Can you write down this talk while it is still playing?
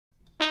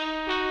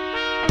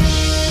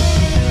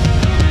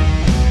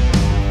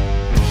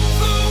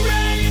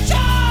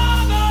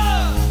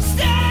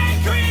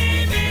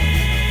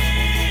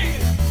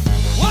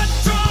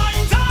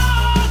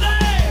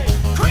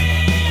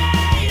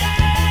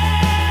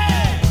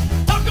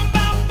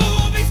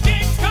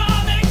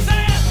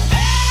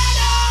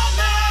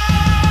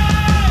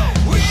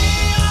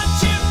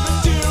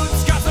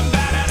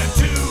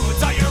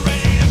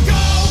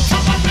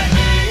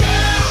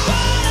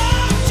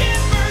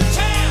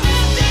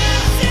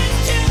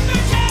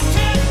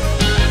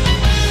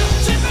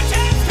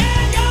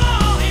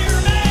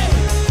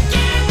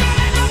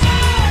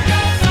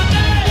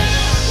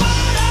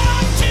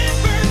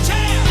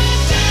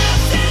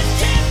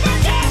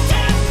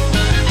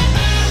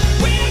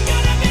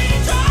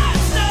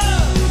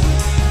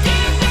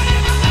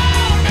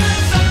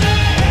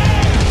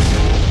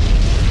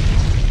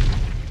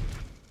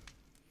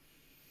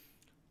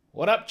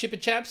Chipper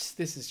Chaps?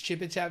 This is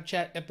Chipper Chap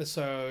Chat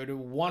episode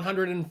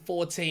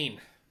 114.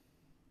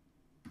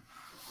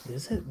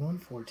 Is it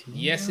 114?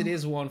 Yes, now? it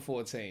is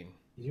 114.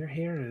 Your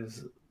hair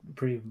is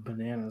pretty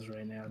bananas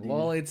right now, dude.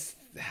 Well, it's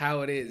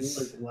how it You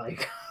is. look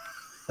like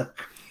a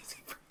crazy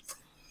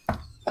Oh,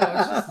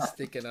 it's just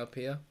sticking up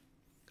here.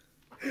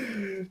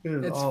 person.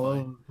 It's It's all fine.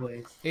 over the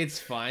place. It's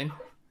fine.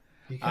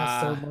 You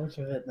got so much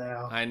of it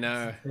now. I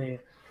know. It's insane.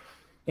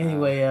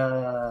 Anyway,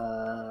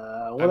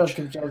 what I'm up,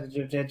 tr-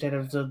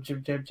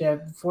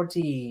 Chip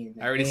 14?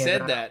 I already And,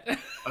 said that.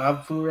 I'm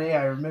FooRay,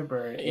 I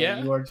remember. And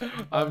Yeah. you are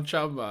Chamba. I'm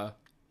Chamba.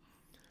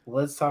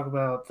 Let's talk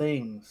about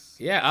things.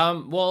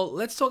 Yeah. Well,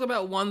 let's talk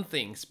about one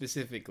thing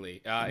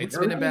specifically. It's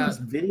been about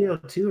video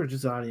too, or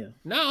just audio?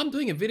 No, I'm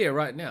doing a video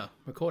right now,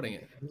 recording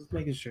it. Just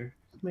making sure.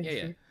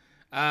 Yeah.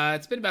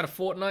 It's been about a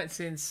fortnight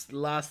since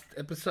last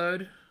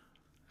episode,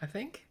 I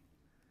think.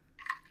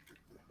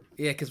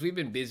 Yeah, because we've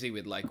been busy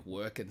with like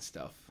work and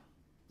stuff.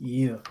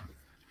 Yeah.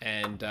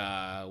 And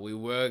we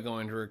were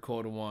going to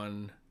record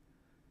one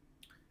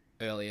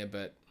earlier,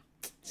 but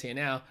it's here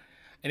now.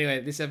 Anyway,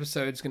 this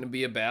episode's going to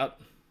be about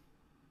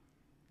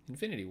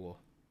Infinity War.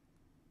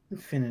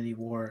 Infinity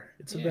War.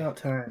 It's Yeah. about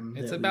time.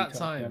 It's that we about talk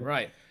time, about it.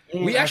 right?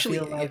 And We actually...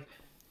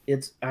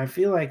 I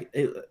feel like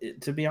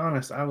to be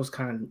honest, I was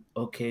kind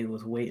of okay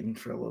with waiting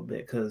for a little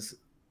bit because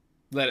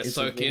Let it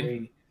soak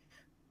in.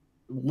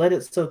 Let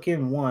it soak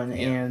in, one,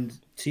 Yeah. and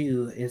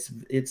two, it's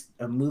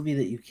a movie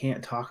that you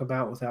can't talk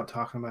about without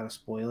talking about a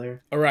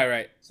spoiler. Oh,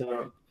 right.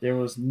 So there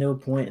was no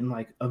point in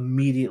like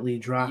immediately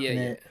dropping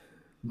Yeah. it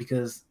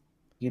because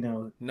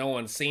No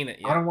one's seen it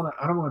yet. I don't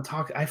want to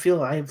talk. I feel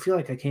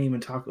like I can't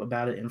even talk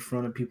about it in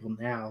front of people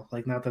now.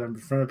 Like, not that I'm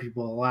in front of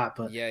people a lot,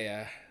 but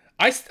Yeah.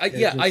 just-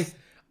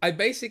 I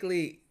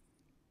basically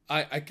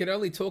I can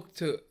only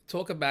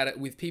talk about it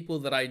with people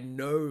that I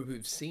know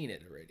who've seen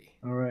it already.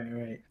 all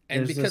right. And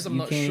There's because just- I'm you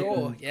not can't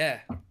sure, even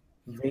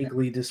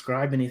vaguely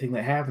describe anything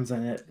that happens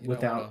in it You don't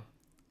without wanna...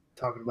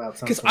 talking about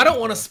something. Because I don't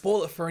want to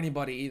spoil it for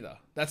anybody either.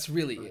 That's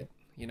really it.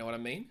 You know what I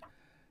mean?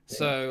 Yeah.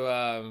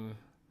 So,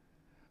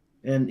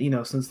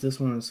 And since this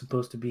one is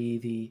supposed to be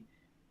the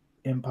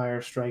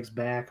Empire Strikes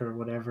Back or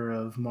whatever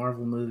of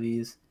Marvel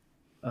movies,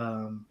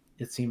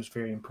 it seems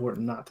very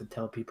important not to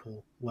tell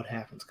people what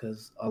happens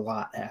because a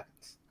lot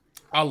happens.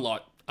 a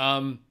lot.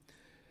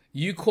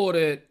 You caught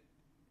it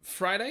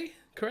Friday,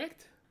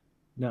 correct?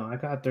 No, I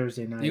got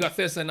Thursday night. You got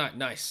Thursday night.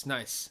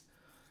 Nice.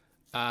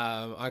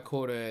 I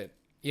caught it.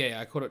 Yeah,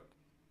 I caught it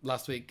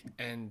last week,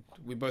 and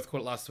we both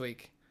caught it last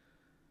week.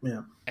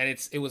 Yeah. And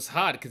it was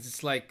hard because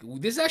it's like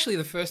this is actually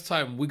the first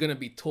time we're gonna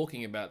be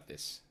talking about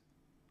this.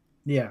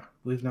 Yeah,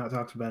 we've not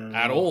talked about it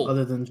At all.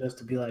 other than just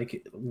to be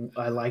like,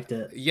 I liked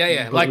it.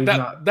 Yeah. But Like we've that.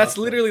 not That's talked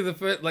about literally the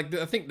first. Like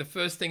I think the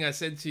first thing I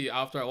said to you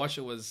after I watched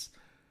it was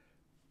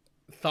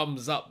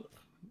thumbs up,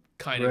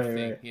 kind of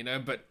Right, thing.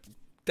 right. But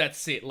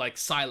that's it. Like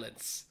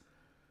silence.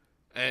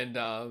 And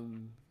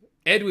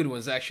Edwin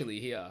was actually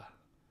here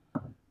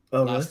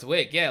Oh, last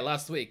week. Yeah,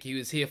 last week he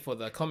was here for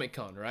the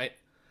Comic-Con, right?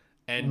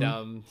 And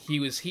Mm-hmm. he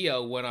was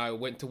here when I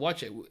went to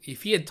watch it.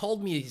 If he had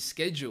told me his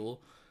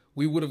schedule,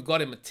 we would have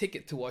got him a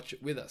ticket to watch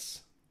it with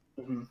us.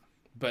 Mhm.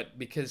 But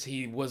because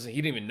he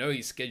didn't even know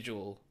his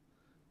schedule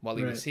while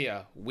he was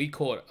here. We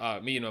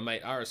caught me and my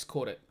mate Aris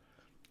caught it.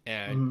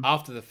 And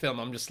after the film,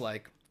 I'm just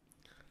like,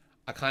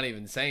 I can't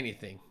even say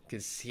anything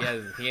because he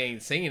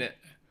ain't seen it.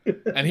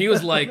 And he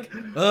was like,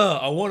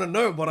 I want to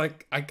know, but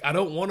I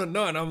don't want to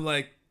know. And I'm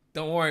like,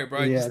 don't worry,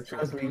 bro. Yeah, Just,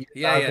 trust me.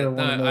 yeah. No,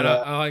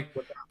 I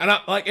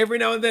like every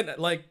now and then,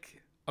 like,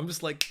 I'm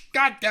just like,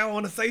 God damn, I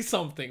want to say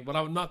something, but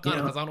I'm not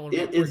gonna because I don't want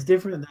to. It's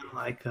different than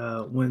like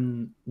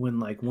when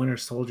like Winter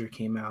Soldier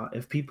came out.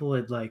 If people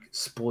had like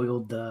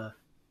spoiled the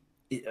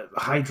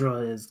Hydra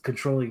is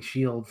controlling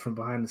Shield from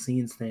behind the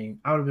scenes thing,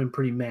 I would have been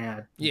pretty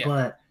mad. Yeah.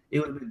 But it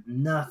would have been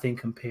nothing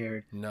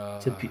compared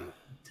to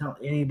tell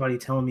anybody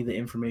telling me the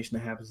information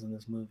that happens in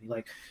this movie.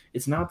 Like,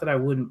 it's not that I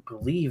wouldn't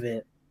believe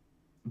it,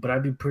 but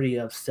I'd be pretty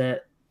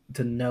upset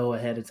to know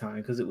ahead of time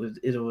because it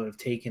would have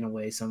taken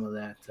away some of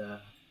that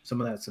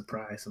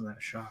surprise, some of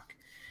that shock.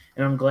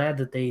 And I'm glad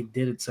that they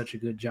did such a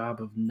good job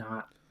of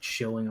not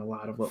showing a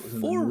lot of what was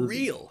in the movie. For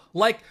real.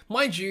 Like,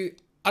 mind you,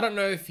 I don't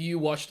know if you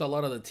watched a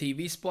lot of the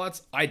TV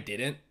spots. I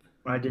didn't.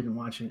 I didn't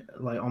watch it,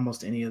 like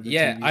almost any of the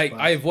Yeah, TV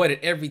spots. I avoided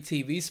every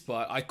TV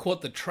spot. I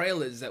caught the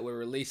trailers that were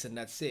released and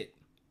that's it.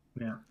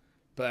 Yeah.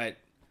 But,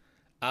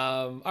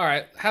 all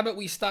right. How about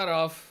we start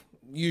off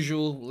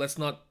usual? Let's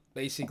not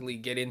basically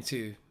get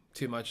into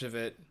too much of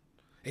it.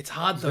 It's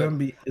hard It's though. gonna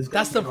be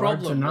That's the hard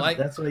to problem. not. Like,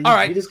 That's why all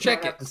right, you just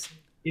check have it. to see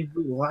if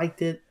we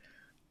liked it.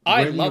 I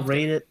Where do you loved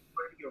rate it. it?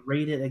 Where do you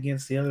rate it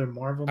against the other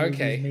Marvel movies?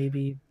 Okay.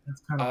 Maybe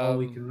that's kind of all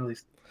we can really.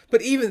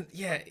 But even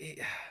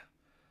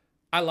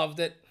I loved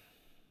it.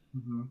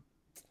 Mm-hmm.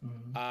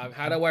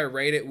 How do I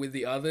rate it with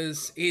the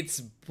others?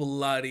 It's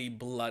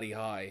bloody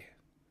high.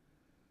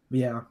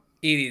 Yeah.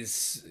 It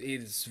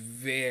is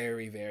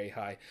very, very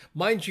high.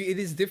 Mind you, it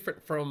is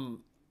different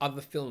from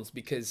other films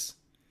because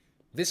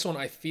this one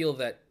I feel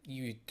that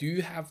you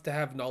do have to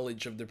have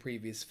knowledge of the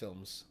previous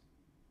films.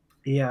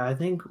 Yeah, I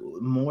think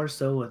more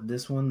so with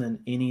this one than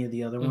any of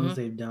the other Mm-hmm. ones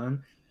they've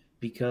done,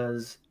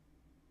 because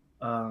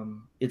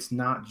it's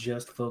not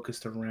just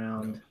focused No,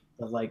 around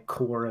the like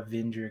core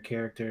Avenger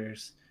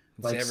characters.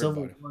 it's Like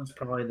Civil everybody. War is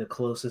probably the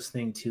closest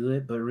thing to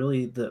it, but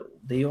really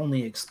they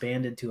only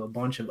expanded to a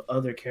bunch of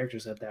other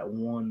characters at that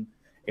one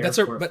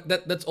airport.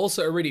 That's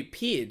also already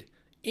appeared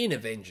in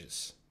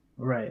Avengers.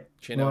 Right.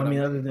 Do you know Well, I what I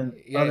mean,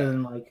 mean? Yeah, other yeah.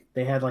 than like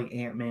they had like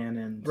Ant-Man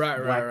and Black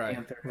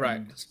Panther Right.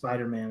 and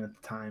Spider-Man at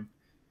the time.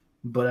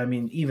 But I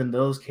mean, even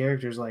those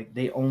characters, like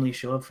they only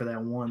show up for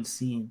that one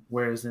scene.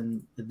 Whereas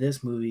in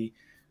this movie,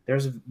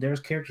 there's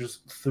characters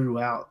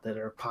throughout that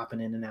are popping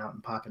in and out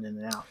and popping in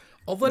and out.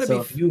 Although And to be,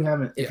 so if you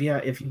haven't, yeah.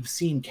 if you've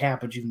seen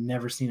Cap but you've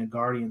never seen a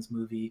Guardians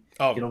movie,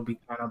 Oh, it'll be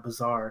kind of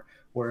bizarre.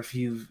 Or if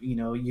you've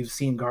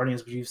seen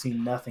Guardians but you've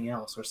seen nothing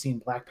else, or seen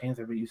Black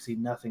Panther but you've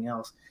seen nothing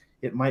else,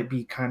 it might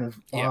be kind of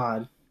yeah.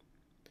 odd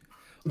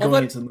going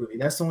Although, into the movie.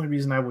 That's the only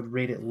reason I would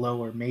rate it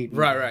lower, maybe.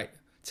 right, But, right.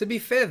 To be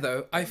fair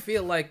though, I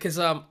feel like because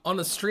on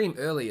a stream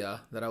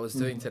earlier that I was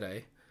doing mhm.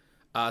 today,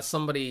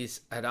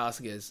 somebody's had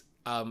asked us,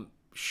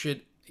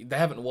 should they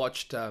haven't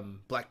watched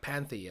Black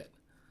Panther yet,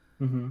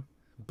 Mm-hmm.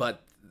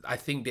 but I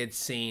think they'd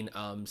seen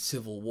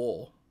Civil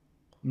War,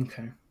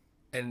 Okay.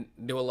 and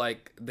they were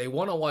like, they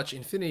want to watch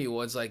Infinity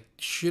War. It's like,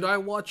 should I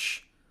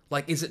watch?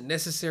 Like, is it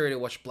necessary to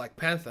watch Black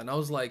Panther? And I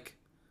was like,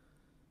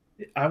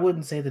 I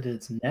wouldn't say that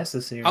it's I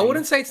necessary.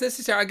 wouldn't say it's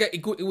necessary. I get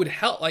it would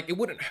help. Like, it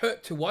wouldn't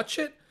hurt to watch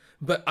it,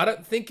 but I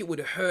don't think it would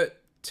hurt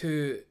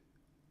to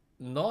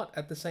not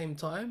at the same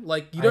time.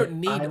 Like, you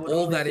don't I need would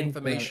all only that think that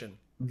information.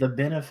 the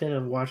benefit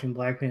of watching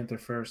Black Panther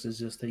first is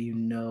just that you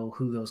know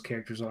who those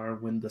characters are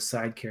when the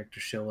side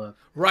characters show up.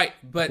 Right,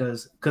 but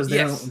Because they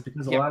yes, don't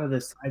because a yep, lot of the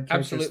side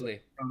characters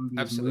absolutely, from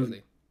these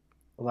movies, absolutely.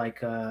 like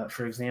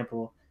for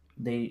example,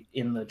 they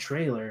in the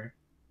trailer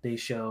they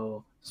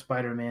show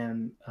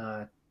Spider-Man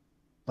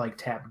like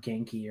tap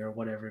Genki or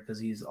whatever because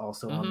he's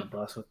also on the Mm-hmm.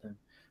 bus with him.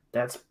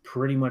 That's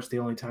pretty much the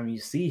only time you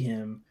see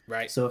him.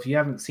 Right. So if you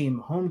haven't seen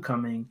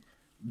Homecoming,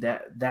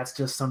 that's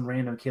just some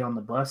random kid on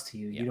the bus to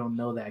you. Yeah. You don't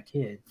know that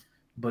kid.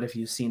 But if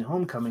you've seen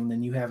Homecoming,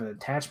 then you have an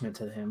attachment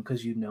to him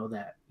because you know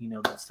that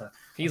stuff.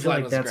 His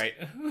line was great.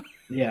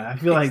 Yeah. I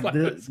feel His like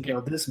line was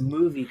great. this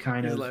movie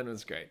kind His of line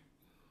was great.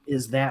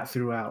 is that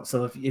throughout.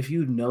 So if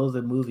you know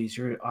the movies,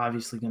 you're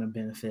obviously going to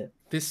benefit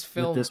This with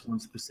film, this one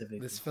specifically.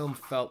 this film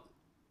felt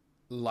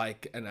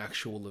like an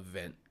actual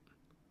event.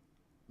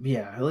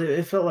 Yeah,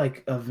 it felt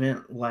like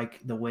event like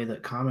the way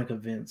that comic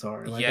events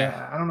are. Like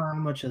Yeah. I don't know how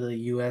much of the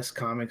U.S.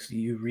 comics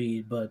you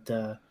read, but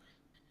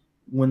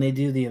when they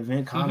do the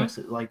event Mm-hmm. comics,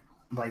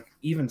 like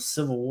even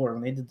Civil War,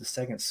 when they did the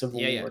second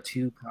Civil Yeah, yeah. War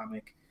 2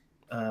 comic,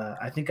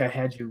 I think I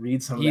had you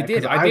read some of You that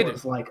did. because I did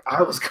it.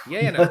 I was Yeah,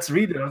 yeah, no. let's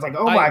read it. I was like,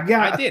 oh my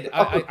god, I did.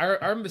 I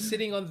remember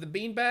sitting on the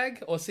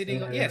beanbag or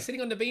sitting on, yeah,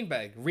 sitting on the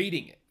beanbag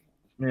reading it.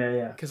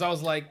 yeah. Because I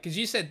was like, because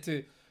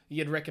you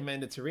had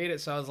recommended to read it,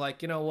 so I was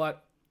like, you know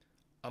what,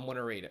 I'm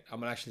gonna read it. I'm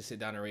gonna actually sit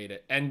down and read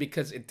it. And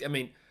because I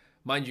mean,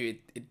 mind you,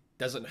 it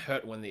doesn't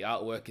hurt when the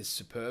artwork is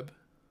superb.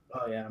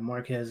 Oh yeah,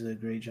 Marquez did a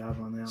great job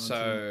on that one too.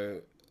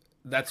 So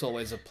that's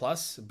always a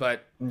plus.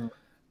 But Mm,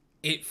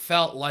 it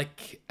felt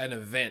like an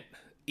event.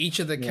 Each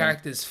of the yeah,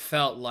 characters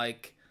felt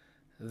like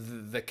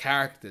the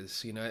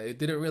characters. You know, it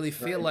didn't really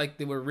feel right. like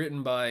they were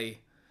written by.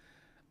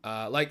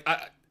 Like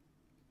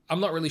I'm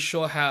not really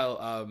sure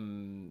how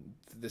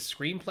the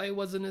screenplay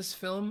was in this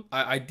film.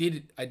 I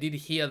did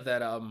hear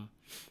that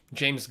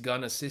James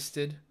Gunn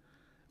assisted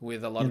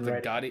with a lot In of the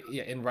writing,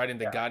 in writing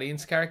the yeah.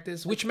 Guardians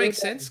characters, I which heard makes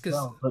that sense as because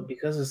well, but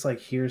because it's like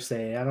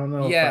hearsay, I don't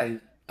know if yeah,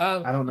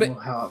 I don't know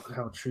but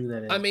how true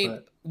that I is, mean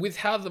but with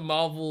how the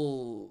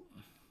Marvel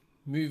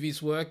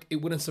movies work, it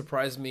wouldn't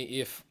surprise me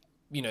if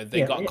they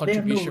yeah, got they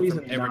have no contribution from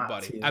reason not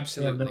everybody. to. They have no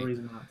Absolutely,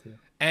 reason not to.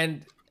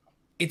 and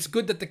it's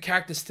good that the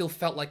characters still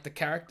felt like the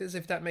characters,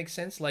 if that makes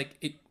sense. Like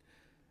it,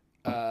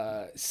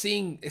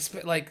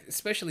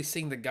 especially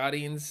seeing the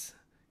Guardians,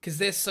 because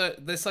they're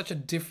such a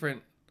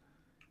different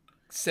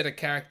set of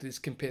characters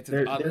compared to the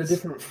They're a others.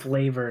 different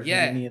flavor than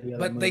Yeah, any of the other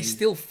but they movies.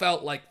 still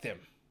felt like them.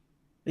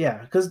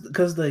 Yeah,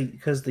 because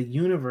the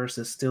universe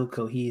is still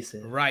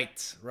cohesive.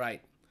 Right,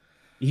 right.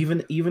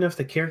 Even if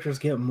the characters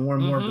get more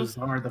and more Mm-hmm.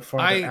 bizarre the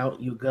farther I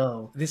out you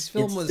go, This it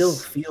film still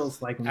was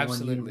feels like one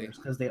absolutely universe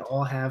because they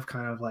all have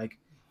kind of like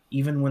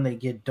even when they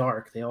get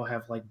dark, they all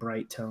have like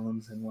bright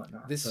tones and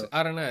whatnot. this. So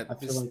I don't know I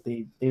feel this. like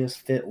they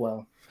just fit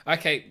well.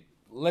 Okay,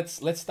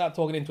 let's start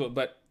talking into it.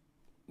 But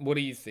what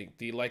do you think?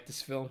 Do you like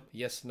this film?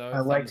 Yes, no, I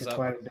liked thumbs it up.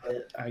 quite a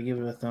bit. I give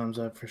it a thumbs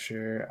up for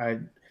sure.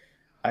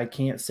 I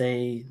can't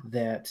say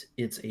that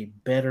it's a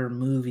better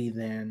movie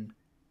than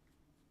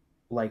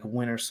like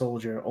Winter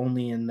Soldier,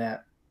 only in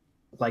that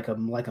like a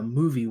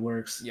movie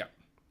works. Yeah,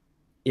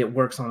 It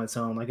works on its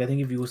own. Like I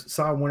think if you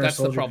saw Winter that's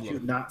the Soldier but problem.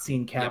 you've not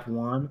seen Yep, Cap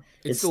One,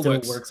 it it still still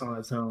works. works on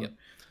its Yep. own.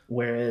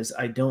 Whereas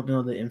I don't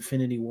know that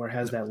Infinity War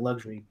has No. that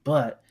luxury.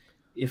 But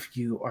if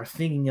you are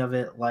thinking of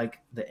it like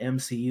the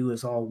MCU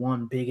is all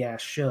one big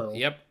ass show,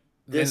 Yep.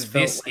 Then this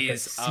felt this like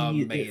is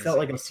it felt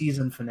like amazing. a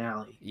season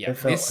finale. Yeah, it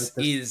felt this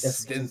like a is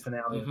season then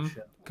finale of the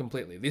show.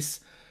 completely this.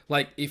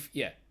 Like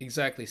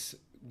exactly.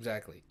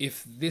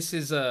 If this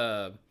is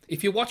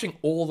if you're watching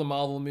all the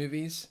Marvel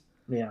movies,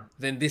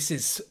 then this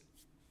is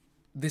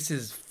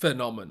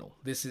phenomenal.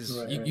 This is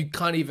you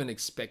can't even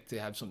expect to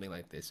have something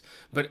like this.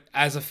 But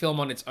as a film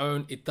on its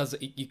own,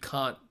 you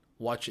can't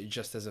watch it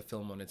just as a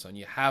film on its own.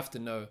 You have to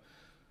know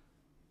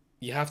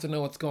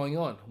what's going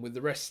on with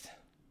the rest.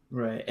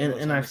 Right.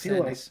 And I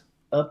feel like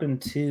up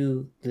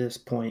until this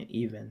point,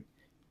 even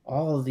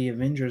all of the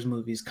Avengers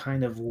movies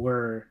kind of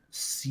were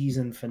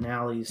season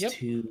finales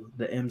to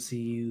the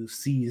MCU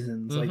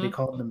seasons. Like they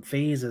called them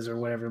phases or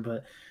whatever,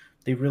 but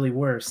they really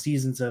were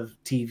seasons of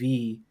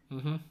TV,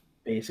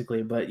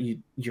 basically. But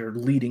you're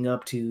leading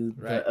up to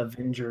the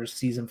Avengers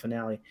season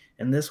finale,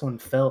 and this one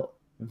felt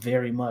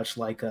very much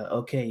like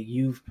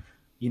we've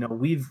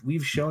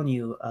shown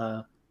you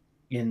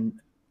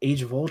in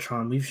Age of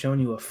Ultron, we've shown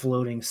you a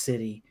floating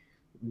city.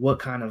 What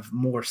kind of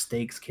more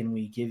stakes can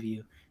we give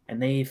you? And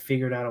they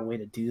figured out a way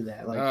to do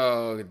that. Like,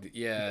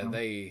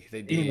 they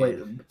did. Anyway,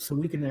 so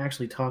we can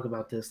actually talk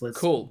about this. Let's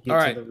cool. Get All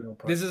to right. the real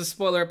part. This is a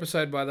spoiler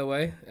episode, by the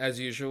way,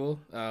 as usual.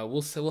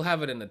 We'll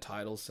have it in the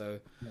title, so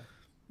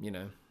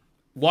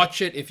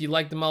watch it. If you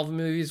like the Marvel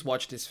movies,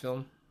 watch this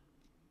film.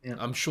 Yeah.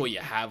 I'm sure you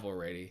have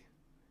already.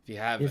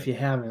 If you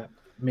haven't,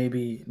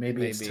 maybe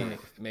it's time.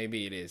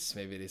 Maybe it is.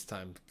 Maybe it is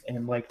time.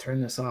 And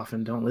turn this off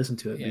and don't listen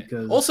to it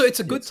because also it's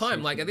a good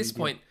time. Like at this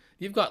point,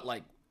 you've got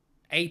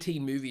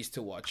 18 movies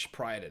to watch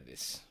prior to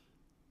this.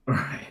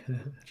 Right.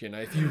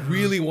 If you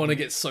really want to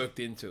get soaked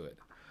into it.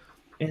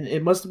 And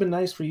it must have been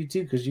nice for you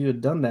too, because you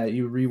had done that.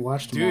 You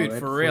rewatched them all, dude,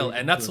 for real.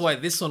 And that's why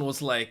this one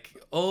was like,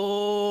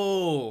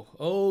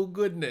 oh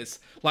goodness.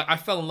 Like I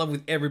fell in love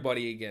with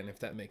everybody again, if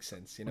that makes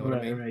sense. You know what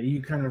I mean? Right.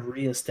 You kind of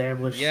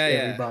reestablished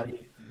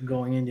everybody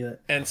going into it.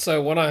 And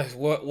so when I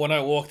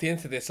walked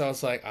into this, I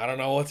was like, I don't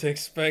know what to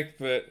expect,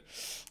 but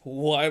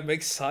I'm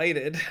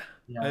excited.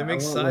 Yeah, I'm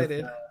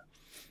excited.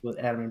 With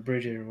Adam and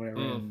Bridget or whatever.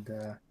 And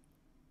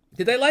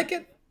did they like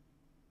it?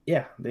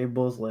 Yeah, they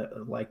both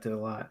liked it a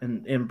lot.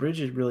 And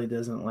Bridget really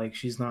doesn't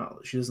she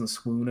doesn't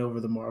swoon over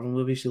the Marvel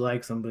movies. She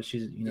likes them, but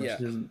she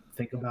doesn't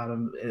think about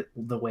them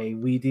the way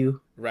we do.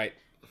 Right.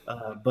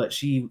 But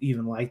she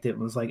even liked it and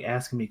was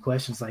asking me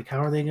questions like, how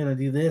are they going to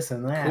do this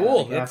and that?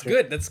 Cool. That's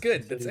good. That's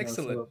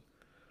excellent.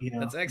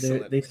 That's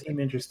excellent. They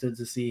seem interested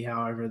to see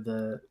however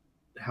the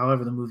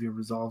movie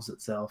resolves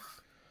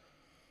itself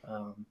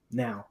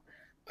now.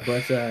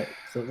 But so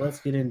let's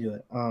get into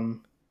it.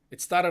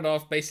 It started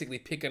off basically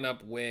picking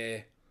up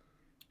where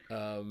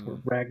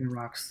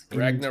Ragnarok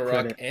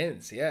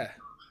ends, yeah.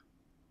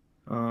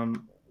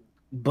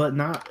 But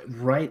not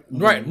right.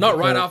 Not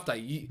right after.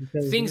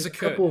 Things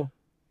occur.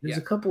 There's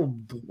a couple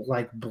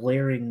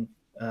blaring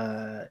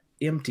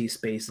empty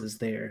spaces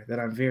there that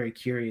I'm very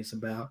curious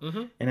about.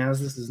 Mm-hmm. And as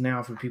this is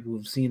now for people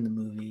who've seen the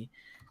movie,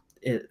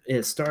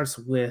 it starts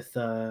with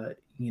the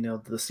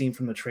scene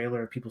from the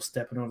trailer of people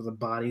stepping over the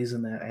bodies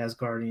in that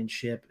Asgardian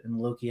ship,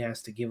 and Loki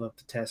has to give up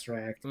the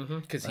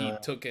Tesseract because he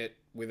took it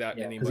without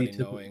anybody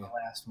knowing. The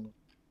last one.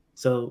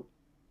 So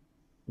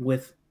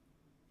with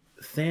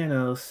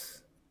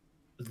Thanos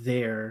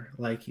there,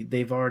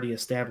 they've already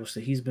established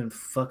that he's been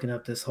fucking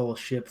up this whole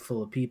ship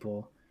full of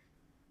people,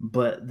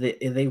 but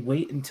they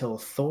wait until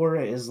Thor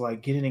is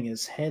getting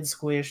his head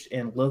squished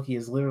and Loki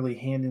is literally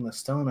handing the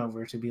stone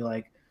over to be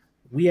like,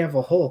 we have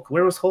a Hulk.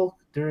 Where was Hulk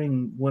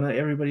during when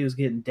everybody was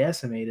getting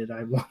decimated?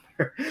 I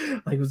wonder.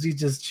 Was he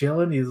just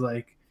chilling? He's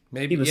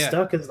maybe he was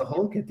stuck as the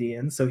Hulk at the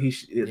end, so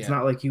it's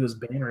not like he was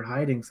Banner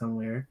hiding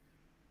somewhere.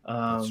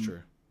 That's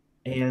true.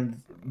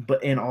 And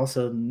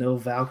also no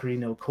Valkyrie,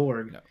 no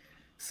Korg. No.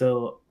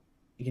 So,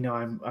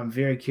 I'm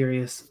very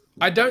curious.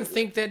 I don't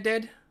think they're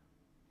dead.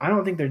 I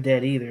don't think they're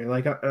dead either.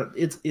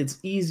 It's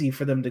easy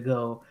for them to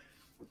go.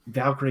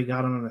 Valkyrie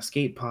got on an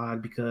escape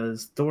pod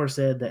because Thor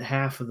said that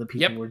half of the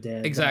people were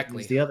dead.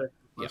 Exactly. The other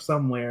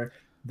somewhere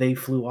they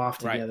flew off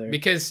together. Right.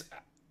 Because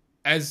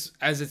as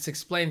it's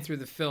explained through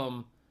the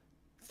film,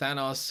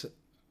 Thanos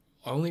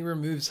only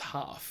removes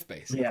half,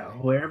 basically. Yeah,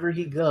 wherever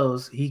he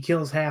goes, he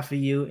kills half of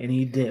you and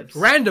he dips.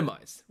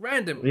 Randomized.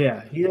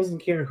 Yeah, he doesn't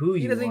care who you are.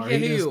 He doesn't care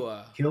who you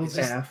are. Kills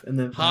half and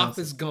then half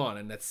is gone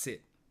and that's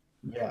it.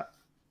 Yeah.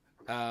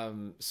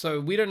 So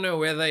we don't know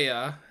where they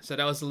are. So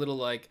that was a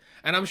little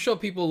and I'm sure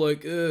people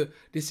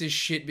this is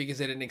shit because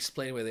they didn't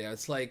explain where they are.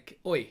 It's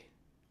oi.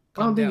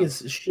 I don't think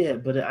it's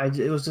shit, but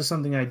it was just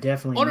something I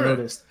definitely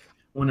noticed.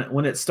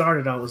 When it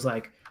started, I was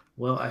like,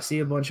 well, I see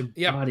a bunch of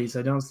bodies.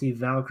 I don't see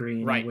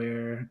Valkyrie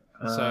anywhere.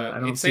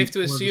 So it's safe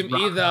to assume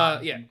either.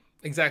 Yeah,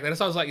 exactly. That's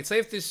why I was like, it's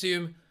safe to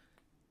assume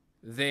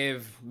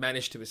they've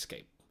managed to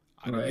escape.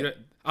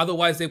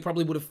 Otherwise, they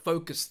probably would have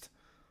focused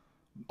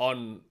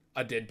on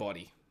a dead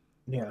body.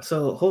 Yeah,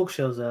 so Hulk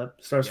shows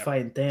up, starts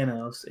fighting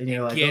Thanos, and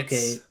you're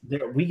okay,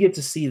 we get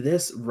to see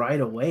this right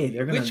away.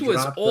 They're gonna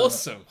drop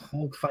awesome.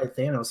 Hulk fight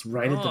Thanos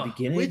right at the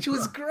beginning, which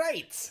was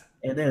great.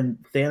 And then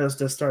Thanos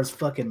just starts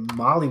fucking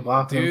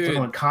mollywopping him,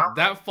 throwing cops.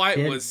 That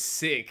fight was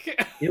sick.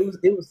 It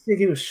was sick.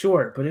 It was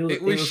short, but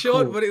it was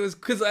short, cool. But it was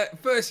because at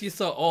first you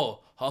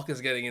thought, Hulk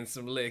is getting in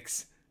some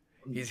licks.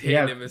 he's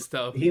hitting him and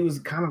stuff. He was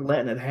kind of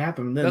letting it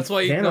happen. Then that's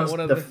why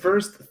Thanos, the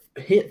first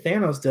hit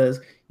Thanos does,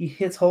 he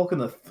hits Hulk in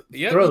the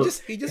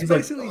throat. He just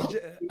basically,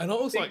 like, and I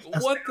was like,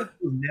 what the?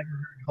 Never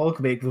heard Hulk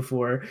make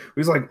before. He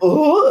was like,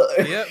 oh,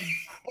 yep.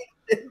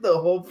 The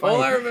whole fight.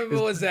 All I remember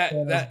was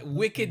that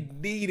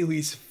wicked knee to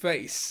his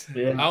face.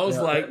 Yeah, I was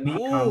like,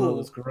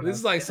 ooh, this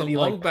is like some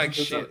long back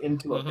shit.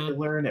 Into a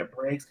pillar and it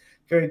breaks.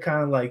 Very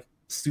kind of like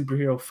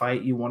superhero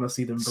fight. You want to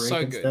see them break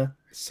and stuff.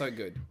 So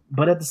good.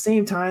 But at the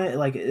same time,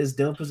 like as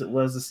dope as it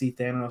was to see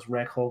Thanos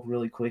wreck Hulk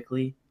really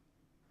quickly,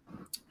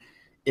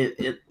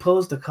 it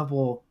posed a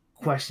couple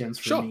questions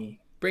for me.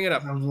 Bring it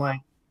up. I'm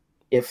like,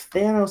 if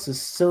Thanos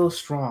is so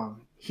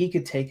strong, he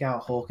could take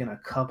out Hulk in a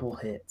couple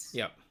hits.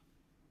 Yep.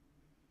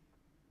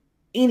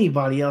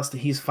 Anybody else that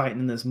he's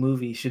fighting in this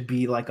movie should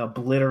be like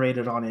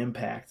obliterated on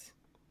impact.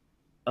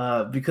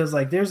 Because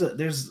like there's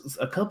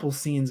a couple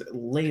scenes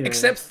later,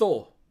 except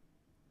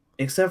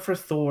for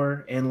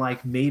Thor, and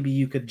like maybe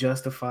you could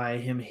justify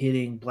him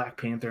hitting Black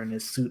Panther and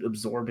his suit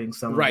absorbing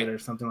some of it or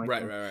something like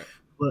that. Right.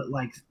 But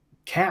like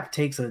Cap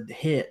takes a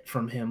hit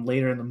from him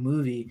later in the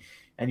movie,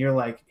 and you're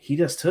like, he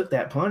just took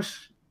that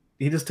punch.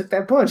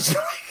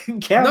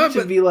 Cap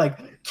should be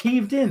like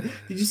caved in.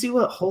 Did you see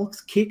what Hulk's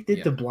kick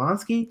did to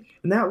Blonsky?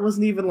 And that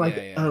wasn't even like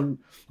Dude,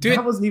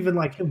 that wasn't even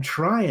like him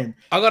trying.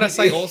 I gotta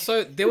say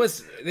also,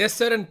 there's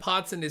certain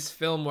parts in this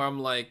film where I'm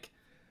like,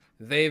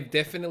 they've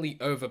definitely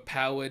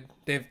overpowered.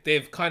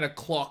 They've kind of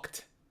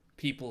clocked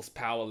people's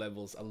power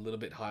levels a little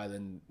bit higher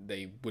than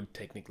they would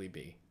technically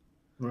be.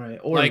 Right.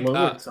 Or like,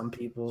 lowered some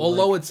people. Or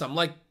lowered some.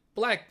 Like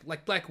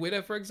Black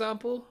Widow, for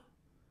example.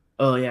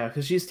 Oh yeah,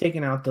 because she's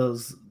taking out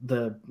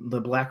the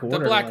Black Order.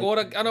 The Black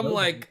Order, and I'm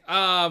like,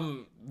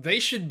 they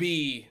should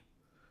be.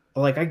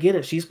 Like I get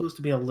it, she's supposed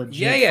to be a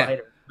legit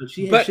fighter, but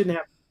shouldn't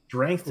have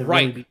strength to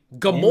really be.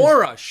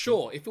 Gamora,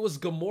 sure. If it was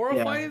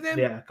Gamora fighting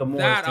them, Gamora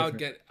that I would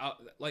get.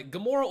 Like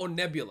Gamora or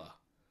Nebula.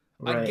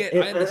 Right. I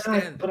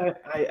understand.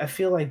 But I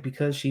feel like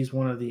because she's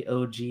one of the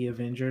OG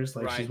Avengers,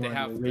 like she's one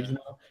of the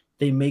original,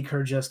 they make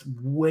her just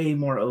way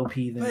more OP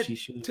than she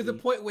should be. To the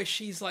point where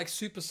she's like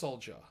super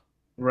soldier.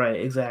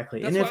 Right,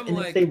 exactly. And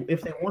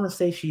if they want to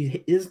say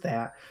she is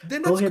that,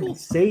 then go ahead and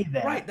say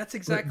that. Right, that's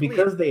exactly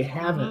because they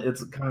haven't.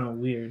 It's kind of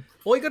weird.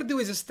 All you got to do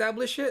is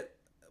establish it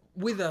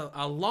with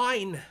a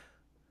line,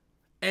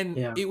 and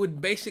it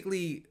would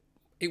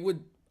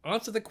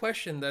answer the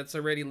question that's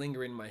already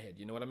lingering in my head.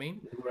 You know what I mean?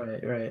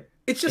 Right.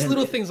 It's just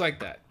little things like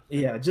that.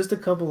 Yeah, just a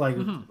couple like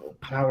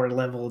power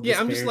level.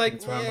 Yeah, I'm just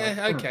like,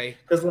 okay.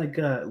 Because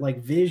like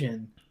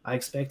Vision, I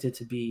expect it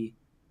to be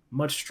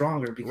much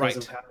stronger because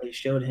of how they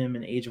showed him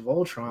in Age of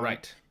Ultron.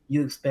 Right.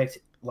 You expect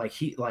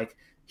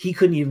he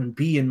couldn't even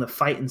be in the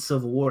fight in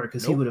Civil War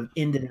because he would have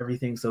ended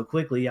everything so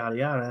quickly, yada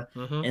yada.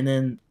 And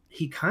then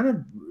he kind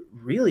of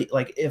really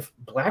like if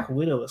Black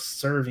Widow is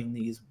serving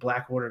these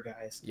Black Order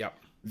guys. Yep.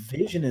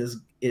 Vision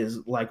is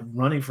like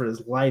running for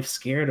his life,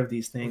 scared of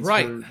these things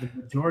for the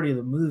majority of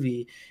the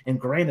movie. And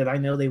granted, I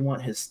know they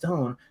want his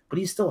stone, but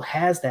he still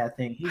has that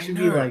thing. He should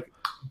be like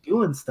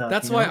doing stuff.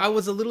 That's why I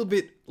was a little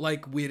bit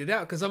like weirded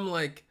out because I'm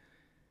like,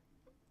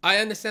 I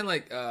understand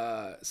like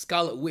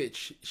Scarlet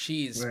Witch,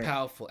 she's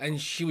powerful and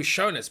she was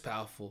shown as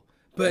powerful,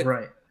 but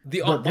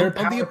their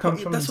power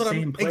comes from the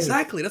same place.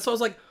 Exactly. That's why I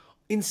was like,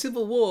 in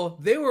Civil War,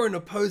 they were on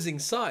opposing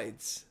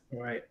sides.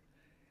 Right.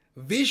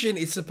 Vision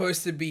is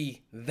supposed to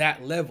be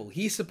that level.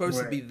 He's supposed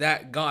to be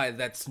that guy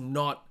that's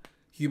not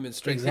human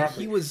strength.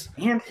 Exactly.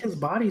 And his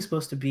body's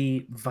supposed to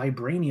be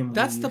vibranium.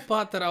 That's the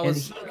part that I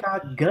was. And he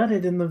got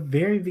gutted in the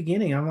very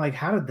beginning. I'm like,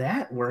 how did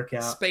that work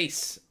out?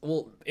 Space.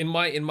 Well, in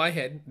my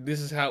head, this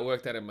is how it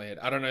worked out in my head.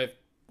 I don't know if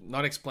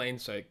not explained,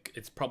 so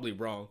it's probably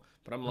wrong.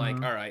 But I'm like,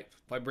 all right,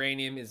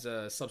 vibranium is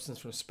a substance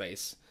from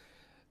space.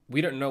 We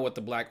don't know what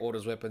the Black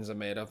Order's weapons are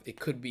made of. It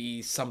could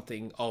be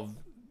something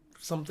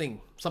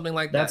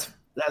like that.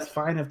 That's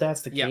fine if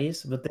that's the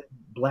case, but then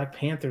Black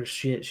Panther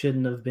shit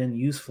shouldn't have been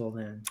useful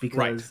then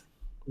because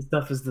the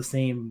stuff is the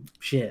same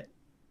shit.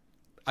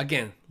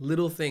 Again,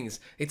 little things.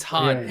 It's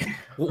hard. Yeah.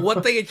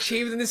 What they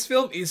achieved in this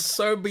film is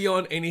so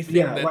beyond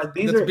anything that's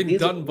been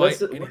done by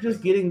anything. We're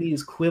just getting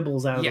these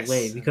quibbles out of the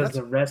way because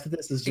the rest of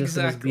this is just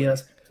going to be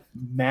us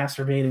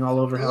masturbating all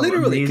over how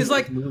literally because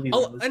like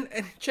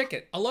and check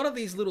it. A lot of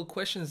these little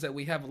questions that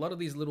we have, a lot of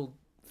these little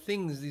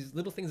things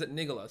that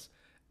niggle us.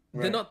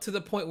 They're not to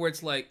the point where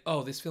it's like,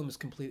 oh, this film is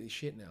completely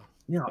shit now.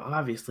 No,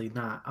 obviously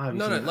not. Obviously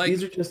no, not. Like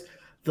these are just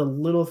the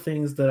little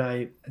things that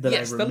I the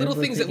little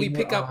things that we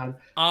pick up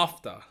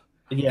after.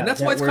 Yeah, and that's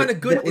why it's kind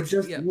of good. It's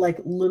just like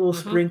little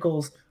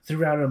sprinkles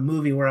throughout a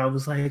movie where I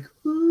was like,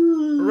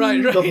 ooh,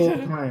 right, the whole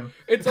time.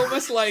 It's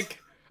almost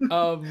like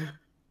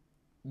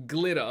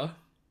glitter,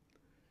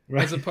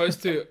 as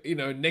opposed to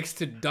next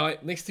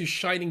to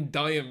shining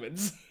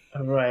diamonds.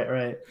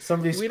 Right.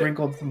 Somebody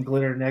sprinkled some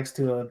glitter next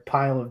to a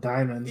pile of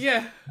diamonds.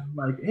 Yeah. I'm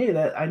like, hey,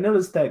 I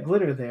noticed that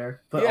glitter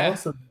there, but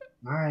also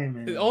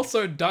diamonds.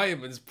 Also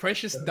diamonds,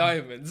 precious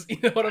diamonds. You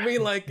know what I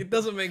mean? Like, it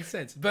doesn't make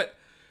sense. But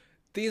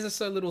these are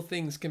so little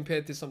things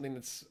compared to something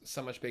that's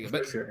so much bigger.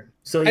 But sure.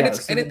 So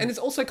it's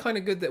also kind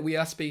of good that we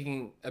are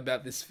speaking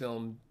about this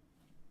film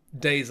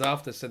days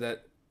after, so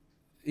that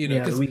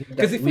Yeah,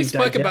 because if we we've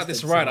spoke about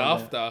this digested some right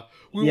of that. after,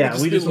 we would Yeah,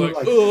 just we be just were like,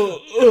 like,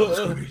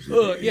 that was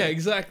crazy. yeah,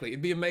 exactly.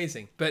 It'd be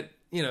amazing, but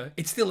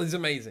it still is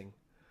amazing.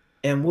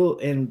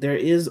 And there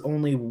is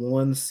only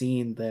one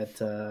scene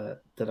that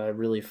I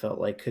really felt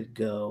like could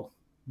go,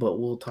 but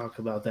we'll talk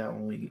about that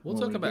We'll when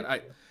talk we about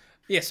get to it.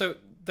 yeah. So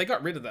they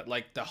got rid of that,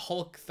 like the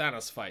Hulk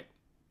Thanos fight.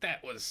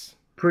 That was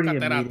Pretty got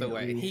that out the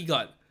way, and immediately. he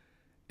got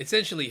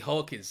essentially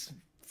Hulk is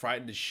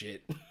frightened as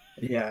shit.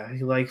 Yeah,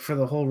 like for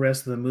the whole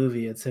rest of the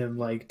movie, it's him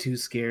like too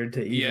scared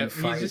to Yeah, even he's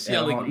fight just at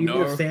all. yelling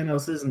Even if no,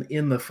 Thanos isn't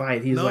in the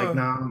fight, he's like,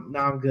 no,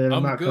 nah, I'm good. I'm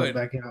I'm not coming good.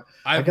 back out.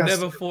 I I've got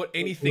never stuff fought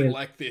anything with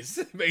like this,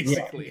 Yeah,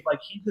 basically. like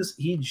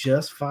he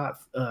just fought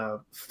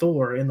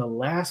Thor in the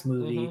last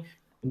movie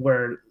Mm-hmm.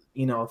 where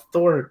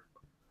Thor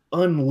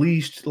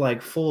unleashed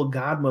like full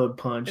God mode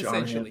punch on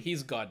Essentially, him,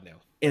 he's God now.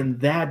 and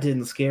that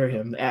didn't scare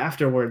him.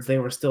 Afterwards, they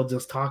were still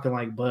just talking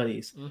like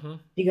buddies. Mm-hmm.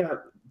 He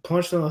got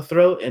punched in the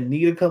throat and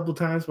kneed a couple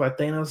times by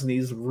Thanos, and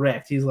he's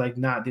wrecked. He's like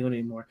not doing it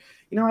anymore.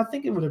 I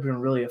think it would have been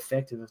really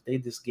effective if they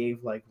just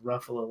gave like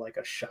Ruffalo like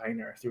a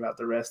shiner throughout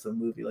the rest of the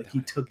movie. Like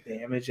he took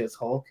damage as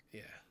Hulk.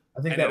 Yeah.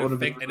 I think And that would have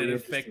been it really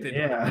interesting. affected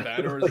Yeah,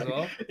 Banner as like,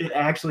 well. it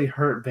actually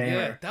hurt Yeah,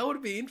 Banner. that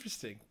would be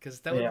interesting because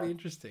that would Yeah, be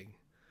interesting.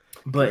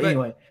 but But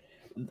anyway,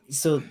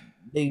 so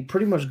they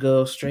pretty much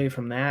go straight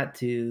from that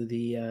to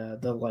the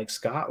like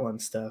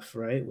Scotland stuff,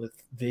 right?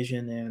 With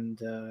Vision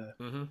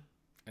mm-hmm.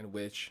 And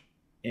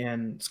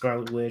and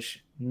Scarlet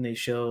Witch, and they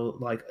show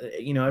like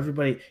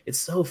everybody. It's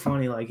so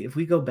funny. Like if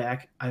we go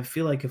back, I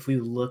feel like if we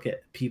look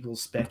at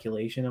people's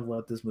speculation of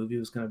what this movie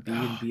was going to be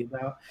and be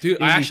about, dude,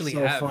 it I would be actually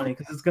so have. funny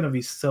because it's going to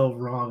be so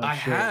wrong. I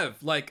sure.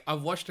 have like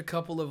I've watched a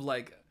couple of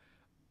like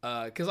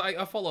because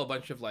I follow a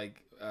bunch of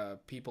like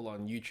people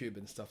on YouTube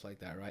and stuff like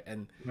that, right?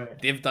 And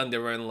Right. they've done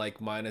their own like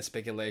minor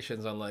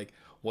speculations on like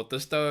what the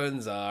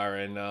stones are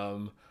and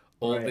all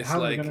Right. this How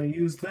like are we going to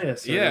use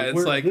this? yeah,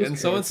 it's like and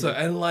so and so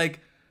character? and like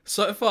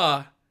so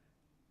far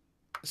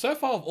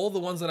of all the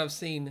ones that I've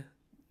seen,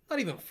 not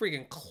even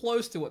freaking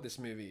close to what this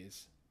movie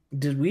is.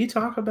 Did we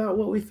talk about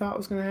what we thought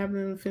was going to happen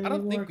in Infinity I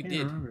don't War? think we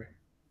did. Remember.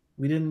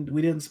 We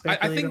didn't speculate.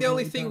 I think the on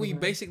only what thing we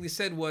thought basically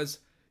said was,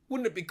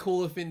 wouldn't it be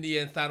cool if in the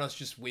end Thanos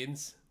just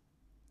wins?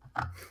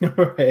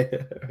 right.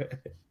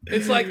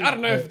 It's like I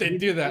don't know if they We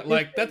do that. did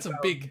Like say that's a we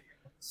thought big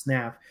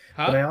snap.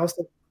 huh?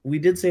 But we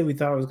did say we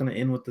thought it was going to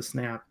end with the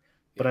snap.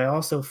 But I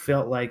also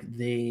felt like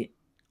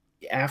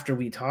after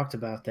we talked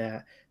about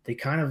that, they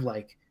kind of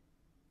like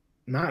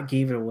not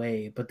gave it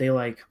away, but they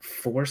like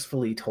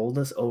forcefully told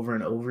us over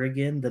and over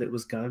again that it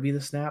was gonna be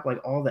the snap. Like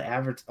all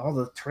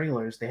the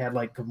trailers, they had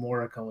like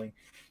Gamora going,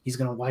 he's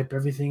gonna wipe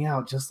everything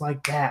out just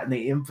like that, and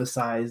they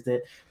emphasized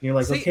it. And you're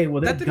like, See, okay,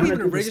 well that they're didn't gonna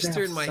even do the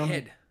register snap in my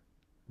head.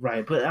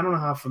 Right, but I don't know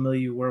how familiar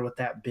you were with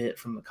that bit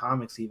from the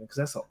comics, even because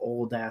that's an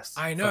old ass.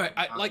 I know,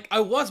 I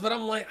was, but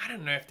I'm like, I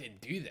don't know if they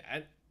do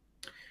that.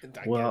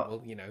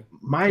 Well,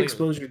 my clearly.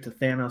 exposure to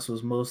Thanos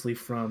was mostly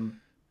from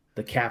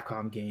the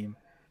Capcom game,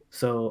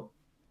 so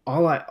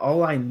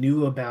all I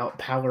knew about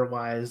power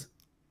wise,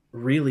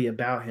 really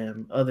about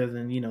him, other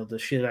than the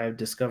shit I've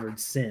discovered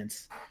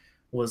since,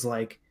 was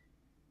like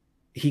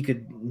he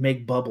could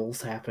make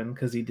bubbles happen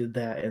because he did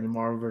that in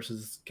Marvel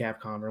versus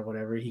Capcom or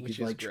whatever. He could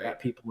like trap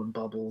people in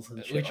bubbles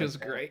and shit, which was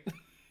great.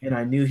 And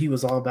I knew he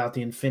was all about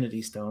the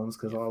Infinity Stones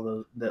because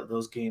all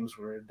those games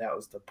that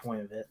was the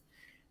point of it.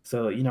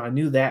 So I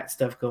knew that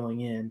stuff going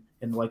in,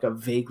 and like a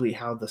vaguely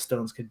how the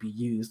stones could be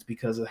used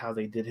because of how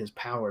they did his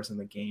powers in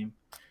the game.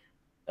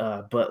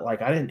 But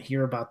like I didn't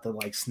hear about the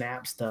like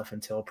snap stuff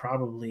until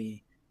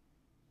probably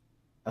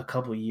a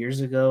couple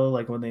years ago,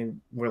 like when they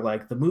were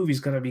like the movie's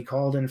going to be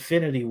called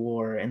Infinity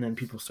War, and then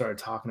people started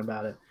talking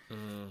about it.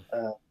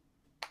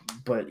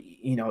 But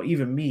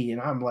even me, and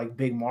I'm like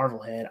big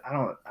Marvel head,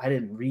 I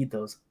didn't read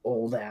those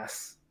old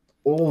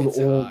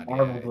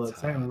Marvel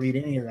books. I didn't read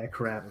any of that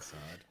crap.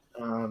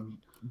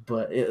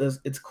 But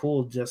it's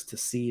cool just to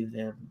see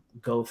them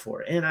go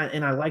for it, and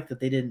I like that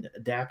they didn't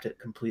adapt it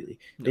completely.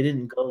 They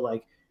didn't go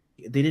like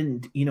they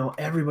didn't,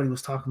 everybody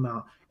was talking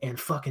about, and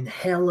fucking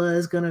Hela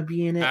is gonna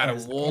be in it.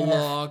 Adam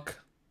Warlock.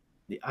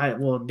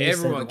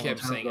 Everyone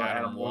kept saying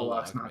Adam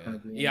Warlock's not gonna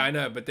be in it. Yeah, I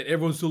know, but then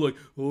everyone's still like,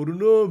 I don't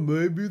know,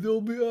 maybe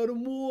there'll be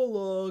Adam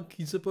Warlock.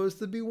 He's supposed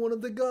to be one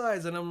of the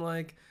guys, and I'm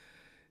like,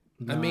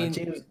 No, I mean,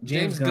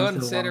 James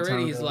Gunn said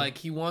already. He's like,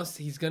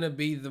 he's gonna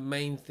be the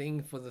main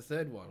thing for the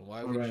third one.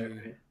 Why would you?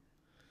 Right.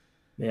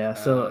 Yeah.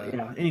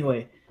 So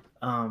Anyway,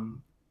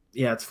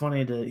 yeah, it's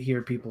funny to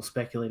hear people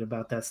speculate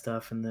about that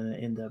stuff and then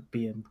end up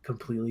being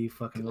completely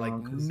fucking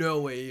wrong. Like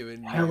no way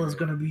even. Hela's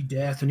gonna be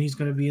Death, and he's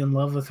gonna be in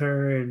love with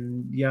her,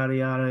 and yada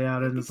yada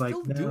yada. And it's like,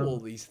 no. Do all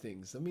these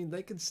things. I mean,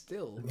 they could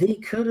still. They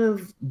could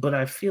have, but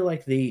I feel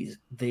like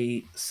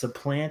they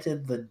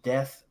supplanted the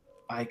Death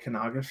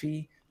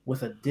iconography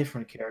with a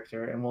different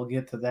character, and we'll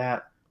get to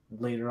that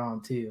later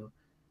on too.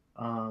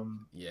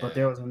 But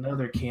there was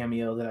another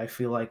cameo that I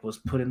feel like was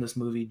put in this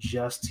movie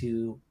just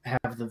to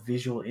have the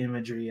visual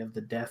imagery of the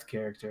Death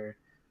character,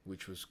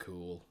 which was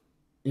cool.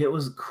 It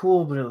was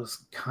cool, but it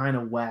was kind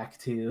of whack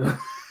too.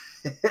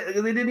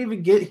 They didn't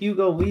even get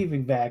Hugo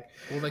Weaving back.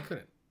 Well, they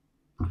couldn't.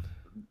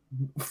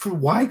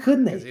 Why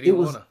couldn't they? It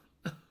was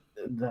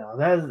no,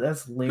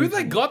 that's lazy. Who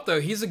they got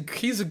though? He's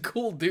a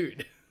cool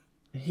dude.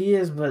 He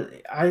is, but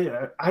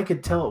I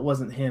could tell it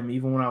wasn't him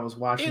even when I was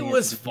watching it. It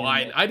was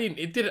fine. I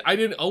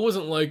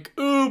wasn't like,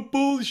 oh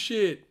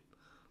bullshit.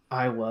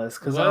 I was,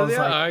 because I was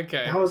like,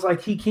 okay. I was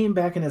like, he came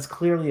back and is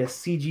clearly a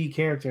CG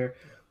character.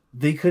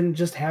 They couldn't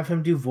just have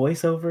him do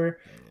voiceover.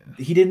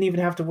 Yeah. He didn't even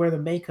have to wear the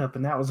makeup,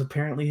 and that was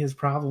apparently his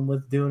problem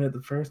with doing it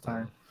the first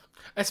time.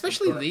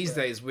 Especially these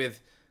days,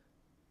 with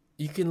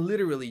you can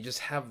literally just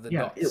have the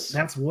dots.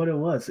 That's what it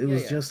was. It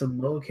was just a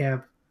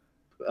mocap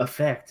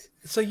effect.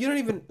 So you don't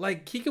even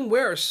like. He can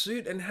wear a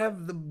suit and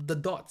have the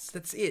dots.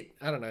 That's it.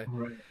 I don't know.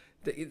 Right.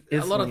 A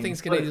lot of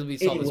things can easily be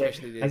solved,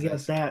 especially these days. I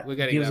guess that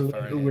gives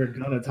away who we're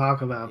gonna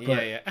talk about.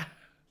 But yeah.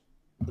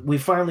 We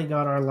finally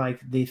got our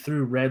they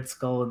threw Red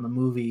Skull in the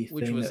movie,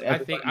 which thing was I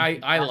think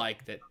I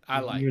liked it. I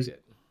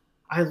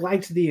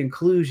liked the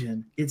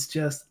inclusion. It's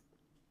just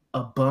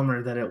a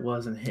bummer that it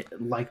wasn't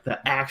like the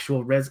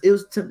actual Red. It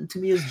was to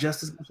me is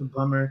just as much a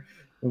bummer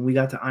when we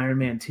got to Iron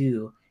Man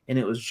 2 and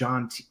it was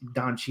Don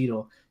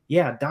Cheadle.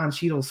 Yeah, Don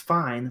Cheadle's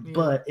fine,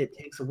 but it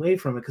takes away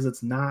from it because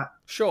it's not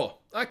the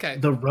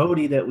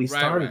roadie that we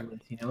started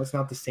with. You know, it's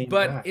not the same.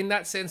 But guy. In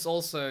that sense,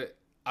 also,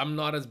 I'm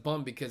not as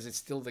bummed because it's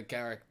still the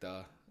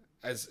character.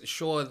 As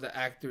sure the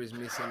actor is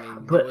missing.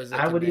 But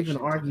I would even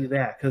argue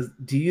that because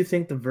do you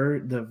think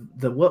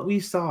the what we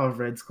saw of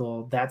Red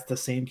Skull, that's the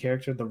same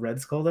character, the Red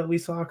Skull that we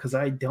saw? Because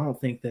I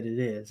don't think that it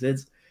is.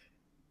 It's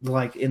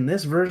like in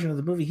this version of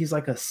the movie, he's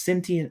like a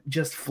sentient,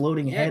 just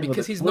floating head.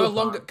 Because he's no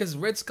longer because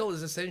Red Skull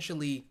is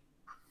essentially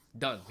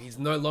done. He's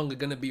no longer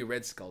gonna be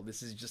Red Skull.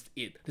 This is just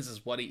it. This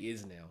is what he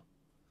is now.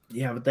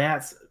 Yeah, but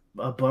that's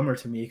a bummer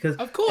to me because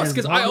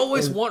I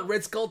always want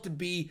Red Skull to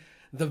be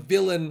the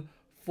villain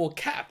for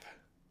Cap.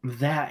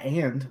 That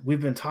and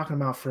we've been talking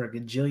about for a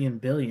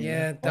gajillion billion.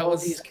 Yeah,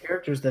 these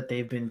characters that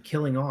they've been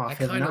killing off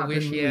have not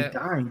been really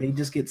dying. They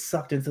just get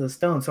sucked into the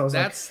stone. So I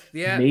was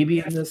maybe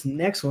in this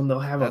next one they'll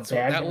have a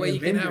bad. That way you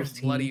can have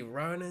bloody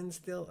Ronan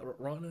still.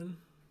 Ronan,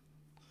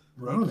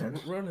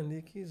 the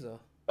accuser.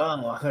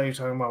 Oh, I thought you were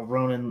talking about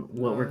Ronan.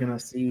 What we're gonna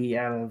see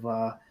out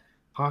of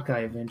Hawkeye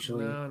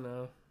eventually.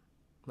 No,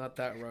 not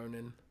that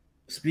Ronan.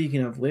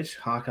 Speaking of which,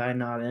 Hawkeye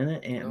not in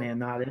it, Ant-Man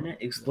not in it,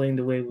 explained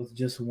away with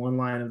just one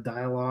line of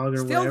dialogue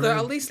or whatever. Still,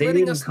 at least they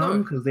letting us know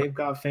because they've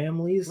got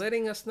families.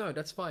 Letting us know,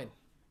 that's fine.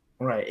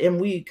 Right,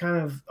 and we kind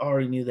of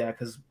already knew that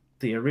because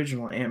the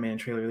original Ant-Man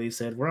trailer, they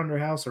said we're under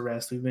house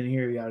arrest. We've been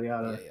here, yada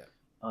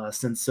yada,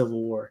 since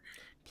Civil War,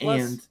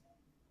 and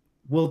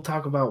we'll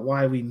talk about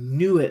why we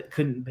knew it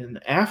couldn't have been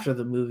after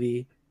the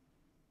movie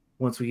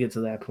once we get to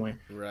that point.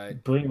 Right.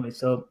 But anyway,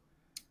 so.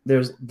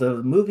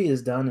 The movie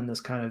is done in this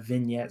kind of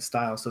vignette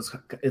style, so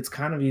it's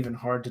kind of even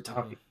hard to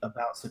talk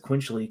about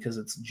sequentially because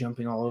it's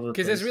jumping all over the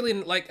place. Because there's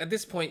really at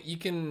this point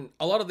a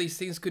lot of these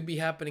things could be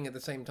happening at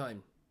the same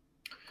time.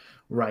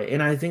 Right,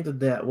 and I think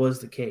that was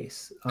the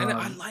case. And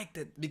I liked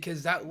it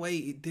because that way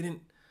it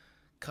didn't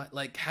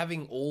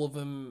having all of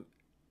them,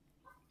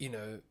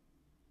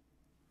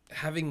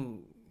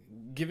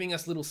 giving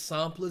us little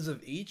samplers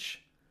of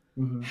each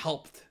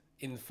helped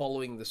in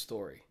following the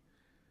story.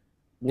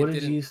 What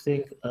did you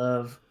think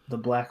of the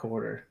Black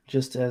Order,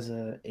 just as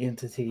an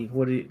entity?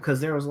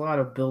 Because there was a lot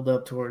of build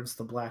up towards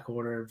the Black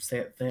Order,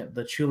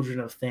 the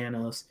children of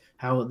Thanos,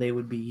 how they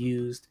would be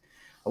used.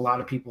 A lot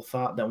of people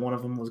thought that one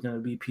of them was going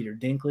to be Peter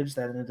Dinklage.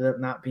 That ended up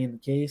not being the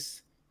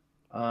case.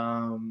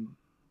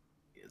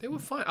 They were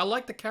fine. I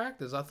liked the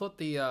characters. I thought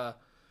the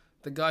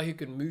guy who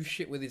could move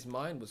shit with his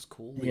mind was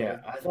cool. Yeah,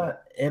 I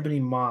thought Ebony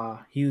Maw.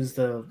 He was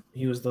the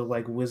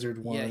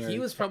wizard one. Yeah, he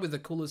was probably the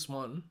coolest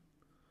one.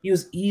 He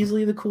was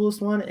easily the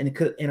coolest one,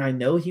 and I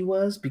know he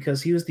was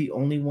because he was the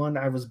only one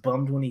I was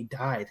bummed when he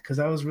died because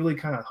I was really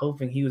kind of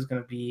hoping he was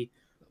going to be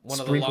one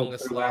of the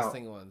longest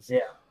lasting ones.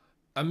 Yeah.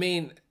 I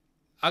mean,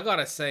 I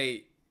gotta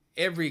say,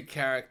 every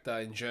character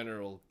in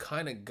general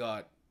kind of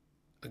got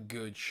a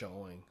good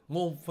showing.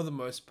 Well, for the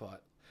most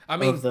part. I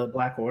mean, of the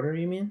Black Order,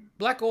 you mean?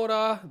 Black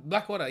Order,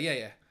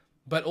 yeah.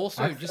 But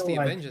also just the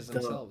Avengers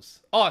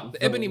themselves. The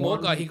Ebony Maw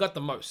guy, he got the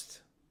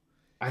most.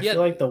 I feel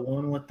like the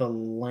one with the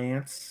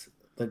lance.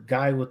 The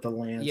guy with the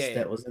lance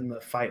that was in the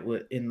fight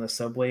in the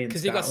subway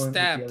because he got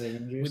stabbed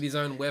with his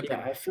own weapon.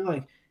 Yeah, I feel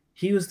like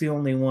he was the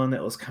only one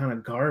that was kind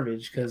of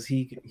garbage because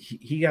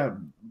he got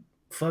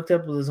fucked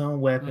up with his own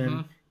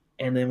weapon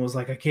and then was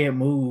like, I can't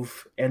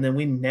move, and then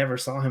we never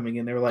saw him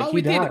again. They were like,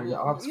 he died.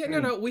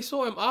 No, we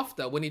saw him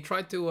after when he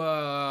tried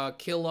to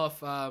kill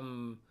off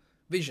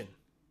Vision.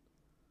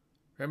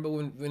 Remember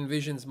when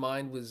Vision's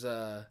mind was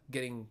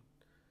getting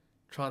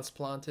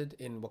transplanted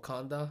in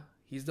Wakanda?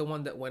 He's the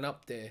one that went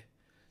up there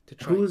to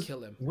try and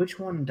kill him. Which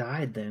one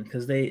died then?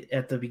 Because they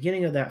at the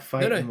beginning of that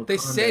fight. No, they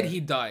said he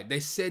died. They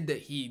said that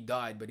he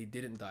died, but he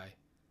didn't die.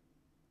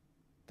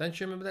 Don't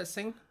you remember that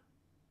scene?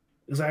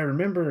 Because I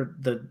remember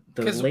the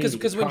lady.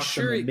 Because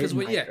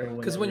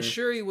when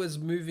Shuri was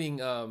moving,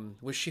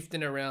 was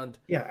shifting around.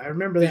 Yeah, I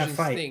remember that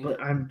fight.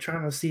 But I'm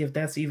trying to see if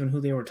that's even who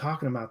they were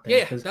talking about. Then.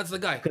 Yeah, that's the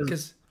guy.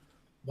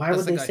 Why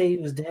would they say he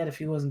was dead if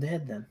he wasn't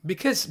dead then?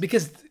 Because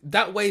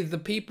that way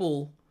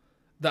the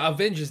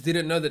Avengers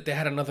didn't know that they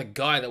had another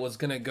guy that was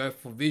gonna go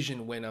for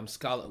Vision when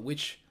Scarlet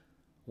Witch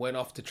went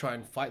off to try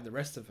and fight the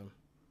rest of them.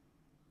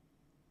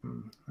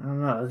 I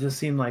don't know. It just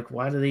seemed like,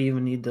 why do they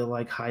even need to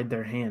like hide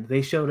their hand?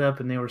 They showed up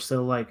and they were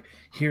so like,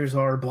 "Here's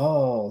our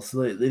balls."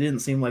 So they didn't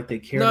seem like they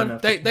cared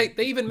enough. They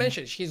even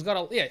mentioned she got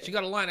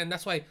a line, and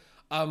that's why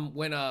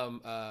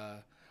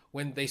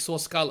when they saw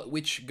Scarlet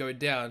Witch go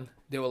down,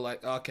 they were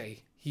like,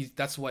 okay,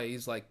 that's why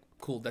he's like,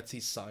 cool, that's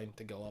his sign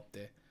to go up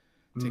there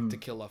to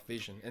kill off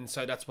Vision, and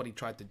so that's what he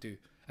tried to do.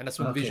 And that's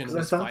when Vision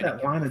was fighting. I thought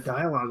that line of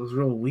dialogue was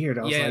real weird.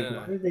 I was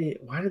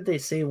why did they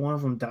say one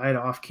of them died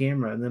off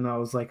camera? And then I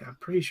was like, I'm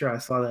pretty sure I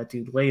saw that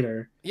dude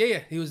later. Yeah,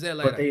 he was there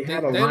later. But they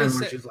had a line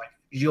where she's like,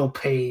 "You'll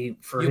pay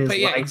for his life."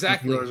 Yeah,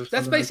 exactly.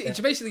 That's basically it's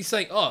basically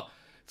saying,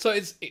 so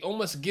it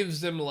almost gives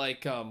them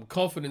like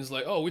confidence,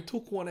 like, we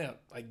took one out,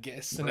 I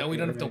guess, so now we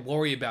don't have to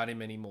worry about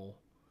him anymore.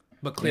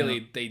 But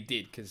clearly they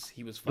did, because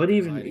he was. But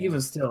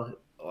even still,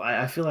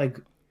 I feel like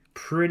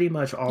pretty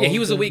much all. Yeah, he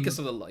was the weakest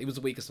of the lot. He was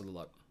the weakest of the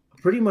lot.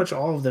 Pretty much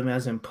all of them,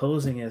 as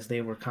imposing as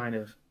they were kind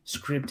of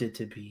scripted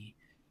to be,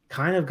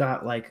 kind of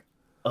got like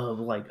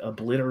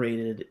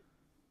obliterated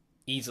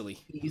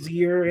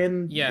easier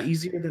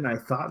than I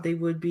thought they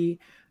would be.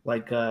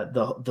 Like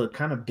the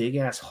kind of big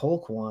ass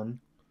Hulk one,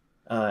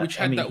 which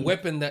had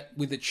weapon that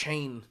with a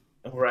chain,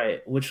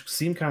 right? Which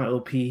seemed kind of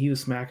OP. He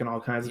was smacking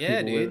all kinds of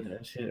people with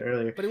that shit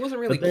earlier, but he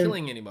wasn't really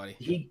killing anybody.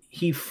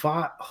 He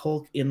fought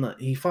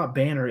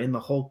Banner in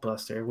the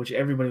Hulkbuster, which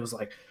everybody was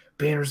like,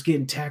 Banner's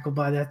getting tackled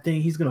by that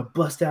thing. He's gonna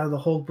bust out of the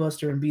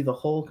Hulkbuster and be the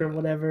Hulk or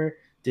whatever.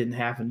 Didn't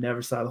happen.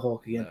 Never saw the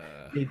Hulk again.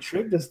 They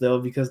tricked us though,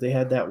 because they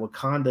had that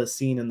Wakanda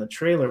scene in the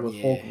trailer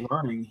with Hulk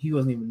running. He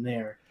wasn't even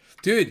there,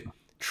 dude.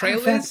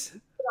 Trailers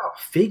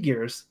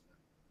figures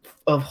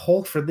of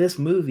Hulk for this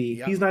movie.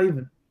 Yep. He's not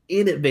even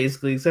in it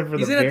basically, except for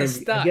the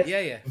start.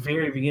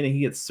 Very beginning.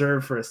 He gets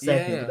served for a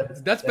second. Yeah.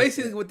 That's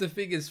basically what the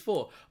figure's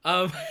for.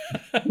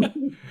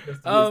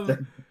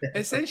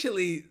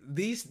 Essentially,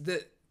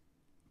 the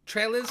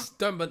trailers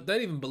don't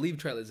even believe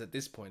trailers at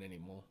this point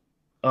anymore.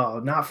 Oh,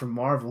 not from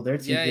Marvel. They're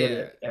too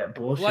good at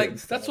bullshit.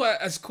 Like, that's why,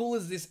 as cool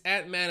as this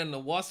Ant-Man and the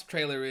Wasp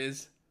trailer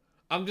is,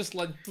 I'm just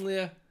like,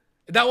 yeah.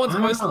 That one's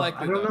most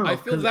likely. I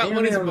feel that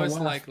one is most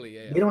likely.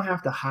 Yeah. They don't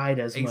have to hide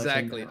as much.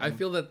 Exactly. I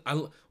feel that.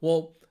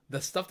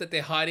 The stuff that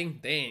they're hiding,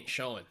 they ain't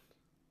showing.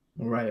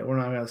 Right. We're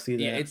not gonna see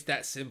that. Yeah, it's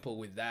that simple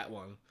with that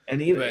one.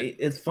 And even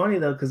it's funny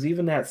though, because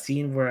even that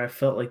scene where I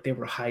felt like they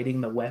were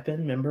hiding the weapon.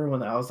 Remember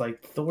when I was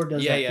like, Thor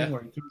does that thing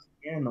where he throws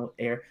the air in the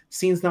air.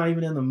 Scene's not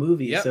even in the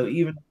movie. Yep. So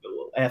even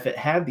if it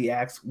had the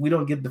axe, we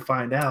don't get to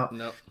find out.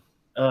 No.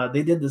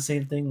 They did the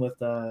same thing with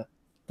the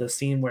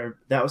scene where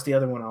that was the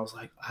other one. I was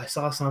like, I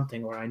saw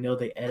something, or I know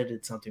they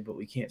edited something, but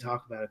we can't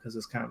talk about it because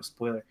it's kind of a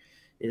spoiler.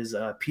 Is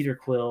Peter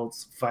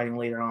Quill's fighting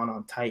later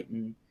on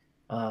Titan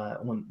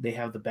when they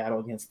have the battle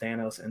against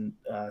Thanos, and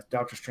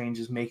Doctor Strange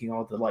is making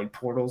all the like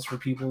portals for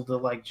people to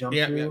like jump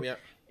through. Yep.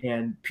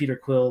 And Peter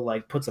Quill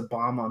like puts a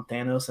bomb on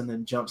Thanos and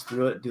then jumps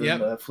through it, doing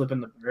the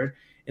flipping the bird.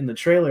 In the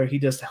trailer, he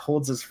just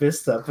holds his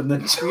fists up and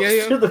then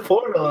jumps through the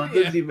portal and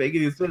doesn't even make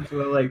any sense. So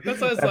like, that's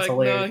why I was like,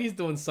 hilarious. No, he's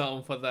doing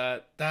something for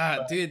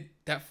that. Dude,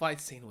 that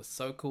fight scene was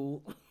so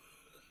cool.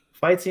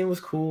 Fight scene was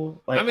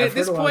cool. Like, I mean, at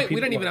this point,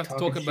 we don't even have to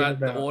talk about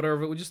the order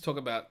of it. We just talk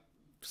about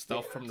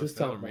stuff from the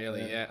film,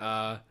 really.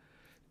 Yeah.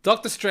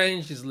 Doctor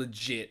Strange is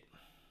legit.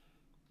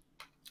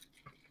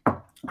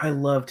 I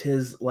loved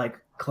his like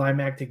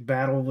climactic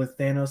battle with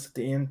Thanos at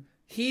the end.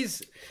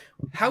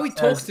 How he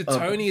talks to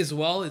Tony as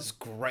well is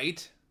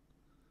great.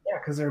 Yeah,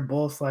 because they're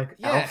both like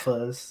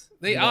alphas.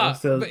 They are,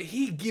 but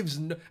he gives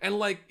and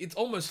like it's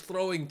almost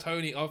throwing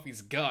Tony off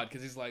his guard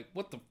because he's like,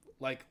 what?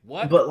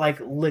 But like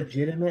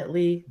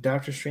legitimately,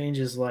 Doctor Strange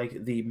is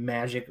like the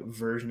magic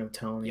version of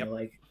Tony. Yep.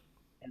 Like,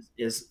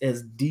 is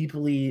as deep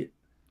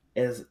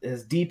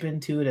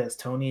into it as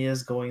Tony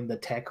is going the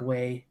tech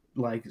way.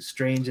 Like,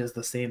 Strange is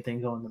the same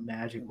thing going the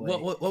magic way.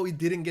 What we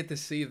didn't get to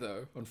see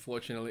though,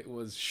 unfortunately,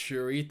 was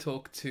Shuri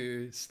talk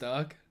to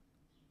Stark.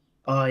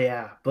 Oh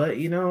yeah, but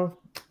you know.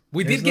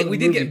 We did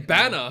get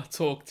Banner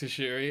talk to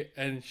Shuri,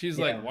 and she's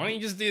like, "Why don't you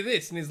just do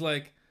this?" And he's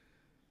like,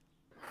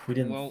 "We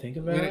didn't think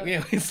about it."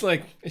 Yeah, it's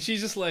like she's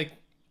just like,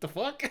 "The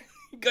fuck,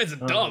 you guys are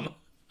dumb."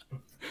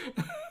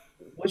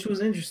 Which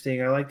was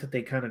interesting. I like that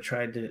they kind of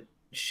tried to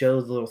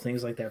show the little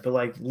things like that, but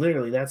like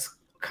literally, that's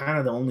kind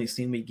of the only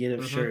scene we get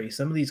of Shuri.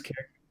 Some of these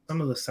characters, some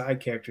of the side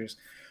characters,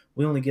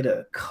 we only get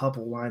a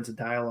couple lines of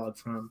dialogue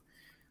from,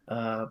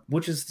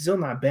 which is still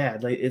not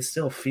bad. Like, it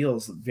still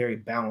feels very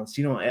balanced.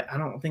 You know, I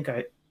don't think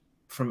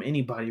from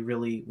anybody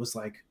really was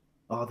like,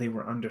 oh, they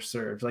were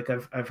underserved. Like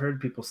I've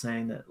heard people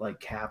saying that like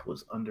Cap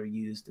was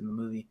underused in the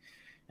movie,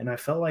 and I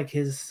felt like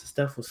his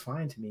stuff was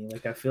fine to me.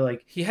 Like I feel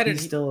like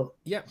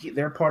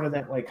they're part of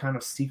that like kind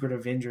of secret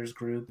Avengers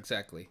group.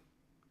 Exactly.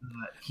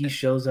 He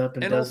shows up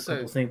and does a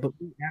couple things, but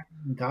we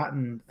haven't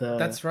gotten the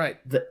that's right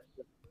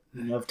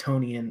of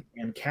Tony and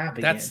Cap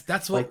again.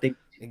 That's what like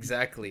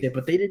Exactly. Yeah,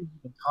 but they didn't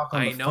even talk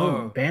on the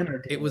phone. Banner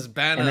did. It was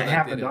Banner and it that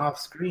happened did it. off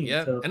screen.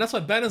 Yeah, So, and that's why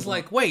Banner's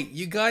like, wait,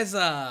 you guys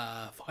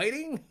are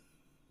fighting?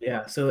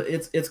 Yeah, so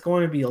it's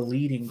going to be a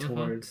leading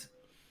towards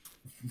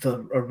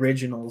the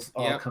originals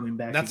all coming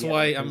back. That's together.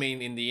 why I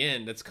mean, in the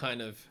end, it's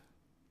kind of.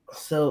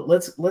 So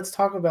let's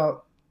talk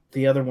about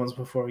the other ones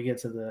before we get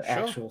to the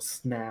actual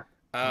snap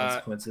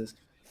consequences.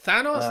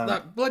 Thanos,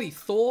 that bloody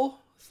Thor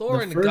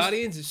and the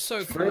Guardians is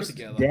so close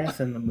together. Death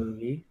in the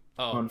movie,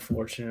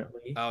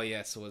 unfortunately. Oh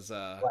yes, it was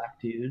Black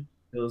dude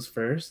goes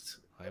first,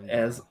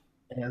 as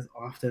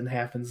often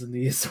happens in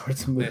these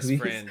sorts of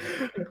movies.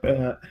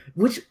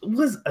 Which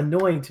was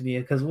annoying to me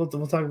because we'll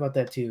talk about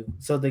that too.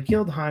 So they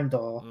killed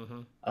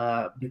Heimdall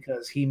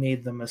because he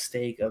made the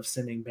mistake of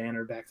sending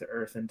Banner back to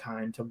Earth in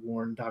time to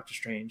warn Doctor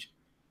Strange,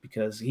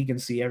 because he can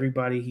see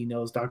everybody. He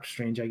knows Doctor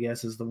Strange, I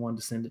guess, is the one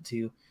to send it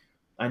to.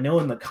 I know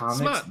in the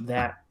comics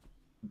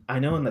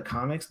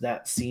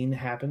that scene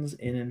happens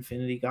in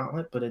Infinity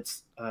Gauntlet, but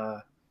it's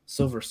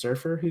Silver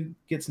Surfer who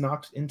gets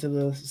knocked into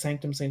the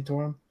Sanctum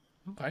Sanctorum.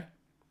 Okay.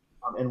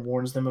 And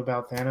warns them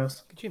about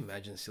Thanos. Could you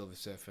imagine Silver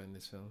Surfer in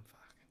this film? Fuck.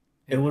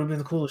 It would have been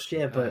the coolest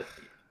shit, but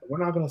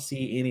we're not going to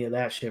see any of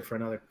that shit for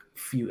another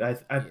few. I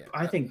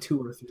think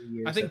 2 or 3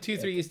 years. I think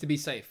 2-3 years to be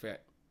safe.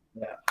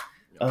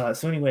 Yeah.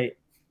 So anyway,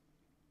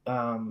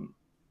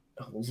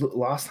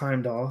 lost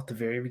Heimdall at the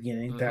very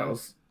beginning. That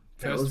was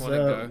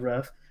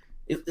rough.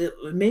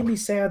 It made me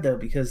sad though,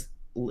 because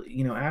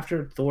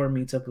after Thor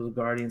meets up with the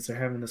Guardians, they're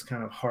having this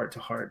kind of heart to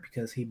heart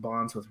because he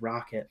bonds with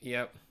Rocket.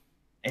 Yep.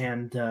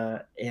 And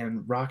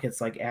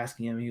Rocket's like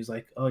asking him, he was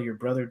like, "Oh, your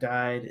brother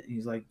died." And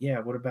he's like, "Yeah,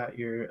 what about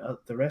your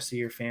the rest of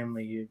your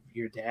family?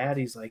 Your dad?"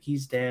 He's like,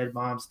 "He's dead.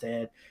 Mom's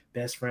dead.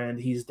 Best friend,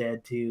 he's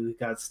dead too. He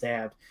got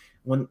stabbed."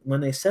 When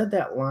they said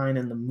that line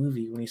in the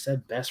movie, when he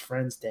said best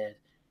friend's dead,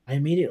 I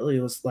immediately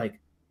was like,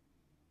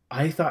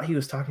 I thought he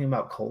was talking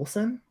about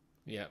Coulson.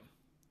 Yeah.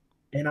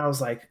 And I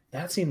was like,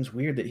 that seems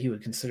weird that he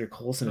would consider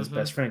Coulson his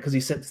best friend, because he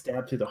said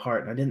stabbed through the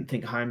heart, and I didn't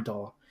think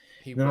Heimdall.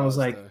 But then I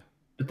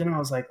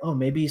was like, oh,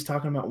 maybe he's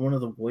talking about one of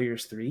the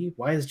Warriors 3.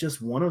 Why is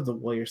just one of the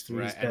Warriors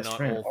 3 his best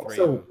friend?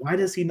 Also, why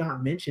does he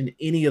not mention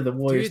any of the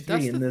Warriors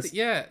 3 in this?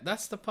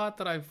 That's the part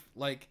that I've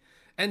like,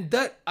 and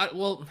that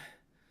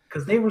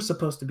because they were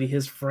supposed to be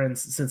his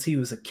friends since he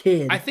was a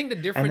kid. I think the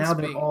difference, and now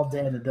they're all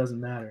dead, and it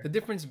doesn't matter. The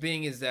difference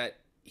being is that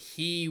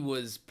he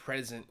was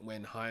present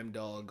when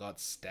Heimdall got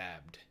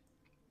stabbed.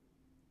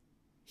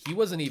 He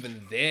wasn't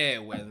even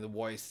there when the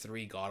Warriors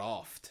 3 got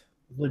offed.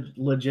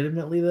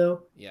 Legitimately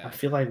though, I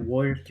feel like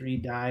Warrior 3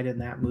 died in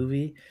that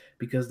movie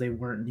because they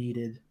weren't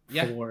needed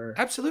for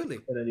absolutely,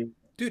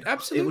 dude,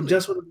 absolutely. It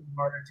just would have been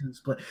harder to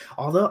split.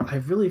 Although I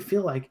really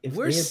feel like if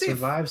they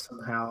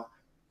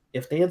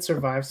had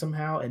survived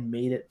somehow and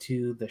made it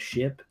to the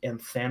ship and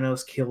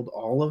Thanos killed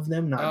all of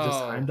them, not just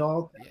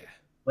Heimdall,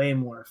 way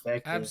more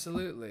effective.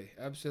 Absolutely.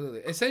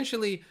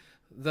 Essentially,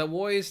 the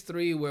Warriors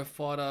 3 were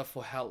fodder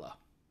for Hela.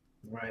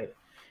 Right.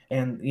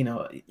 And,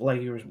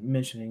 like you were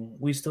mentioning,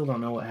 we still don't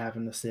know what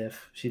happened to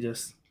Sif. She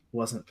just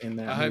wasn't in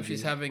that movie. I hope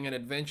she's having an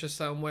adventure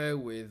somewhere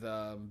with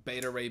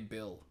Beta Ray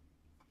Bill.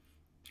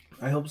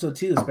 I hope so,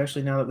 too,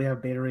 especially now that we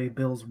have Beta Ray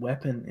Bill's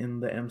weapon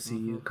in the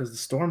MCU, because the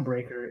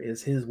Stormbreaker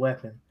is his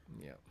weapon.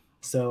 Yeah.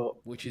 So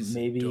which is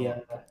maybe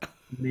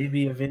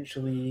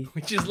eventually...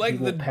 Which is like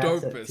the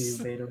dopest.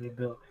 To Beta Ray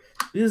Bill.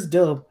 It is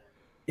dope.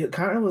 It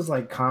kind of was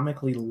like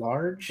comically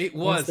large. It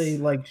was. Once they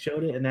like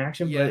showed it in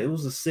action, but it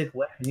was a sick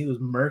weapon. He was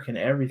murking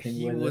everything.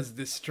 He was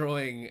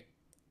destroying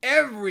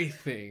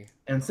everything.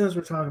 And since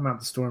we're talking about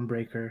the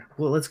Stormbreaker,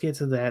 well, let's get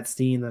to that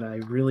scene that I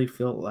really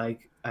felt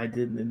like I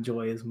didn't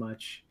enjoy as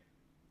much.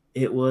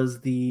 It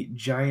was the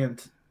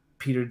giant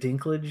Peter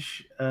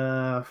Dinklage.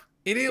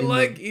 You didn't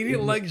like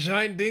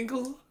Giant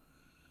Dinkle?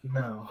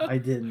 No, I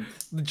didn't.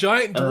 The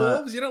giant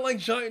dwarves? You don't like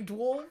giant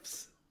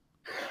dwarves?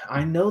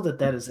 I know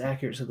that is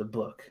accurate to the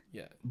book.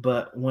 Yeah.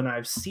 But when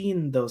I've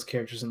seen those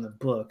characters in the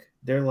book,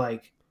 they're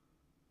like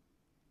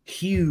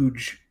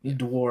huge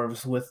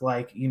dwarves with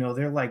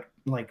they're like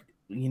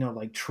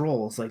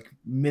trolls, like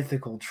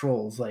mythical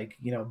trolls, like,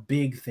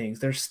 big things.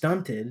 They're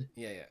stunted.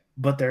 Yeah.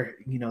 But they're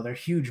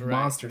huge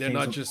monster they're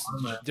things.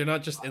 They're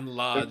not just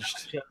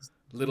enlarged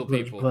little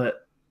people.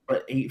 But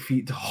 8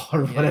 feet tall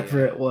or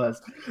whatever it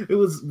was. It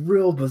was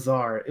real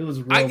bizarre. It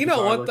was real you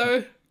know what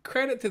though?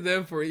 Credit to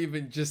them for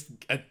even just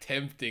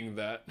attempting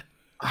that.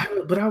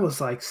 But I was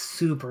like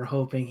super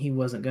hoping he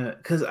wasn't gonna,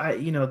 because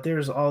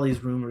there's all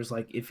these rumors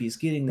like if he's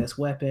getting this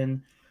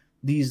weapon,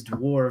 these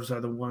dwarves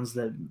are the ones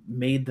that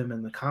made them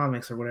in the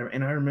comics or whatever.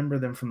 And I remember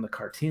them from the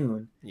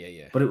cartoon.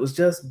 Yeah. But it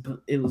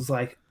was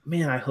like,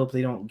 man, I hope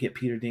they don't get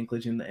Peter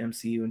Dinklage in the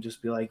MCU and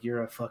just be like,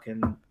 you're a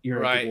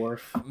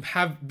dwarf.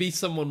 Be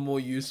someone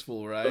more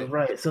useful, right?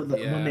 Right. So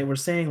when they were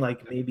saying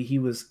like maybe he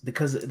was,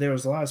 because there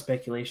was a lot of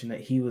speculation that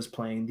he was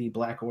playing the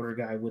Black Order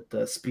guy with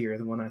the spear,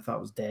 the one I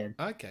thought was dead.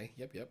 Okay.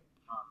 Yep.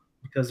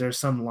 Because there's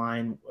some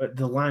line,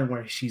 the line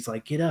where she's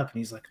like, get up, and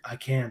he's like, I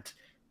can't.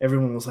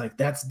 Everyone was like,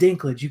 that's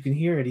Dinklage. You can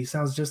hear it. He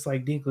sounds just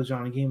like Dinklage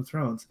on Game of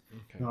Thrones.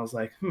 Okay. And I was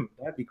like,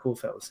 that'd be cool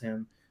if that was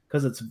him.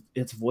 Because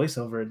it's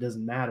voiceover. It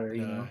doesn't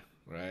matter,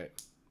 Right.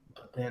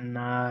 up,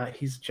 and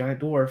he's a giant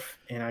dwarf,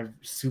 and I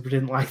super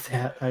didn't like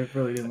that. I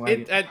really didn't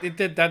like it.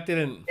 That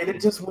didn't. And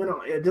it just went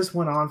on. It just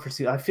went on for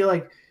I feel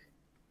like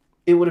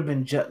it would have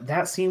been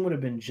that scene would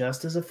have been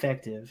just as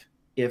effective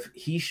if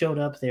he showed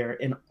up there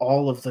and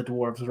all of the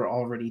dwarves were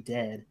already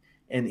dead,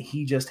 and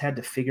he just had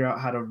to figure out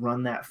how to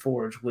run that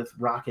forge with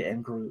Rocket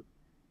and Groot.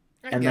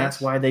 And that's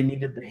why they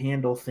needed the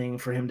handle thing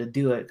for him to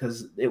do it,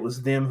 because it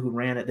was them who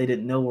ran it. They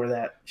didn't know where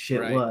that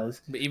shit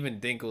was. But even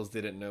Dinkles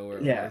didn't know where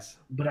it was.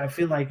 But I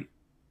feel like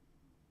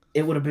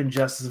it would have been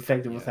just as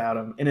effective without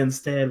him. And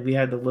instead, we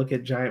had to look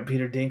at giant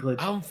Peter Dinklage.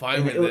 I'm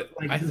fine with it.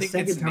 Like, the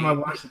second time I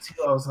watched it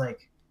too, I was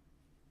like,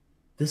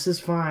 this is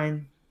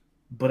fine.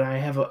 But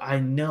I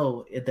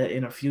know that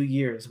in a few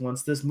years,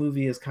 once this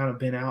movie has kind of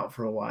been out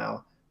for a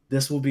while,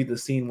 this will be the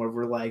scene where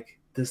we're like,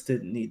 this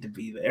didn't need to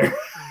be there.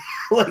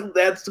 Like,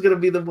 that's going to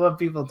be the one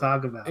people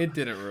talk about. It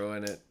didn't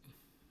ruin it.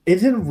 It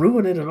didn't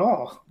ruin it at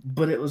all.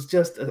 But it was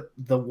just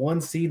the one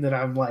scene that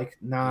I'm like,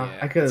 nah,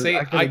 I could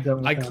have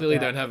done I clearly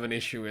don't have an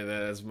issue with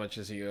it as much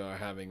as you are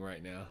having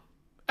right now.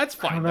 That's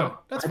fine, though.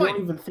 That's fine. I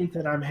don't even think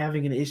that I'm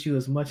having an issue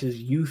as much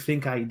as you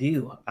think I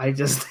do. I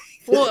just...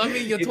 Well, I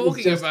mean, you're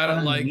talking about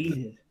it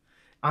like...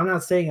 I'm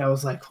not saying I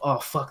was like, oh,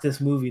 fuck this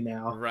movie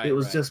now. Right, it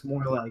was just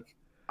more like,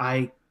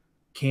 I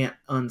can't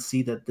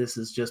unsee that this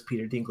is just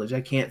Peter Dinklage.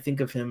 I can't think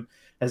of him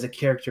as a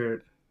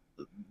character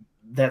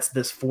that's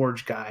this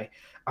Forge guy.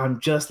 I'm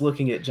just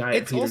looking at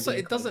giant Peter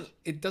Dinklage.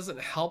 It doesn't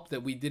help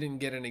that we didn't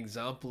get an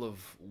example of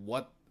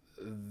what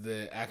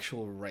the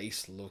actual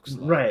race looks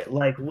like. Right,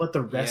 like what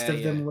the rest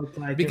of them look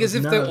like. Because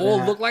if they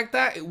all look like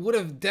that, it would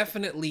have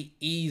definitely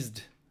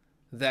eased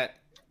that.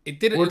 It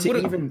didn't.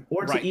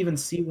 Or to even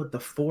see what the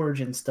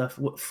Forge and stuff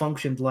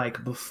functioned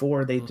like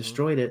before they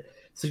destroyed it.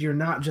 So you're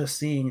not just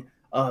seeing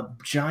a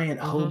giant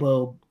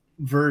hobo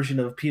version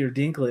of Peter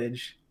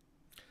Dinklage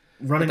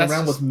running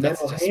around with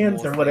metal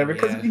hands or whatever,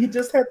 because he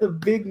just had the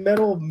big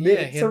metal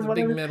mitts. Yeah, he had the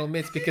big metal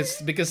mitts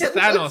because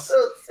Thanos,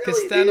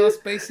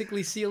 Thanos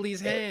basically sealed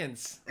his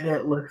hands.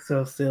 It looks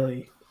so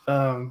silly.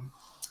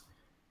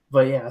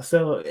 But yeah,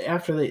 so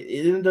after it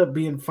ended up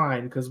being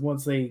fine, because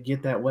once they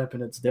get that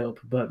weapon, it's dope.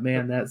 But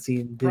man, that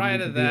scene. Prior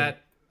to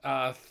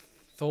that,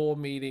 Thor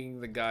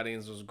meeting the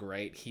Guardians was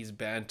great. His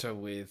banter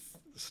with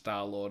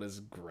Star-Lord is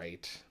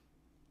great.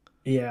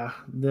 Yeah,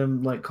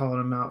 them like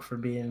calling him out for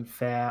being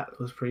fat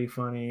was pretty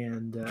funny,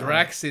 and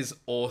Drax is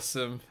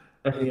awesome.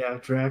 Yeah,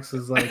 Drax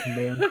is like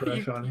man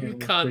crush on him. You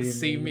can't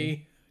see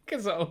me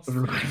because I was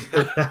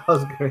that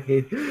was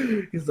great.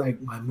 He's like,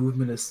 my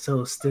movement is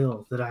so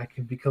still that I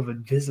can become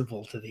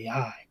invisible to the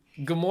eye.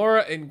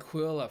 Gamora and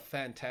Quill are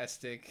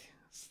fantastic.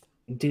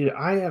 Dude,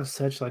 I have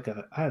such a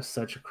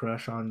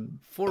crush on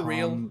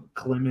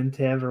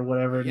Clementev or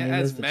whatever her name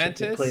is.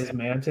 Mantis. Plays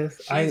Mantis.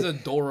 She's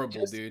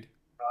adorable, dude.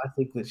 I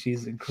think that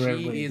she's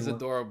incredibly. She is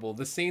adorable.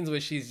 The scenes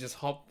where she's just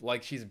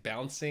like she's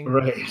bouncing,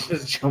 right,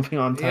 just jumping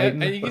on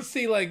Titan, and you can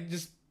see like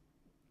just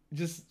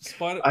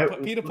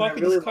Peter Parker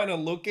just kind of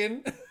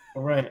looking.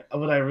 Right.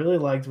 What I really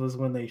liked was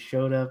when they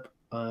showed up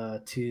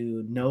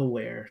to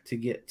nowhere to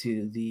get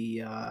to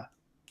the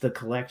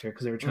collector,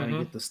 because they were trying to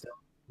get the stuff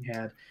he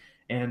had,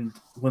 and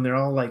when they're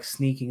all like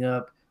sneaking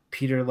up,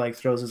 Peter like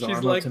throws his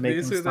arm up to make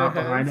them stop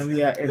behind him.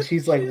 Yeah, and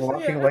she's like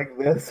walking like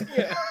this.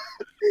 Yeah.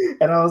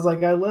 And I was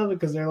like, I love it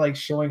because they're like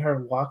showing her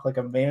walk like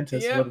a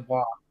mantis would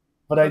walk.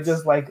 But I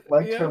just liked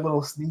her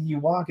little sneaky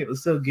walk. It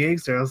was so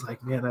gangster. I was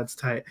like, man, that's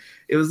tight.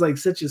 It was like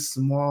such a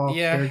small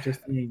character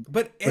thing.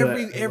 But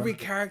every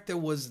character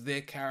was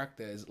their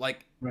characters.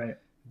 Like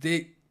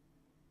they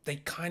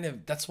kind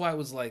of, that's why I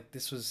was like,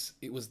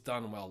 it was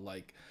done well.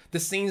 Like the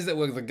scenes that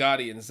were the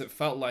Guardians, it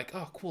felt like,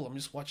 oh cool, I'm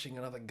just watching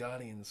another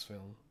Guardians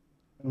film.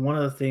 One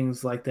of the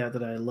things like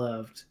that I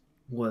loved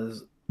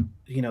was,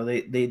 you know,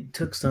 they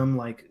took some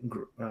like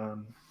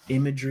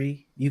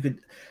imagery.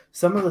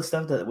 Some of the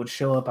stuff that would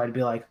show up, I'd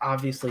be like,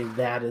 obviously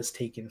that is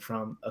taken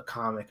from a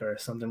comic or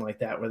something like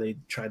that, where they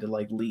tried to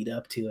like lead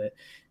up to it.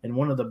 And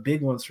one of the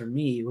big ones for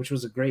me, which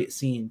was a great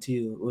scene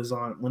too, was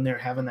on when they're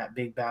having that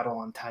big battle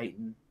on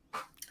Titan.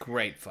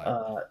 Great fight.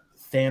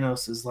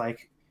 Thanos is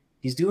like,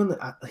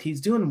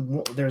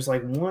 there's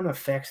like one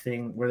effect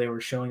thing where they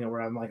were showing it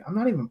where I'm like, I'm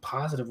not even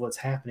positive what's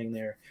happening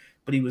there,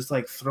 but he was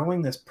like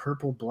throwing this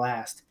purple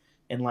blast.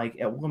 And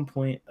like at one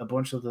point, a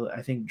bunch of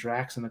I think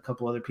Drax and a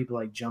couple other people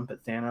like jump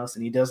at Thanos,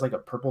 and he does like a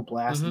purple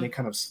blast, and they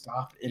kind of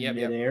stop in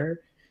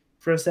midair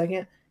for a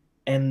second.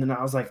 And then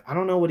I was like, I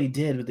don't know what he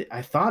did, but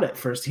I thought at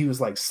first he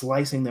was like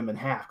slicing them in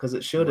half, because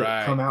it showed it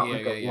come out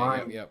like a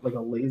line, like a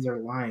laser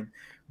line,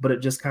 but it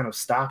just kind of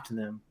stopped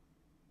them.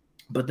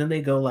 But then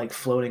they go like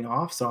floating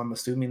off, so I'm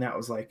assuming that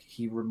was like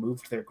he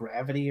removed their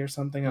gravity or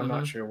something. I'm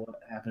not sure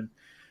what happened,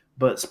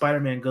 but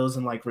Spider-Man goes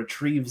and like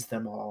retrieves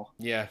them all.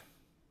 Yeah.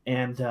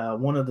 And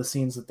one of the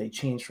scenes that they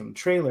changed from the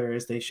trailer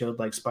is they showed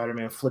like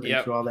Spider-Man flipping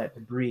through all that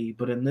debris.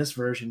 But in this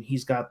version,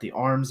 he's got the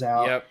arms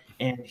out,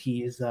 and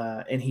he's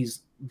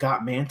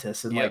got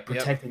Mantis and like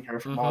protecting her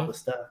from all the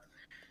stuff.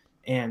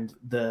 And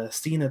the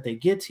scene that they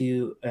get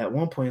to at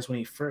one point is when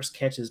he first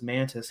catches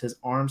Mantis, his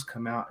arms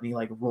come out and he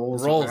like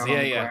rolls around on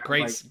the ground,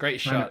 great, like, great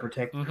trying shot. to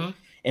protect her.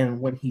 And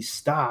when he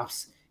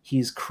stops,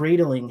 he's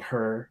cradling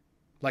her,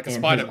 like a and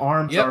spider. His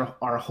arms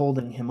are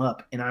holding him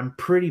up. And I'm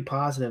pretty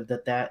positive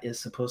that is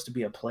supposed to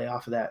be a play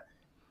off of that.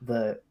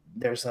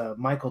 There's a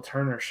Michael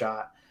Turner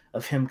shot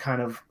of him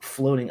kind of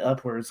floating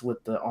upwards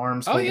with the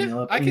arms holding him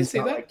up. I and can see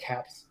got, that. Like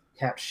Cap's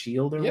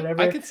shield or whatever.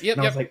 I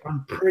was like,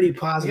 I'm pretty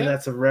positive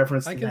that's a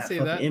reference to that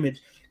fucking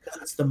image, because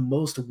it's the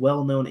most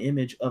well-known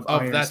image of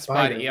Iron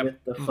Spider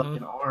with the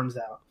fucking arms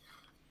out.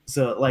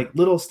 So like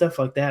little stuff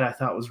like that I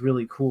thought was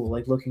really cool,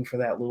 like looking for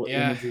that little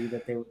imagery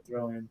that they would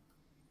throw in.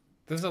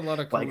 There's a lot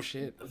of cool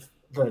shit.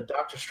 The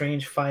Doctor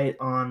Strange fight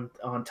on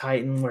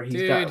Titan where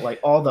he's got like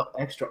all the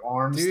extra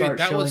arms start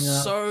showing up. That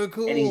was so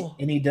cool.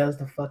 And he does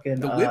the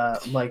fucking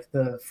like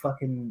the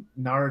fucking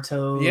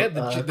Naruto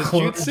the jutsu, the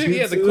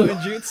clone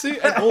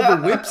jutsu, and all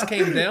the whips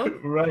came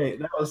down. Right,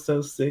 that was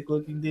so sick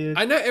looking, dude.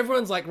 I know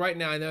everyone's like right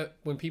now. I know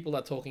when people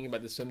are talking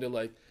about this film, they're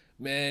like,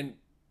 "Man,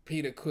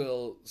 Peter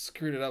Quill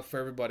screwed it up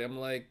for everybody." I'm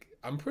like,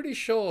 I'm pretty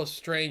sure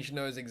Strange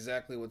knows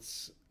exactly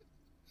what's.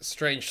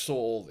 Strange saw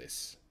all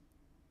this.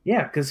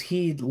 Yeah, because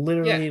he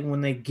literally, when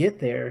they get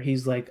there,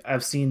 he's like,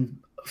 I've seen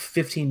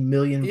 15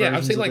 million versions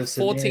I've seen like of this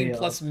 14 scenario.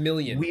 plus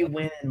million. We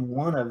win in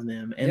one of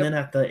them. And then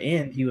at the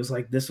end, he was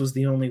like, this was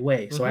the only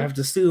way. So I have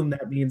to assume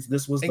that means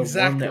this was the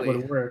one that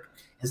would work,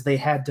 is they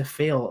had to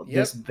fail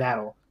this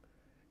battle.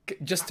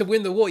 Just to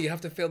win the war, you have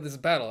to fail this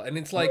battle. And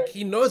it's like,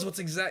 he knows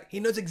he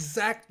knows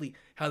exactly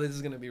how this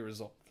is going to be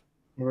resolved.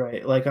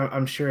 Right. Like,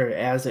 I'm sure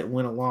as it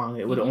went along,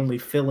 it would only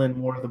fill in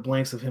more of the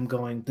blanks of him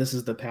going, this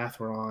is the path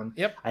we're on.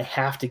 Yep. I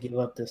have to give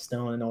up this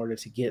stone in order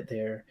to get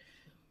there.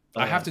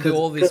 I have to do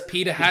all this.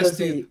 Peter has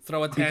to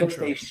throw a tantrum.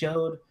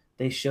 Because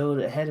they showed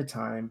ahead of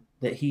time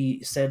that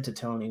he said to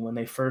Tony when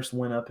they first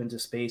went up into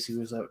space, he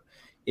was like,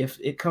 if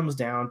it comes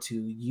down to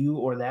you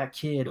or that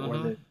kid or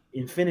the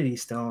Infinity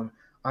Stone,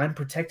 I'm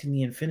protecting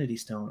the Infinity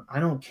Stone.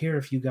 I don't care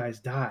if you guys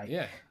die.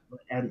 Yeah.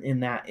 And in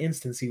that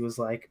instance, he was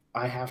like,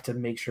 I have to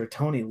make sure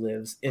Tony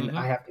lives, and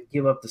I have to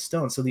give up the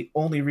stone. So the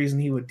only reason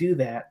he would do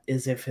that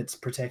is if it's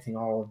protecting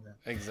all of them.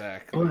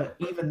 Exactly. But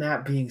even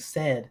that being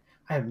said,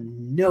 I have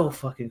no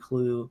fucking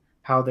clue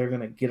how they're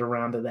going to get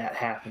around to that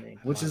happening,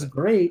 which is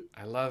great.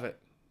 I love it.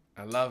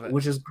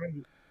 Which is great.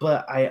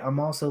 But I'm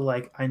also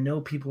like, I know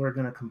people are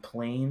going to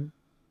complain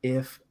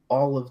if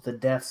all of the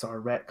deaths are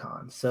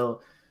retcon.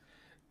 So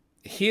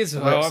here's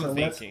what I'm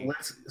thinking.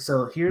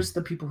 So here's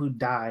the people who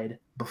died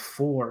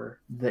before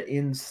the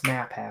end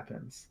snap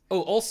happens.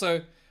 Oh,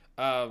 also,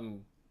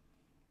 the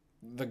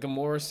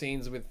Gamora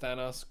scenes with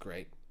Thanos,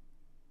 great.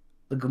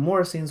 The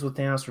Gamora scenes with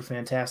Thanos were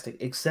fantastic,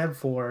 except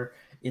for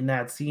in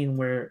that scene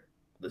where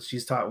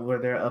where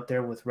they're up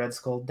there with Red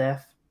Skull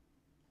Death.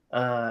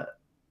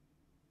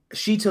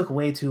 She took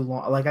way too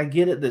long. Like, I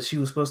get it that she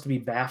was supposed to be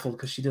baffled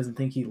because she doesn't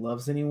think he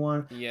loves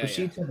anyone. Yeah, but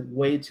she took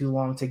way too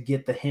long to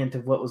get the hint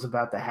of what was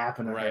about to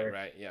happen to her.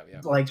 Right, yeah.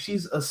 Like,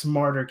 she's a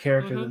smarter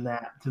character than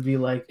that to be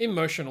like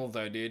emotional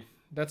though, dude.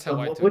 That's how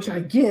I took which it. I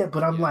get,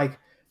 but I'm like,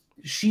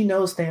 she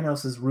knows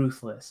Thanos is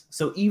ruthless.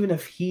 So even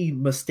if he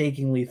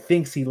mistakenly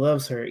thinks he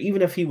loves her,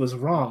 even if he was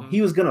wrong,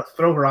 he was gonna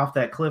throw her off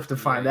that cliff to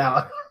find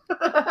out.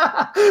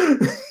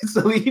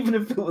 So even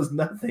if it was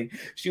nothing,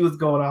 she was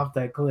going off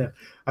that cliff.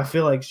 I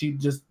feel like she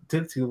just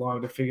took too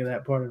long to figure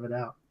that part of it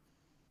out.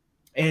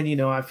 And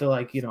I feel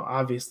like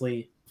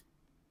obviously,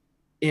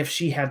 if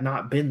she had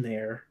not been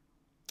there,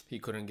 he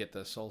couldn't get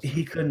the soul stone.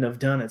 He couldn't have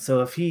done it.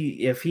 So if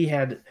he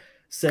had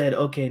said,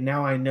 okay,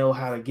 now I know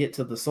how to get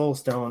to the soul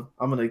stone,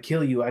 I'm gonna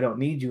kill you, I don't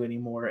need you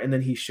anymore, and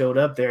then he showed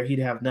up there, he'd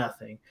have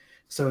nothing.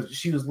 So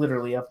she was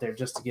literally up there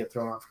just to get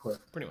thrown off a cliff.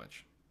 Pretty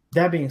much.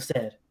 That being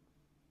said,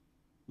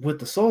 with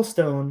the soul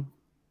stone,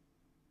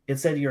 it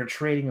said you're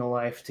trading a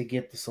life to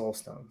get the soul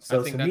stone.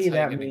 So to me,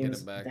 that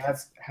means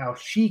that's how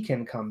she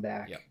can come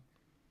back. Yeah.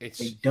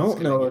 I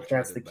don't know if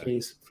that's the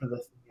case for the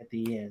thing at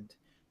the end.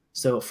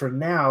 So for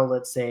now,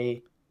 let's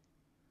say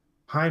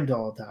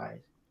Heimdall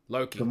died.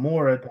 Loki.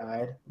 Gamora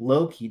died.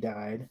 Loki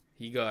died.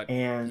 He got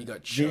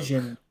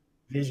Vision.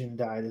 Vision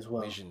died as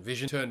well.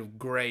 Vision turned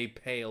gray,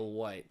 pale,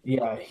 white.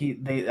 Yeah,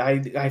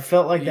 I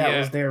felt like that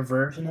was their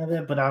version of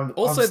it, but I'm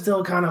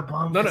still kind of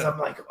bummed because I'm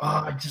like,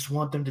 I just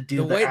want them to do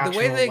the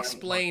way they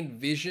explained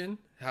Vision,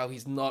 how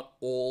he's not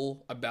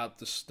all about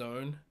the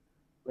stone.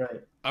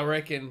 Right. I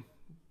reckon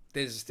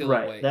there's still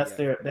a way. That's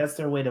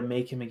their way to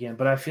make him again.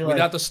 But I feel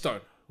without the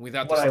stone.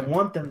 What I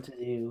want them to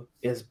do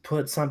is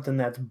put something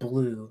that's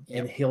blue,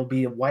 and he'll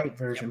be a white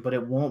version, but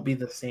it won't be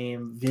the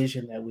same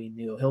Vision that we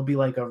knew. He'll be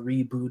like a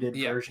rebooted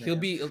version. He'll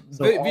be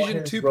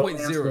Vision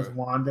 2.0.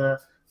 Wanda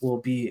will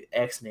be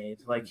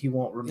X-nayed. Like, he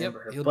won't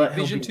remember her. He'll but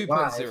be Vision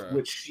 2.0,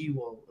 which she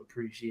will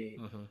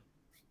appreciate.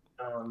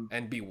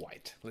 And be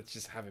white. Let's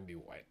just have him be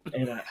white.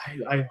 And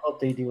I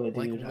hope they do it,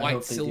 dude. Like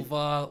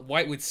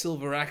white with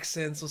silver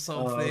accents or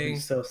something. Oh, it'd be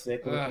so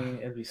sick looking.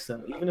 It'd be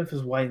so, even if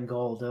it's white and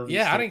gold.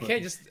 I don't care.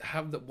 Just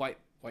have the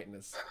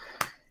whiteness.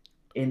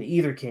 In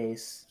either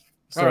case,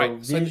 so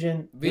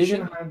Vision,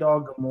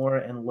 Heimdall,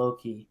 Gamora, and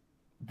Loki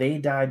they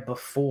died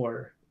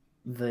before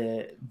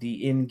the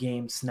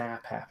in-game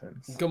snap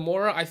happens.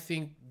 Gamora, I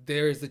think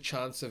there is the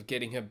chance of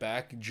getting her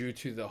back due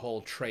to the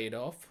whole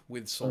trade-off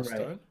with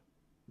Soulstone.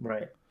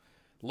 Right.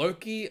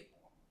 Loki,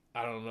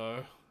 I don't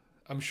know.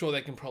 I'm sure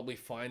they can probably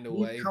find a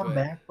way. He's come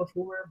back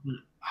before, but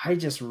I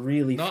just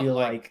really feel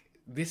like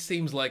this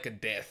seems like a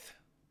death.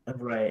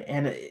 Right,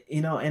 and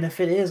you know, and if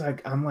it is,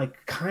 I'm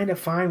like kind of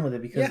fine with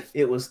it because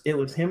it was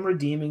him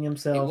redeeming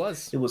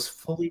himself. It was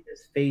fully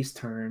his face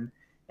turn,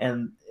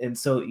 and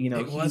so you know,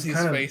 it was his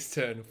face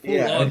turn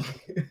full on.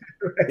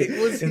 Right. It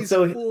was his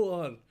full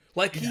on.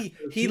 Like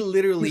he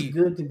literally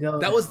good to go.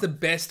 That was the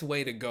best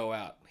way to go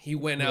out. He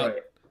went out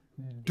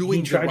doing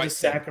he tried the right to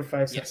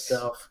sacrifice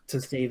himself to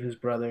save his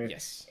brother.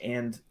 Yes,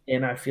 and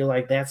I feel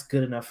like that's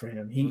good enough for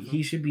him.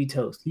 He should be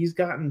toast. He's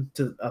gotten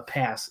to a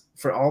pass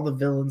for all the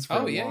villains for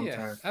a long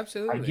time.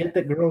 Absolutely. I get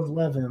that girls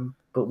love him,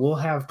 but we'll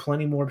have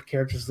plenty more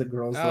characters that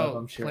girls love,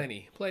 I'm sure.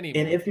 Plenty.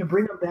 And more. if you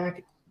bring him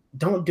back,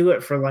 don't do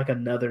it for like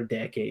another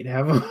decade.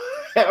 Have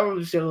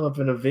him show up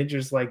in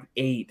Avengers like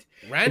 8.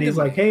 Randomly. And he's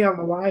like, "Hey, I'm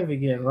alive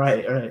again."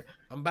 Right.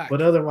 I'm back.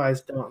 But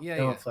otherwise, don't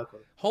fuck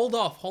with him. Hold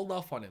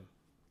off on him.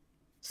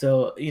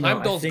 So, you know,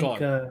 I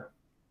think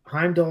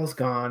Heimdall's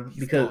gone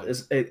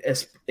because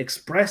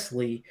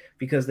expressly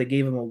because they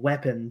gave him a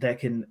weapon that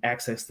can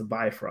access the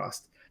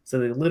Bifrost. So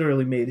they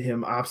literally made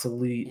him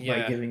obsolete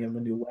by giving him a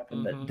new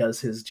weapon that does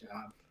his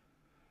job.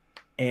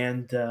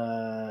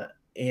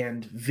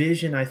 And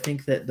Vision, I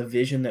think that the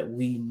Vision that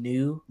we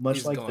knew,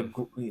 much like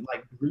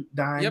Groot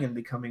dying and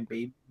becoming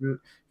Baby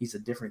Groot, he's a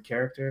different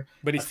character.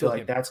 But I feel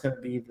like that's going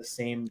to be the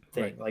same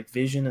thing. Right. Like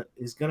Vision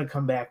is going to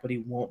come back, but he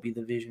won't be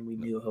the Vision we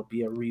knew. He'll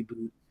be a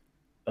reboot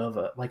of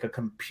a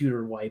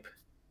computer wipe.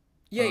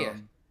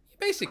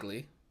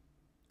 Basically.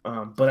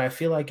 But I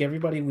feel like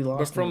everybody we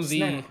lost from the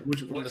snap,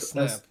 which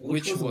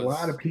was a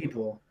lot of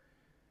people.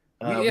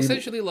 We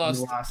essentially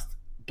lost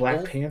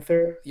Black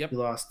Panther. Yep. We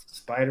lost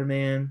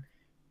Spider-Man.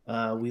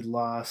 We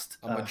lost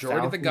a majority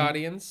Falcon. of the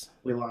Guardians.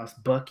 We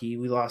lost Bucky.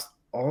 We lost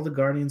all the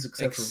Guardians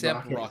except for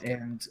Rocket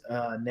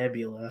and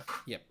Nebula.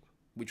 Yep,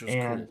 which was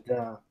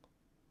cool.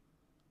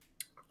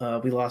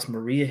 We lost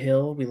Maria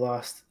Hill. We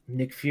lost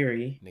Nick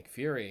Fury.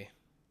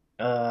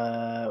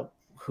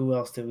 Who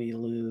else did we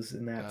lose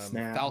in that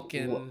snap?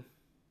 Falcon.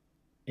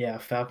 Yeah,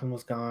 Falcon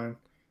was gone.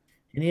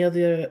 Any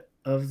other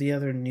of the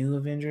other new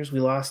Avengers? We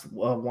lost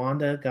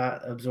Wanda.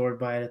 Got absorbed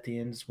by it at the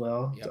end as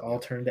well. It all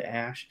turned to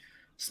ash.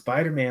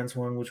 Spider-Man's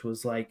one, which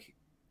was like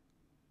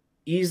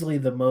easily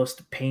the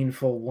most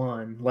painful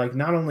one. Like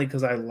not only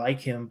because I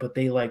like him, but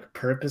they like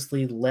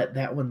purposely let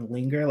that one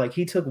linger. Like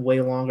he took way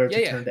longer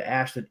to turn to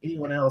ash than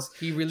anyone else.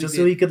 He really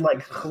so he could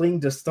like cling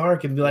to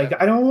Stark and be like,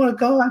 I don't want to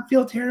go. I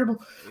feel terrible.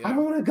 I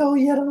don't want to go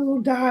yet. I don't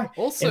want to die.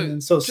 Also,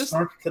 and so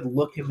Stark could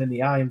look him in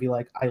the eye and be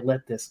like, I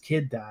let this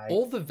kid die.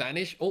 All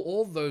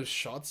those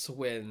shots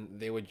when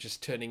they were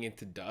just turning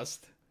into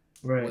dust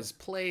was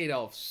played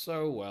off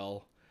so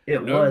well. It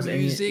was,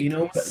 music, and you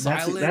know what?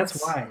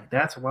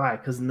 That's why,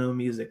 because no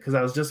music. Because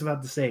I was just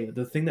about to say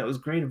the thing that was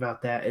great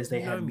about that is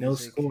they had no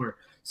score,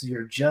 so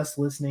you're just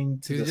listening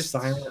to the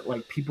silent,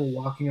 like people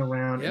walking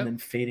around and then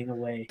fading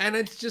away. And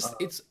it's just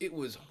it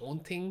was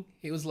haunting.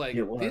 It was like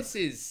this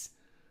is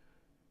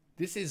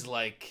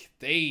like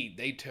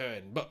they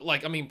turn, but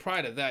like I mean,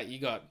 prior to that, you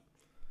got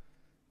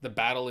the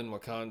battle in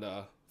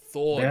Wakanda.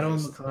 Battle in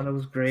Wakanda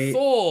was great.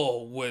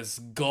 Thor was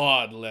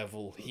god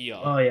level here.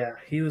 Oh yeah,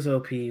 he was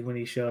OP when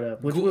he showed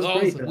up, which was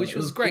great. Which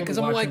was great because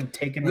I'm like,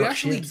 we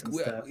actually,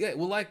 we're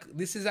like,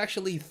 this is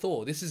actually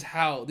Thor. This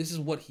is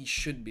what he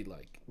should be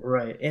like.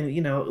 Right, and you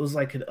know, it was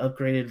like an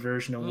upgraded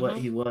version of what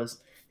he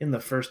was in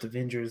the first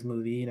Avengers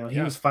movie. You know, he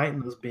was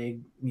fighting those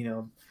big, you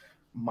know,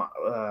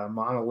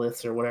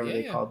 monoliths or whatever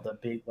they called the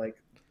big like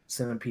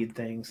centipede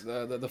things,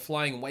 the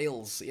flying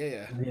whales.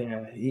 Yeah,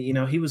 you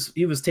know, he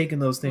was taking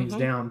those things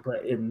down,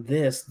 but in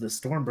this, the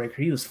Stormbreaker,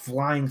 he was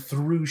flying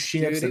through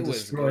ships. Dude, and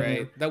destroying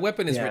them. That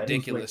weapon is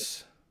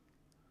ridiculous.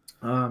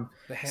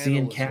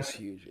 Seeing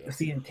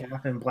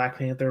Cap and Black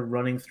Panther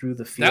running through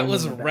the field, that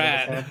was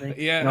rad.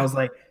 And I was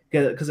like,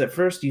 because at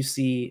first you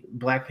see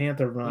Black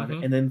Panther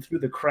run, and then through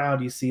the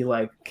crowd you see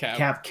like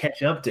Cap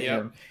catch up to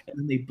him, and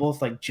then they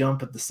both like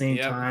jump at the same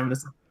time. And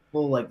it's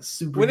like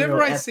super.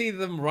 Whenever I see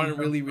them run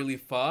really, really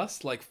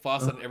fast, like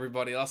faster than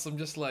everybody else, I'm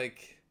just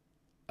like,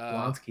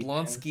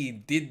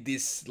 Blonsky did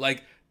this.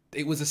 Like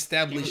it was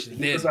established.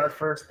 He was our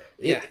first.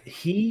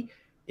 He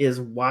is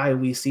why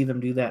we see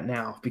them do that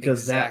now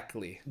because that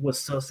was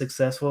so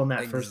successful in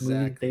that first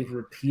movie. They've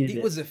repeated it.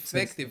 It was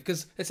effective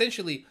because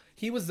essentially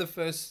he was the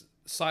first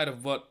side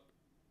of what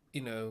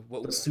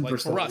like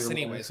for us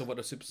anyway. So what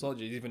a super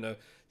soldier, even though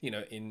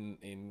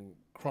in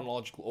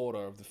chronological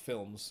order of the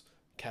films.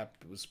 Cap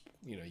was,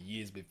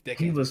 years, decades.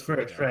 He was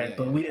first, right?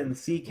 But we didn't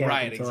see Cap.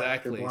 Right,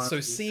 exactly. So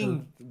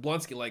seeing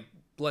Blonsky like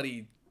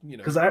bloody,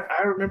 because I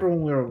remember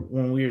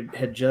when we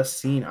had just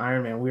seen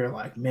Iron Man, we were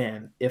like,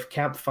 man, if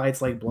Cap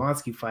fights like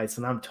Blonsky fights,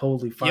 then I'm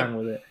totally fine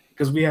with it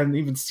because we hadn't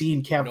even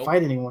seen Cap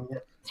fight anyone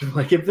yet. So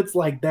like, if it's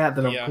like that,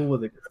 then I'm cool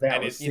with it.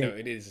 That and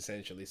it is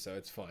essentially, so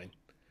it's fine.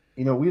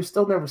 We've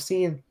still never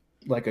seen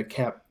like a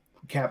Cap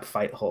Cap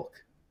fight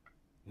Hulk.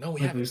 No,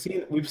 we like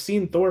haven't. we've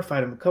seen Thor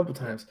fight him a couple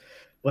times,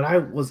 but I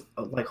was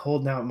like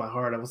holding out in my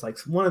heart. I was like,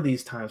 one of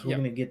these times we're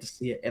gonna get to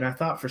see it. And I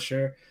thought for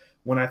sure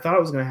when I thought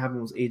it was gonna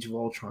happen was Age of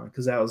Ultron,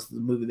 because that was the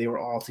movie they were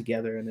all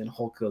together and then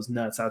Hulk goes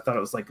nuts. I thought it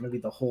was like gonna be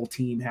the whole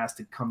team has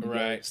to come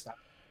together to stop.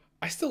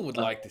 I still would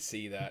like to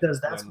see that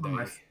Because that's one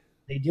day.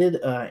 they did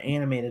an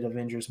animated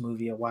Avengers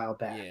movie a while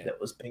back that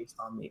was based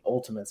on the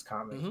Ultimates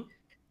comic,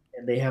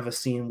 and they have a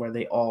scene where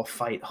they all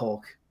fight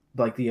Hulk,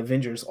 like the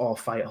Avengers all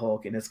fight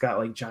Hulk, and it's got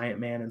like Giant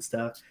Man and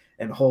stuff,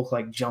 and Hulk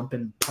like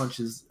jumping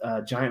punches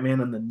Giant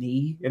Man on the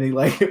knee, and he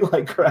like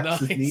grabs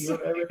his knee or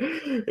whatever.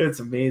 It's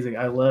amazing.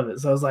 I love it.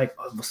 So I was like,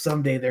 oh,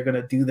 someday they're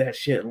gonna do that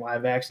shit in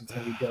live action. It's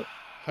gonna be dope.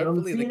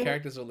 Hopefully the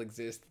characters will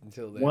exist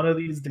until then. One of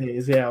these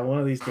days, yeah, one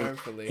of these days.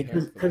 Hopefully.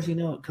 Because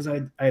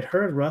I'd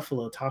heard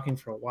Ruffalo talking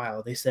for a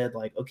while. They said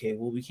like, okay,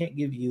 well, we can't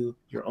give you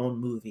your own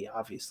movie,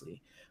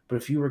 obviously, but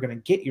if you were going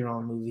to get your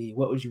own movie,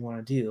 what would you want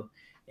to do?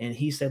 And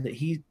he said that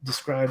he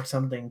described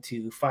something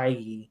to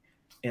Feige,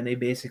 and they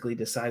basically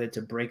decided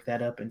to break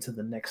that up into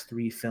the next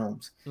 3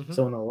 films.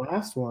 So in the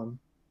last one,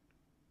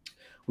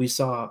 we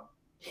saw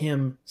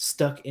him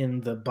stuck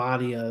in the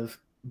body of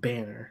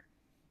Banner,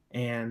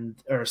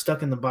 or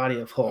stuck in the body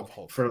of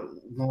Hulk for a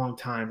long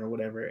time or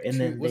whatever, and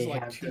then they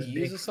have this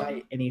big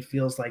fight, and he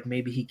feels like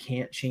maybe he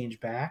can't change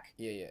back.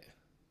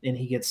 And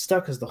he gets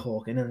stuck as the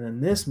Hulk, and then in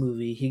this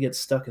movie he gets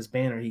stuck as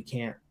Banner. He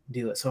can't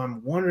do it. So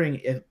I'm wondering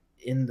if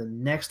in the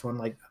next one,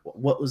 like,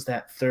 what was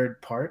that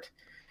third part?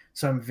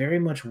 So I'm very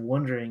much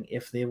wondering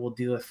if they will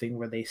do a thing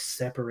where they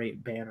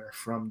separate Banner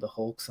from the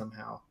Hulk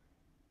somehow,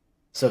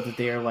 so that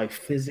they are like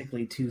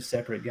physically 2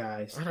 separate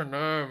guys. I don't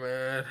know,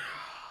 man.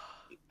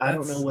 I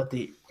don't know what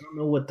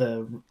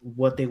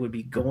they would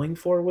be going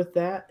for with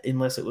that,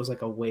 unless it was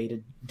like a way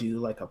to do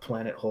like a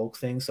Planet Hulk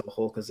thing, so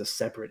Hulk is a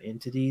separate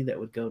entity that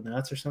would go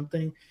nuts or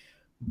something.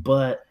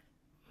 But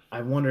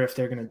I wonder if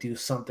they're going to do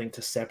something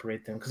to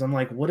separate them, because I'm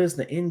like, what is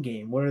the end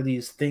game? What are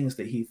these things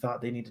that he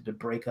thought they needed to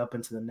break up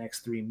into the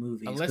next 3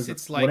 movies? Unless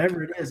it's like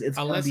whatever it is, it's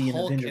unless be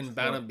Hulk and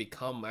Banner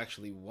become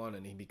actually one,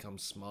 and he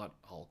becomes Smart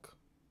Hulk.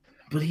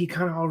 But he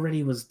kind of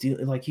already was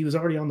he was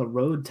already on the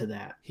road to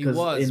that. He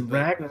was in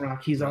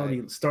Ragnarok. He's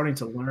already starting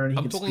to learn.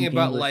 I'm talking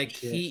about like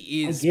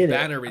he is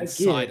Banner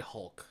inside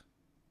Hulk.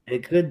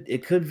 It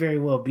could very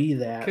well be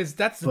that, because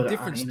that's a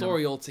different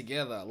story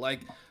altogether.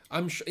 Like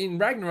I'm sure in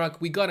Ragnarok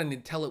we got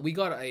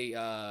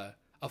a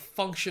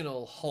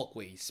functional Hulk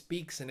where he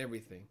speaks and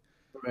everything,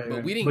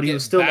 but we didn't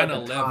get Banner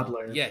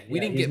level. We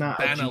didn't get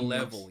Banner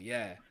level.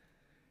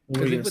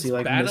 Because it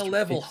was Banner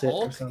level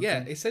Hulk.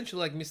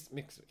 Essentially like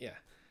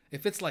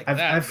If it's like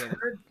I've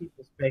heard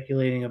people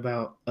speculating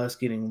about us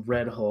getting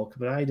Red Hulk,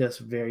 but I just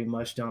very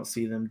much don't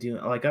see them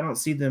doing. Like, I don't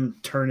see them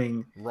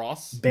turning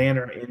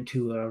Banner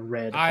into a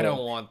Red Hulk. I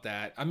don't want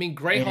that. I mean,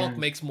 Gray Hulk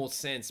makes more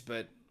sense,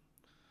 but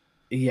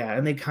yeah,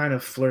 and they kind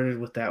of flirted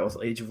with that with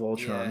Age of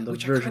Ultron.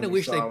 Which I kind of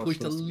wish they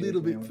pushed a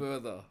little bit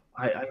further.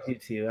 I do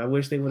too. I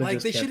wish they would have.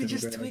 Like, they should have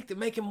just tweaked it,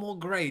 make him more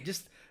gray.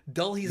 Just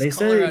dull his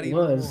color out. They said it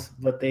was,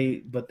 but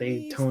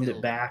they toned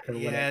it back or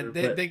whatever.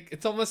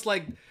 It's almost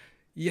like.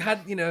 You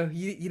had, you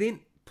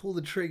didn't pull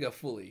the trigger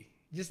fully.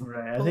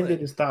 I think they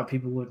just thought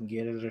people wouldn't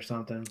get it or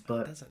something.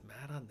 But it doesn't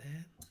matter,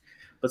 man.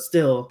 But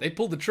still, they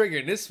pulled the trigger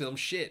in this film.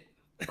 Shit.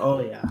 Oh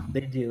yeah, they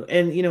do.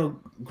 And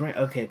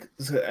okay,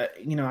 so,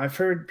 I've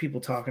heard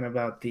people talking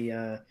about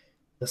the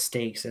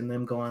stakes and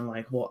them going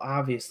like, well,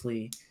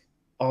 obviously,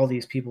 all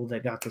these people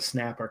that got the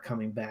snap are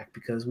coming back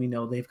because we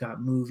know they've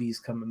got movies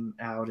coming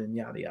out and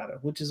yada yada,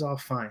 which is all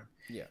fine.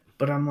 Yeah.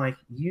 But I'm like,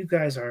 you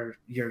guys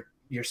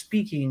you're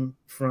speaking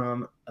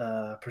from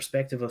a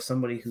perspective of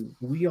somebody who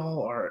we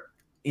all are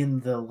in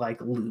the like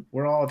loop.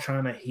 We're all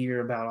trying to hear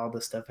about all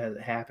this stuff as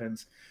it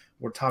happens.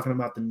 We're talking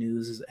about the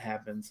news as it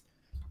happens.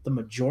 The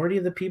majority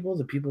of the people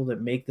that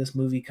make this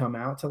movie come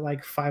out to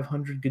like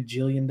 $500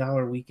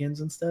 gajillion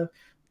weekends and stuff,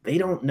 they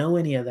don't know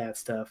any of that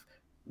stuff.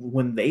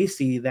 When they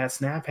see that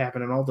snap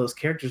happen and all those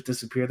characters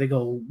disappear, they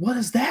go, what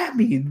does that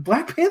mean?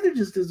 Black Panther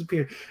just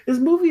disappeared. This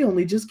movie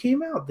only just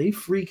came out. They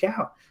freak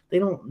out. They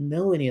don't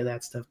know any of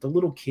that stuff. The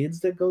little kids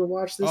that go to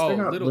watch this, they're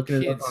not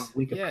looking it up on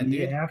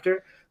Wikipedia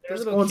after. They're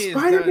just going,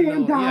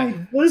 Spider-Man died.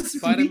 Yeah. What does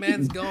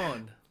Spider-Man's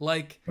gone.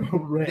 Like,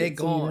 they're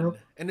gone.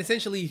 And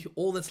essentially,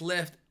 all that's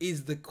left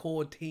is the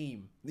core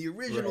team. The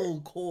original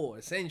core,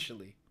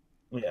 essentially.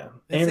 Yeah.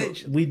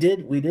 And we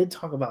did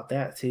talk about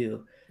that,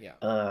 too.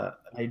 Yeah.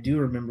 I do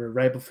remember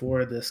right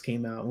before this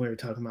came out, we were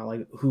talking about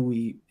like who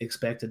we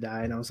expect to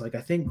die, and I was like,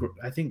 I think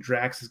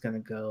Drax is gonna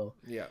go.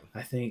 Yeah.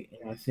 I think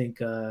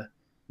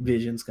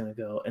Vision's gonna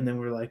go, and then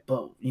we're like,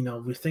 but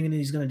we're thinking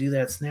he's gonna do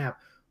that snap.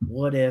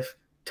 What if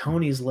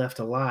Tony's left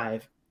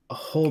alive? A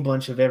whole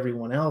bunch of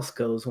everyone else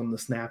goes when the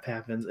snap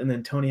happens, and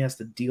then Tony has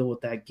to deal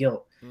with that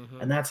guilt,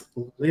 and that's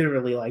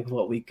literally like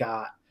what we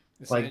got.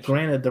 Like,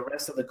 granted, the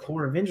rest of the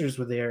core Avengers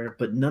were there,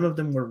 but none of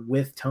them were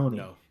with Tony.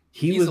 No.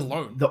 He's was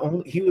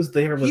alone. He was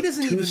there with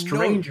 2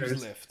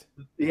 strangers.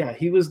 Yeah,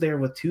 he was there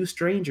with 2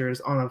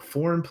 strangers on a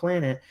foreign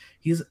planet.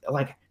 He's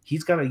like,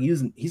 he's got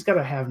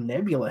to have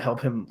Nebula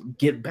help him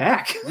get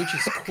back, which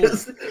is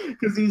cool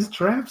because he's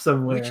trapped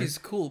somewhere. Which is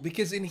cool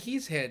because in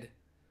his head,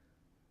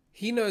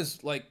 he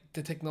knows like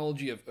the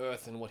technology of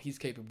Earth and what he's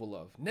capable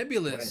of.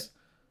 Nebula's,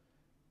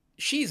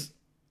 she's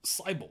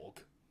cyborg,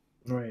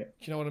 right?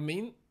 You know what I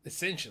mean?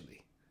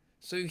 Essentially,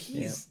 so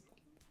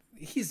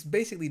he's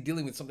basically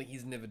dealing with something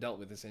he's never dealt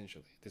with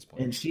essentially at this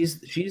point. And she's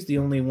the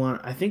only one,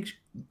 I think,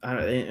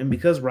 and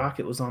because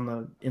Rocket was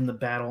in the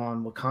battle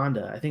on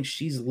Wakanda, I think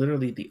she's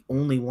literally the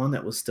only one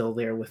that was still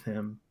there with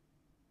him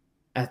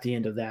at the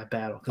end of that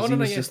battle, because he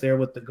was just there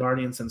with the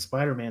Guardians and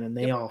Spider-Man, and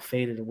they all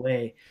faded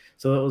away.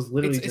 So it was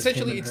literally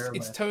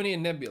it's Tony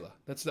and Nebula.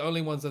 That's the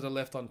only ones that are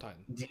left on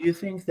Titan. Do you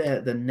think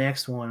that the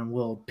next one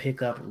will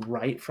pick up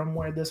right from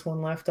where this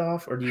one left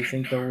off, or do you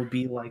think there will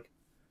be like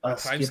a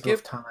skip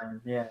of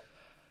time? Yeah.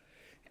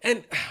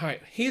 And all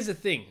right, here's the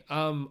thing.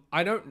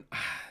 I don't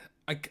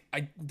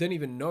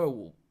even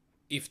know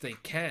if they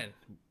can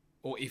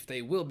or if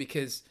they will,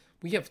 because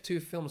we have 2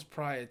 films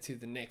prior to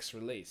the next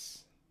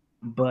release.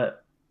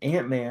 But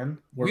Ant-Man,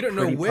 we don't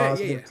know where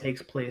it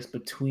takes place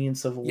between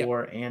Civil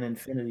War and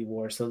Infinity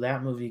War, so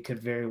that movie could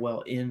very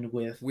well end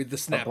with the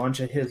snap. A bunch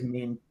of his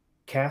main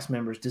cast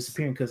members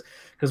disappearing,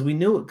 because we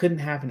knew it couldn't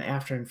happen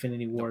after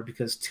Infinity War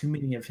because too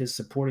many of his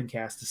supporting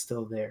cast is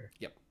still there.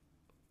 Yep.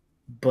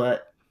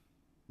 But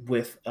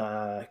with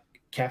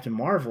Captain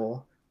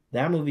Marvel,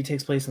 that movie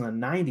takes place in the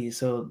 90s,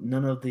 so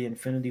none of the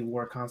Infinity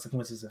War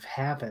consequences have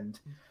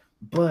happened.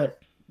 But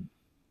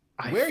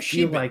I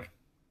feel like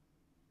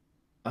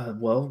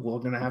well, we're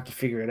gonna have to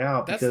figure it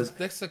out, because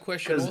that's the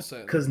question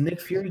also. Because Nick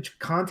Fury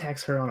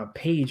contacts her on a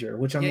pager,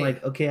 which I'm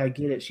like, okay, I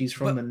get it. She's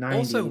from the 90s.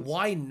 Also,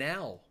 why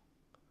now?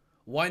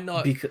 Why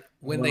not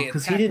when they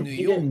attacked New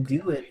York?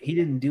 He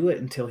didn't do it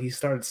until he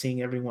started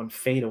seeing everyone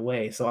fade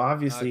away. So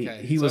obviously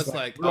he was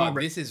like, oh,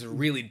 this is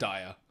really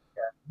dire.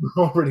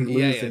 We're already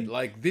losing.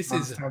 Like this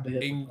is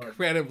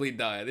incredibly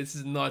dire. This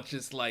is not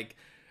just like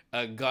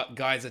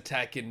guys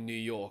attacking New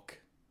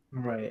York.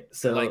 Right.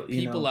 So like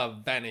people are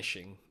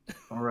vanishing.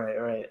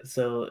 Right.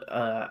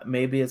 So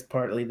maybe it's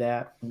partly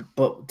that,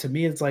 but to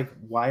me, it's like,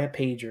 why a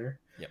pager?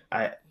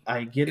 Yep.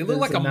 I get it. It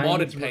looked like a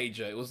modern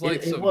pager. It was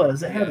like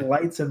it had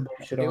lights and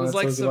bullshit on it. It was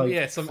like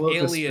some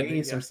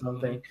alien or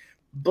something,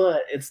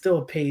 but it's still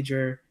a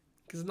pager.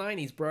 Because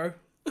 90s, bro.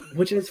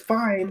 Which is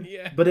fine.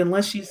 Yeah. But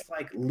unless she's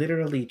like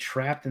literally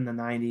trapped in the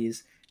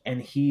 90s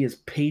and he is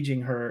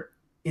paging her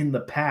in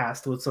the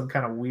past with some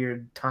kind of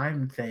weird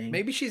time thing.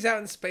 Maybe she's out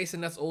in space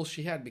and that's all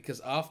she had,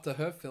 because after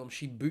her film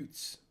she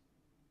boots.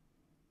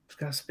 She's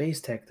got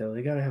space tech though.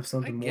 They gotta have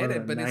something more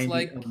than it's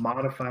like a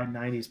modified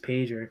 90s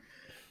pager.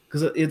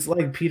 Because it's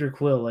like Peter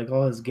Quill, like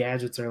all his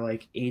gadgets are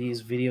like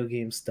 80s video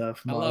game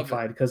stuff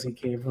modified because he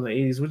came from the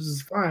 80s, which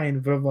is fine,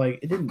 but I'm like,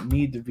 it didn't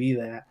need to be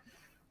that.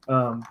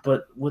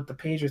 But with the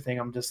pager thing,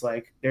 I'm just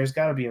like, there's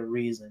got to be a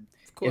reason.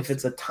 If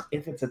it's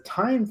a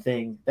time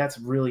thing, that's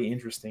really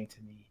interesting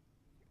to me.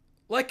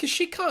 Like, cause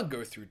she can't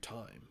go through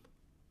time.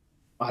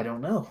 I don't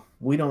know.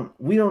 We don't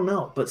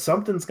know. But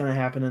something's gonna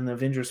happen in the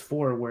Avengers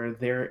 4 where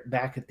they're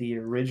back at the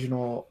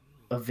original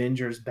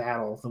Avengers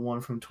battle, the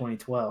one from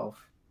 2012.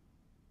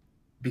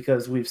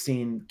 Because we've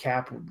seen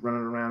Cap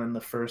running around in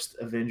the first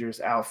Avengers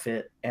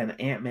outfit, and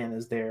Ant-Man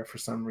is there for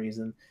some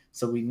reason.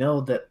 So we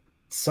know that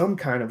some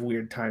kind of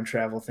weird time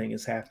travel thing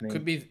is happening.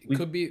 Could be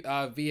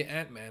via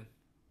Ant-Man.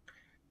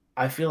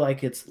 I feel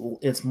like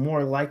it's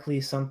more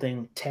likely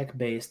something tech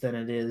based than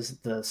it is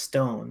the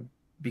stone.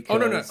 Because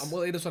no.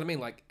 Well, that's what I mean.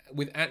 Like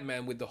with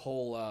Ant-Man, with the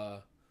whole,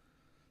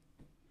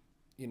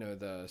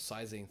 the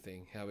sizing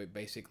thing, how it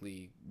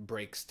basically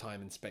breaks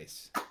time and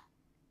space.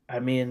 I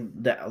mean,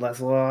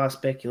 that's a lot of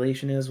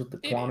speculation is with the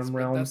quantum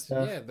realm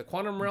stuff. Yeah, the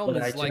quantum realm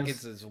is like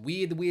it's this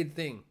weird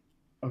thing.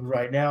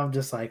 Right now, I'm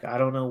just like, I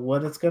don't know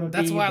what it's gonna be.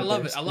 That's why I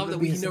love it. I love that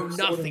we know nothing.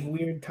 Sort of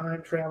weird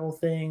time travel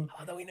thing.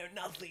 I love that we know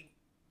nothing.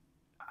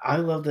 I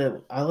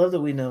love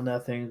that we know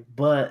nothing,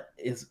 but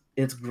it's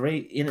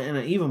great, and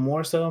even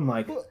more so, I'm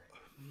like,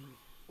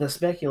 the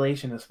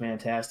speculation is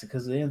fantastic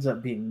because it ends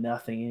up being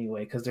nothing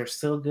anyway. Because they're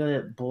so good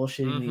at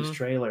bullshitting these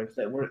trailers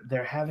that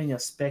they're having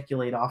us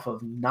speculate off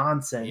of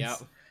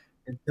nonsense.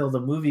 Until the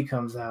movie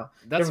comes out.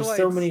 That's why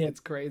it's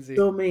crazy.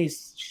 So many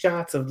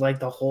shots of like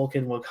the Hulk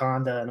in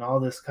Wakanda and all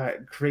this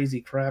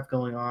crazy crap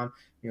going on.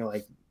 You're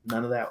like,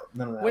 none of that.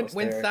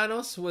 When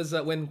Thanos was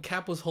when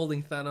Cap was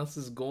holding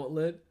Thanos'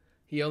 gauntlet,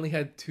 he only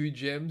had 2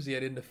 gems. He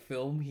had in the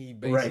film. He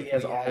basically he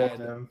has all of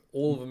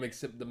them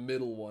except the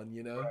middle one.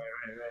 You know. Right.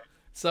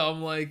 So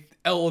I'm like,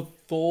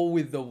 Thor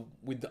with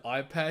the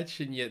eye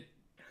patch, and yet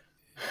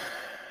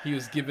he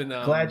was given.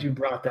 Glad you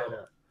brought that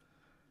up.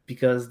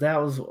 Because that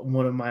was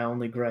one of my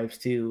only gripes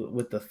too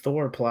with the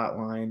Thor plot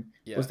line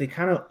was they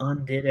kind of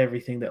undid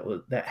everything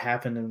that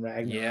happened in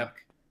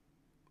Ragnarok.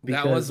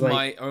 That was because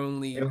like my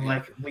only. they were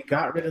like, we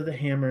got rid of the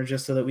hammer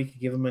just so that we could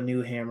give him a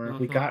new hammer.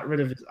 We got rid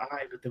of his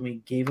eye, but then we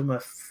gave him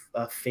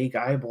a fake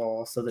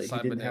eyeball so that he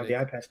didn't have the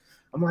eye patch.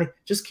 I'm like,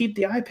 just keep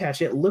the eye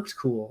patch. It looked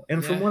cool.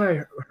 And from what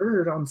I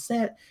heard on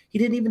set, he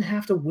didn't even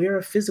have to wear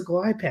a physical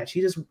eye patch.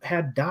 He just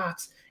had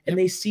dots, and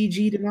they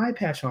CG'd an eye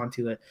patch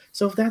onto it.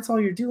 So if that's all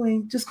you're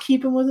doing, just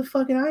keep him with a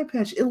fucking eye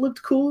patch. It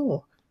looked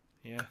cool.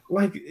 Yeah.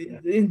 Like,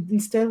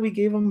 instead we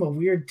gave him a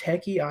weird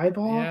techie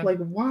eyeball. Yeah. Like,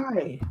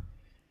 why?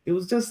 It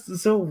was just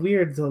so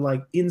weird to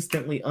like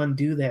instantly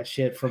undo that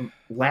shit from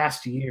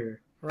last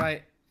year.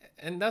 Right.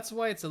 And that's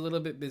why it's a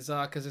little bit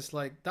bizarre, because it's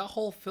like that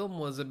whole film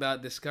was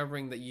about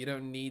discovering that you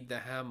don't need the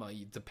hammer.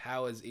 The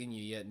power's in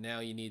you, yet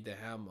now you need the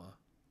hammer.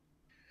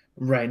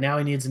 Right. Now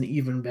he needs an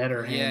even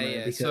better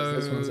hammer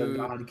because this one's a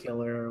god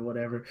killer or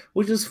whatever,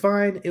 which is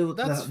fine.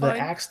 The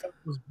axe stuff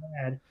was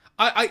bad.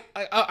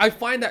 I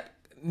find that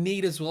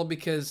neat as well,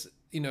 because,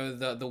 you know,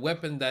 the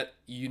weapon that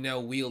you now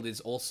wield is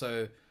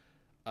also...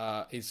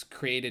 is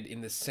created in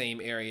the same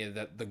area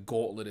that the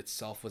gauntlet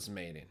itself was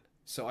made in.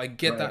 So I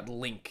get that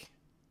link.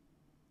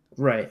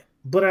 Right.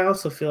 But I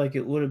also feel like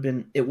it would have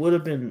been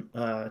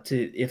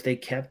if they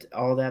kept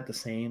all that the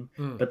same,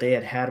 but they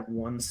had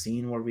one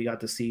scene where we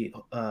got to see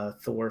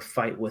Thor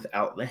fight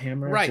without the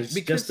hammer, right?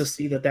 Just to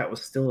see that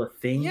was still a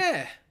thing.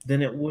 Yeah.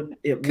 Then it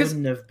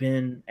wouldn't have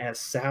been as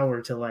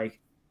sour to like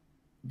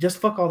just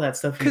fuck all that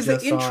stuff. Because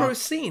the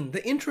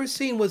intro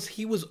scene was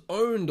he was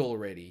owned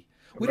already.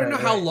 We don't know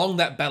how long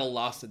that battle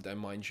lasted, though,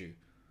 mind you.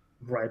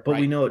 Right, but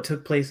we know it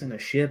took place in a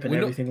ship, and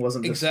everything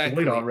wasn't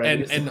destroyed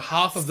already. And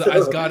half of the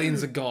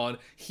Asgardians are gone.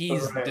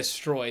 He's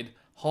destroyed.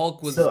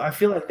 Hulk was... So I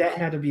feel like that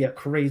had to be a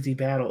crazy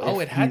battle. Oh,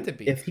 it had to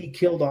be. If he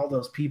killed all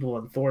those people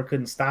and Thor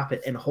couldn't stop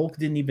it, and Hulk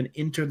didn't even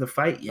enter the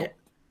fight yet.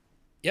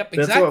 Yep,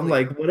 exactly. That's what I'm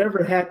like,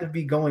 whatever had to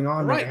be going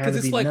on. Right, because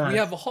it's like, we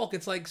have a Hulk.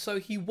 It's like, so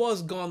he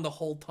was gone the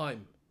whole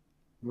time.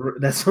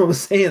 That's what I'm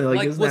saying.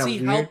 Like was he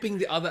helping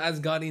the other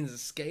Asgardians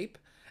escape?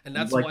 And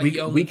that's like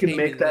why we can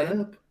make that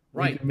up.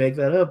 Right. We can make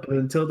that up, but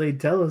until they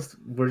tell us,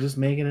 we're just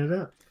making it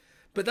up.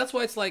 But that's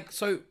why it's like,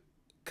 so,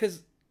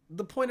 because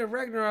the point of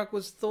Ragnarok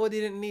was Thor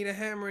didn't need a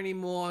hammer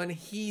anymore, and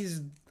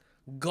he's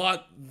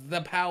got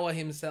the power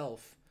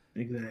himself.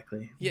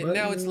 Exactly. Yeah, but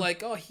now it's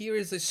like, oh, here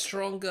is a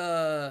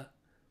stronger,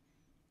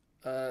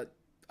 a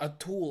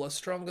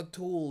stronger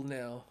tool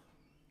now.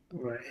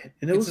 Right.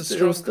 And it was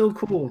still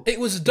cool. It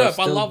was dope.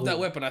 I love that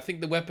weapon. I think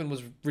the weapon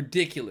was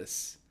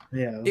ridiculous.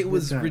 Yeah, it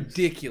was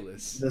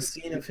ridiculous. The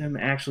scene of him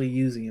actually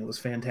using it was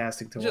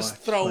fantastic to watch. Just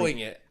throwing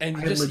it, and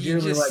you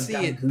just see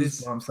it.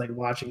 Goosebumps, like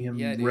watching him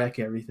wreck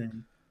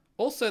everything.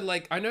 Also,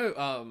 like, I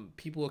know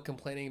people were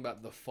complaining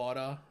about the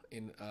fodder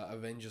in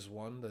Avengers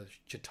 1, the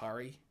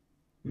Chitauri,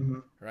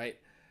 right?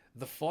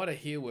 The fodder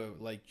here were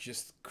like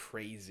just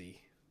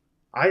crazy.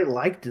 I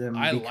liked them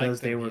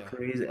because they were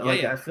crazy.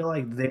 I feel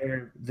like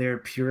they're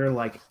pure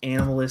like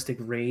animalistic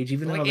rage,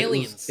 even though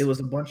it was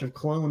a bunch of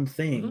cloned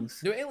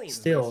things. They're aliens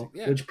still,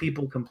 which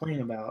people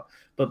complain about.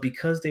 But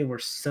because they were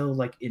so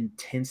like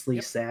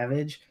intensely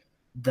savage,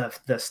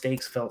 the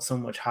stakes felt so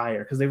much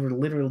higher because they were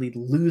literally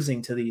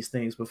losing to these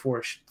things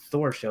before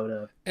Thor showed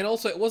up. And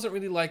also, it wasn't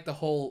really like the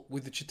whole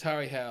with the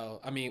Chitauri.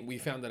 We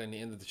found that in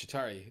the end of the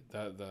Chitauri,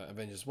 the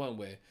Avengers 1,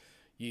 where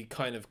you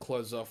kind of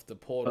close off the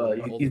portal.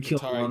 You kill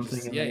one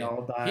thing and they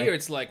all die. Here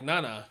it's like,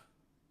 nah.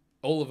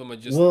 All of them are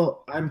just...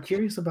 Well, I'm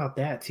curious about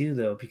that too,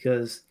 though,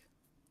 because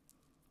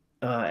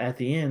at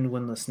the end,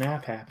 when the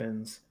snap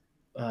happens,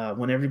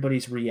 when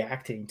everybody's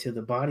reacting to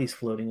the bodies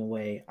floating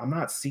away, I'm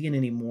not seeing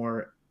any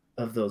more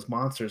of those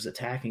monsters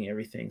attacking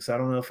everything. So I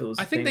don't know if it was...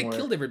 I think they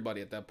killed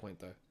everybody at that point,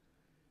 though.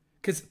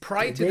 Because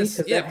prior to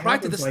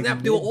the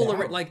snap, they were all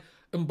already... Like,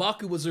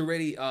 M'Baku was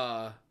already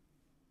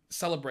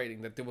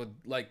celebrating that they were,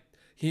 like...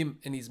 Him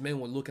and his men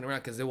were looking around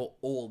because they were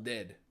all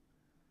dead.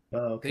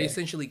 Oh, okay. They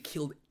essentially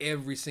killed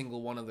every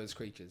single one of those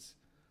creatures.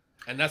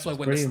 And that's why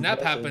when the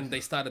snap happened,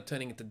 they started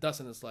turning into dust,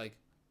 and it's like,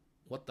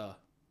 what the?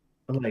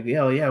 I'm like,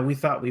 yeah, we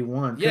thought we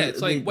won. Yeah,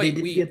 it's like, they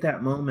did get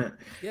that moment,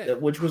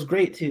 which was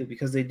great too,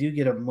 because they do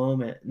get a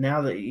moment,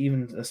 now that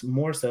even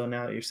more so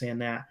now that you're saying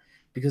that,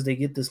 because they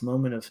get this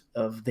moment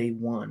of they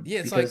won. Yeah,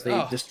 it's because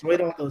like, they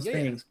destroyed all those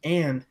things,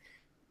 and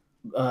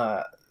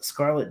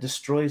Scarlet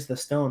destroys the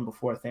stone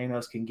before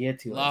Thanos can get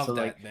to it. Love so,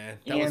 that, like, man.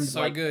 That was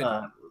so good.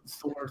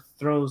 Thor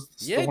throws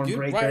the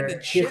Stormbreaker,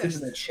 right hits him in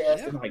the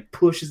chest, and like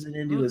pushes it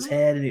into his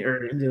head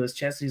or into his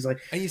chest. And he's like,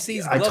 and you see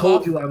his I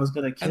told you I was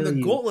gonna kill you. And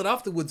the gauntlet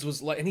afterwards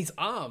was like, and his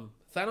arm,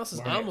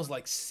 Thanos' arm was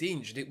like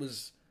singed. It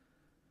was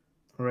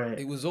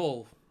It was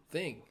all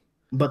thing.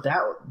 But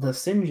the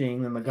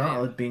singeing and the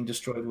gauntlet being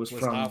destroyed was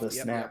from the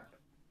snap.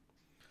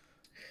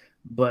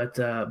 But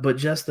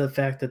just the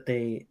fact that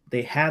they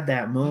had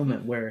that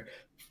moment where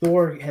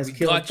Thor has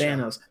killed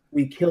Thanos,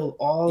 we killed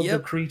all the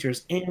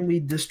creatures, and we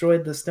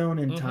destroyed the stone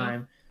in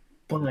time,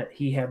 but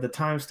he had the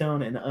time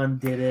stone and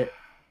undid it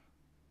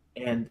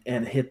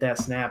and hit that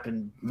snap,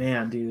 and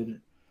man, dude.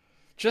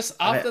 Just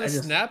after the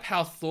snap,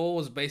 how Thor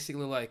was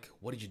basically like,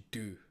 what did you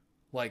do?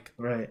 Like,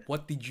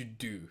 what did you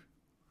do?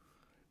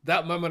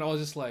 that moment I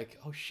was just like,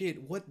 oh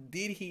shit, what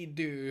did he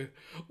do?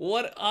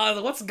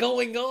 What's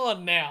going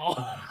on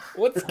now?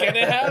 What's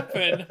gonna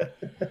happen?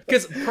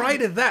 Because prior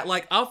to that,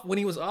 like when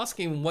he was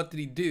asking him what did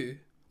he do,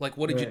 like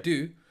what did you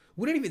do,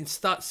 we didn't even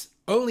start.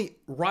 Only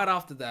right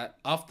after that,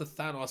 after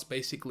Thanos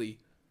basically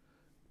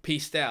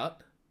pieced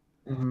out,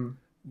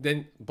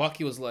 then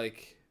Bucky was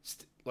like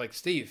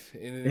Steve,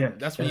 and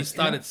that's when you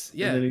started.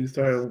 Yeah, and then he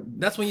started.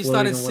 That's when you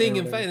started seeing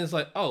him fade, and it's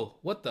like, oh,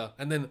 what the?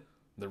 And then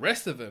the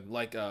rest of him,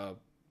 like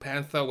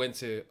Panther went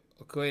to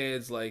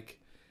Okoye's, like,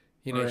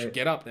 you know, you should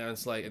get up now.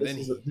 It's like, and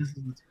this is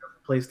the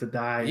place to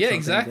die. Yeah,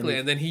 exactly.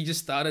 And then he just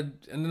started,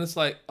 and then it's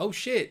like, oh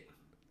shit,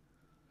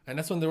 and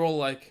that's when they're all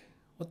like,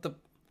 what the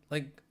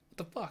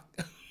fuck?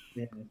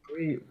 Yeah,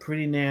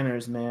 pretty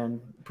nanners, man.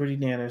 Pretty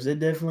nanners. It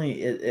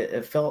definitely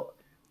it felt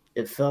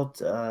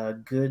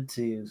good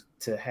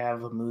to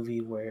have a movie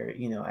where,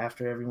 you know,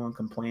 after everyone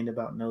complained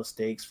about no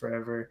stakes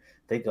forever,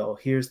 they go,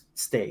 here's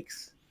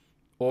stakes.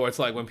 Or it's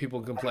like when people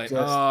complain,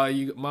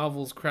 you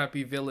Marvel's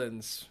crappy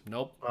villains.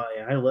 Nope. Oh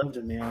yeah, I loved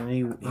it, man.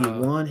 He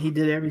won. He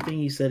did everything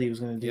he said he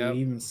was going to do. Yep.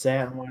 He even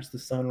sat and watched the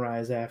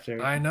sunrise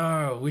after. I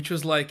know, which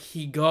was like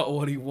he got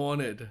what he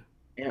wanted.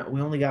 Yeah,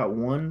 we only got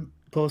one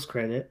post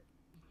credit.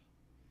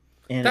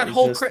 And that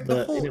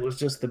it was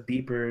just the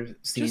beeper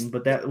scene,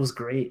 but that was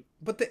great.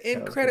 But the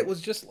end credit was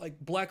just like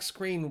black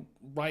screen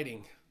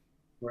writing.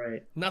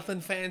 Right.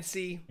 Nothing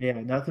fancy. Yeah,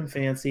 nothing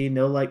fancy.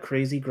 No like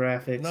crazy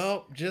graphics.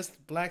 No,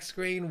 just black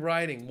screen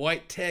writing,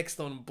 white text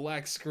on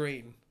black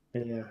screen.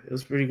 Yeah, it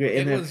was pretty great.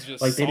 And it was just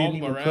like they didn't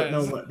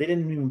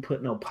even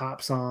put no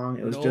pop song.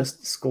 It was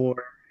just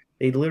score.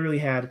 They literally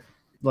had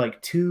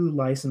like 2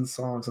 licensed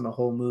songs in the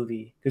whole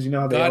movie, because you know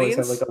how they always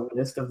have like a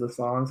list of the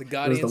songs. It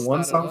was the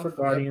one song for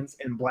Guardians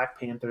and Black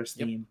Panther's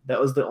theme. That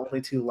was the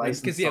only 2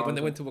 licensed songs. Because when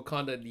they went to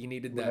Wakanda, you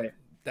needed that.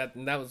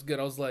 That was good.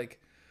 I was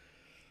like,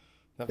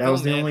 that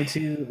was the only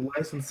 2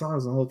 licensed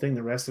songs in the whole thing.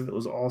 The rest of it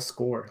was all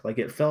score. Like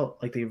it felt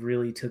like they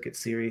really took it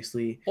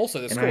seriously.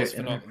 Also, the score was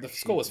phenomenal. The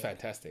score was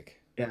fantastic.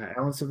 Yeah,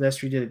 Alan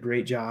Silvestri did a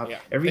great job. Yeah.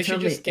 Every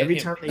time they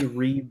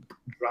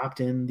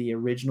dropped in the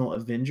original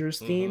Avengers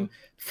theme,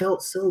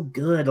 felt so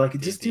good. Like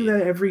just do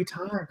that every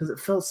time, because it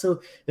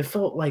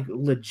felt like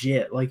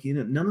legit. Like, you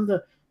know, none of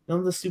the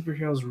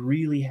superheroes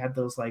really had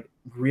those like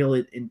real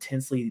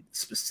intensely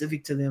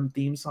specific to them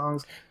theme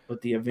songs,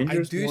 but the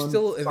Avengers I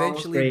still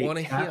eventually want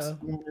to hear.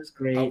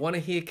 I want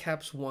to hear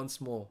Cap's once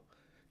more,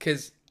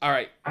 because all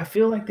right, I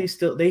feel like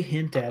they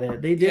hint at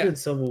it. They did in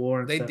Civil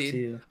War and stuff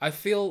too. I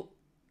feel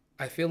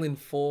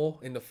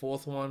in the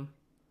fourth one,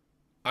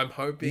 I'm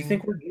hoping. You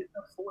think we're getting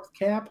a 4th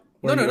Cap?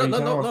 No, not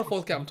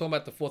 4th Cap. I'm talking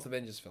about the 4th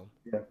Avengers film.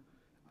 Yeah.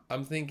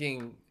 I'm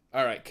thinking,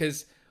 all right,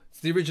 because it's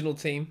the original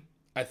team.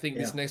 I think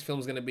this next film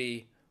is going to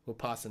be, we're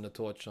passing the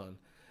torch on.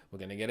 We're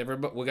going to get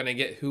everybody. We're going to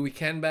get who we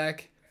can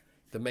back.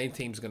 The main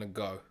team's going to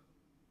go.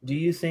 Do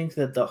you think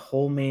that the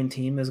whole main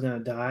team is going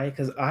to die?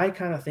 Because I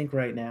kind of think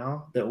right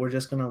now that we're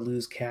just going to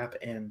lose Cap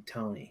and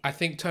Tony. I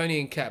think Tony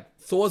and Cap.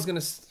 Thor's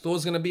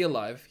gonna be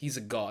alive. He's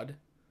a god.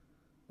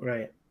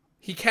 Right.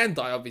 He can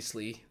die,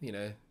 obviously. You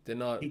know, they're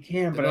not. He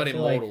can, they're not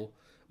immortal.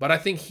 But I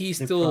think he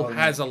still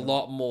has a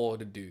lot more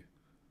to do.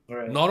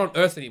 Right. Not on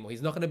Earth anymore.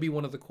 He's not going to be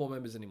one of the core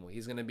members anymore.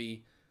 He's going to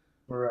be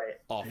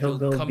off. He'll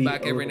come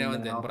back every now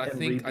and then. But I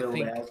think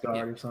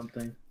Asgard or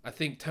something. I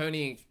think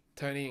Tony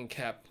and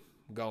Cap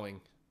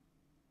going.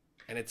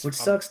 And which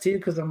sucks too,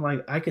 because I'm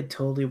like, I could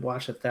totally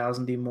watch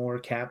 1,000 more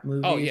Cap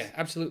movies. Oh yeah,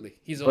 absolutely.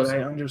 He's awesome. But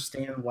I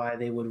understand why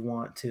they would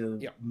want to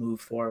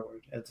move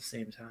forward at the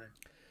same time.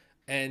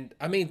 And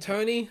I mean,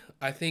 Tony,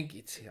 I think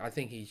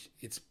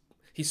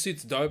he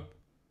suits dope.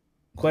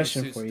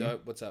 Question for you.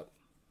 Dope. What's up?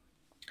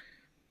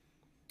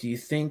 Do you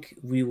think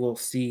we will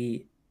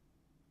see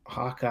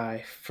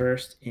Hawkeye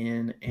first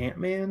in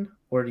Ant-Man,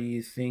 or do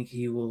you think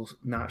he will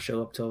not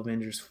show up till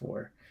Avengers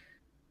 4?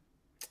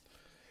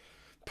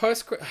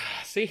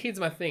 See, here's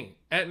my thing.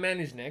 Ant-Man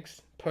is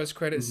next.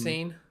 Post-credit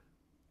scene.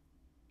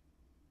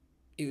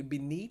 It would be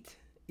neat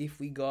if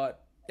we got.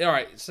 All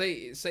right.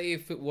 Say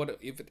if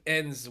it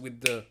ends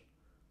with that,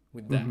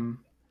 and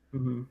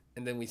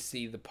then we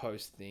see the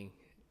post thing.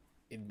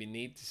 It'd be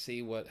neat to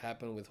see what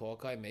happened with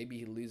Hawkeye. Maybe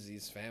he loses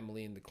his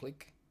family in the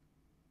clique.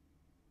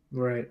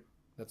 Right.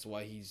 That's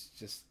why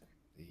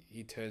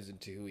he turns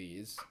into who he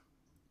is.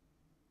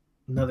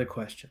 Another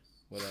question.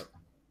 What up?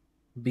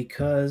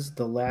 Because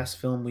the last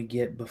film we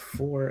get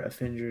before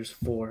Avengers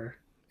 4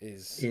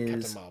 is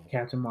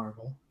Captain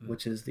Marvel,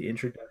 which is the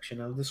introduction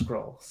of the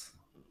Skrulls.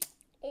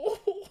 Oh.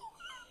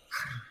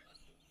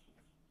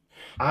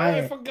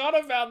 I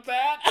forgot about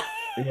that.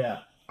 Yeah,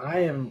 I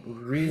am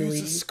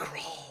really. Who's a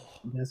Skrull?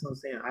 That's what I'm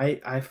saying.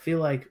 I feel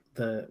like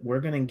we're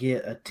gonna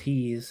get a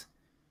tease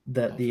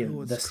that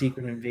the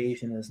Secret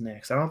Invasion is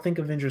next. I don't think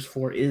Avengers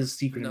 4 is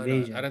Secret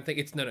Invasion. No, I don't think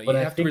it's no. But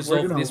you have to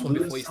resolve this one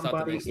before you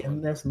start the next one.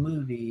 In this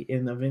movie,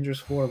 in Avengers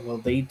 4, will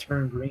they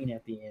turn green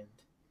at the end?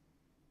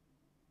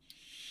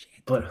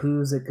 Shit. But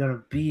who's it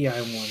gonna be? I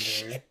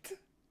wonder.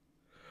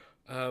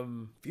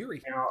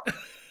 Fury. Now,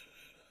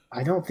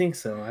 I don't think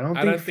so. I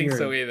don't think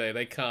so either.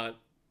 They can't.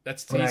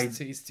 He's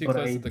too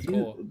close to the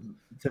core.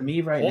 To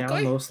me right now,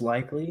 Hawkeye? most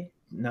likely,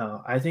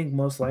 no. I think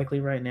most likely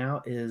right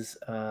now is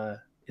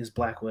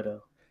Black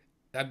Widow.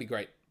 That'd be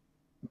great.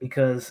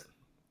 Because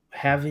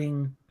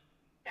having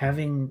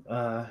having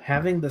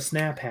the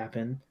snap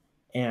happen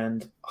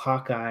and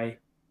Hawkeye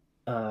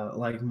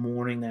like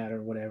mourning that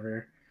or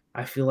whatever,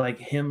 I feel like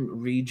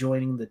him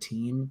rejoining the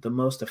team, the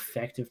most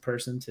effective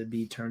person to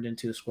be turned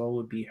into a scroll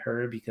would be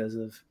her because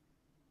of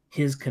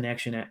his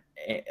connection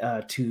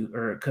to,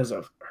 or because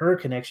of her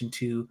connection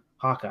to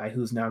Hawkeye,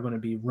 who's now going to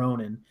be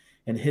Ronin,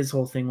 and his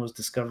whole thing was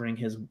discovering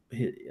his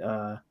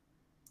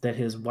that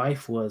his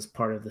wife was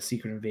part of the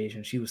secret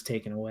invasion. She was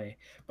taken away,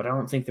 but I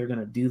don't think they're going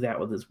to do that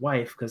with his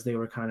wife because they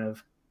were kind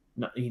of,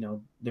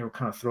 they were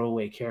kind of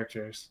throwaway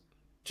characters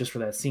just for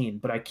that scene.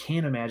 But I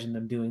can't imagine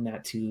them doing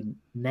that to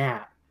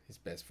Nat, his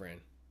best friend.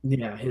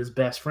 Yeah, his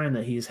best friend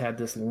that he's had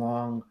this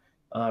long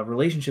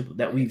relationship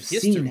that we've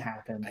seen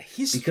happen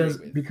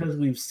because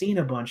we've seen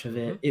a bunch of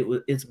it.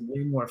 It's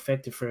way more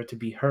effective for it to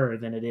be her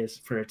than it is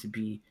for it to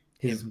be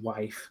his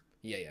wife.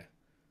 Yeah.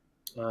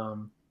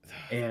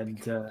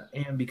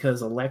 And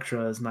because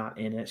Elektra is not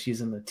in it,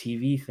 she's in the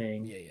TV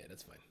thing. Yeah,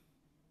 that's fine.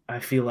 I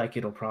feel like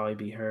it'll probably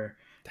be her.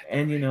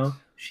 And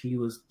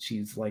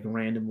she's like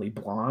randomly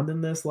blonde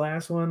in this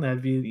last one.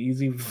 That'd be an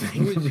easy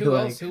thing. Who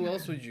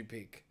else would you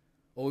pick?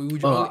 Or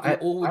would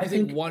you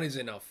think one is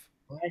enough?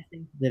 I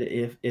think that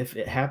if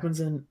it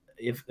happens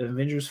if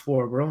Avengers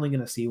 4, we're only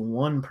going to see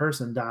one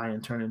person die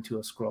and turn into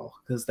a Skrull,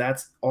 because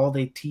that's all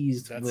they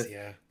teased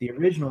the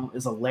original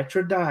is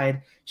Elektra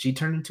died, she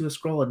turned into a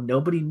Skrull, and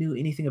nobody knew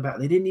anything about it.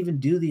 They didn't even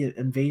do the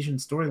invasion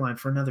storyline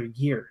for another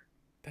year.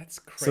 That's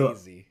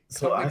crazy.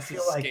 So I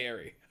feel like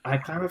scary. I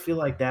kind of feel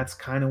like that's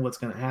kind of what's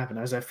going to happen.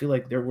 As I feel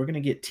like we're going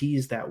to get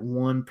teased that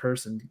one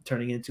person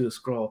turning into a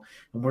Skrull,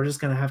 and we're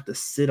just going to have to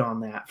sit on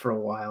that for a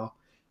while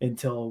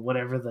until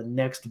whatever the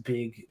next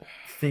big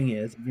thing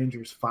is,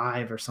 Avengers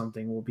 5 or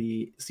something, will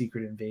be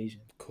Secret Invasion.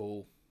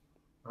 Cool.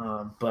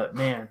 But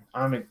man,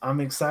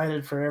 I'm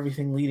excited for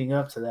everything leading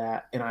up to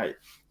that. And I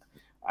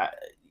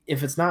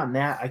if it's not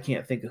Nat, I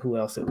can't think of who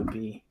else it would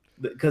be,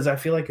 because I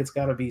feel like it's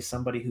got to be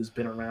somebody who's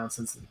been around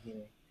since the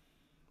beginning.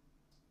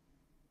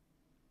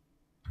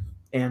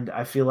 And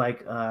I feel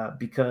like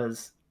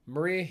because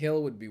Maria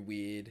Hill would be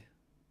weird.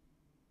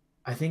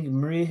 I think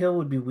Maria Hill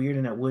would be weird,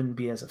 and it wouldn't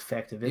be as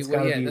effective. It's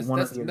got to be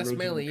one of the original That's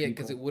mainly people.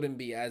 because it wouldn't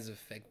be as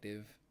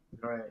effective.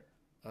 Right.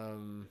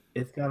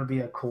 It's got to be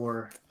a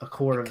core.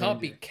 It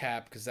can't be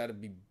Cap, because that'd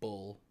be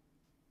bull.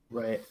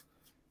 Right.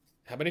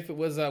 How about if it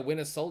was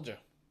Winter Soldier?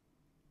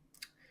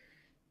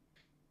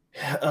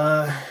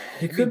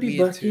 It could be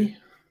Bucky. Too.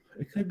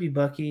 It could be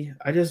Bucky.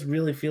 I just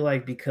really feel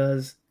like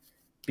because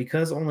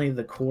only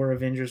the core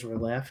Avengers were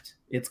left,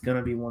 it's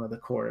gonna be one of the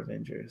core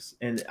Avengers,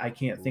 and I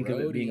can't think of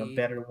it being a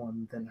better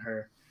one than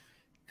her.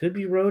 Could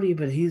be Rhodey,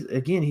 but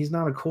he's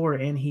not a core,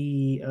 and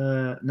he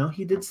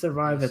did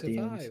survive at the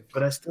end,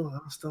 but I still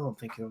don't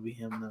think it'll be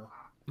him though.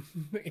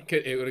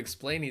 It would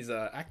explain his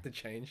actor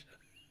change,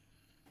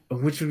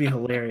 which would be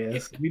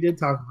hilarious. We did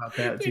talk about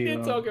that too. We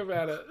did talk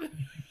about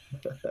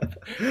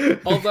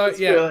it. Although,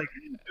 yeah.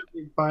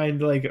 Find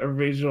like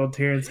original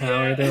Terrence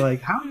Howard. They're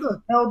like, how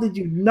the hell did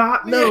you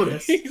not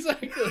notice?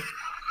 Exactly.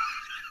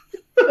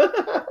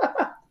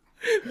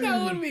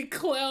 That would be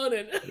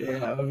clowning. Yeah,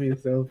 that would be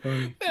so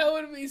funny. That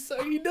would be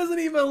so. He doesn't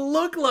even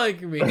look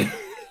like me.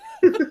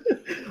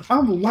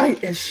 I'm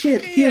white as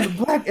shit. He is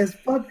black as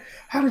fuck.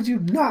 How did you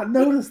not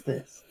notice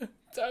this?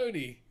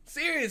 Tony,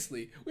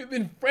 seriously, we've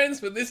been friends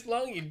for this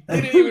long. You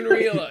didn't even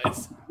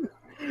realize.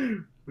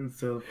 It's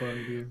so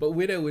funny, dude. But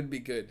Widow would be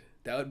good.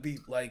 That would be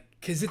like,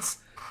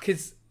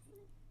 because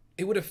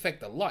it would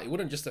affect a lot. It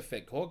wouldn't just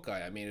affect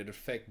Hawkeye. I mean, it would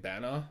affect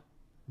Banner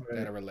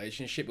and a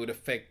relationship. It would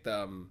affect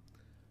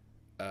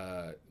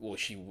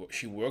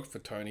she worked for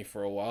Tony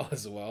for a while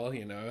as well,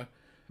 you know.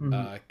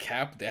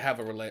 Cap, they have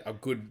a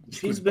good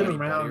been buddy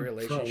around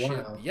relationship. For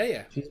a while.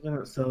 Yeah. She's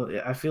been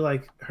I feel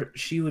like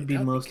she would be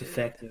most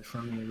effective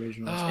from the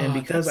originals, and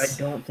because I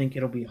don't think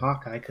it'll be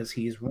Hawkeye because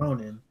he's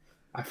Ronin,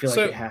 I feel like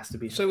it has to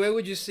be. So where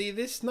would you see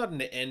this? Not in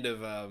the end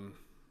of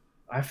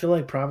I feel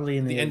like probably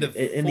in the end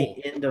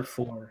of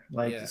 4.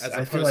 Like,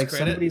 I feel like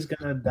somebody's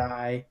gonna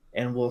die,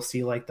 and we'll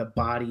see like the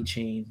body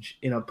change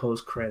in a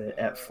post credit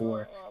at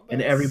 4,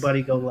 and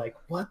everybody go like,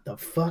 "What the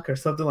fuck?" or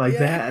something like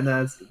that, and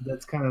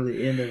that's kind of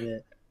the end of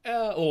it.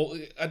 Or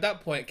at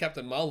that point,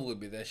 Captain Marvel would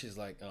be there. She's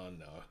like, "Oh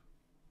no."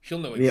 She'll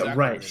know exactly. Yeah,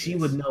 right. She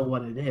would know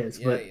what it is,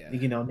 but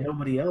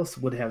nobody else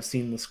would have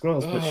seen the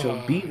Skrulls, but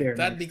she'll be there.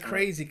 That'd be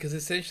crazy, because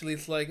essentially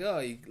it's like,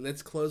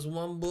 let's close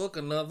one book,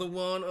 another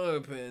one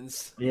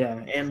opens.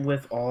 Yeah, and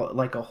with all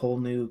like a whole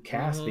new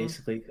cast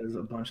basically, because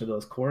a bunch of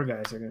those core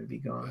guys are going to be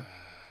gone.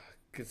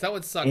 Because that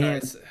would suck.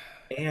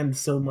 And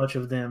so much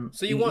of them.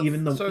 So you want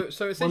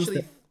so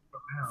essentially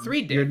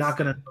 3 deaths. You're not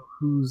going to know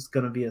who's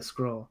going to be a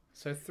Skrull.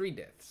 So 3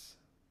 deaths.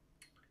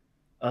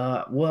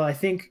 Well, I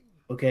think.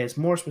 Okay, it's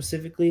more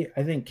specifically,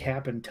 I think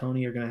Cap and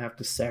Tony are going to have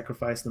to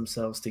sacrifice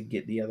themselves to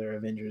get the other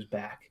Avengers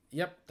back.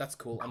 Yep, that's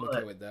cool. I'm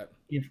okay with that.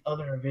 If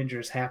other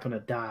Avengers happen to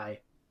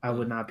die, I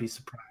would not be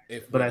surprised.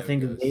 But I Widow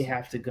think they goes.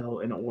 have to go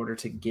in order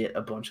to get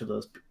a bunch of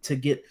those, to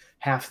get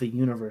half the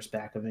universe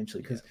back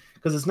eventually.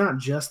 Because it's not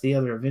just the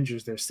other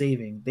Avengers they're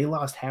saving. They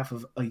lost half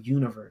of a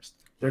universe.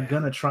 They're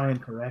gonna try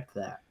and correct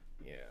that.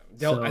 Yeah.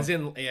 So, As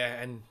in,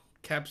 and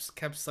Cap's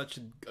such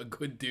a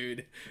good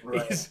dude.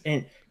 right.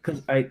 And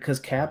because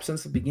Cap,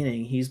 since the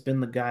beginning, he's been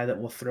the guy that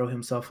will throw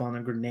himself on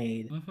a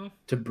grenade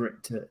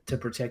to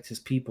protect his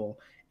people.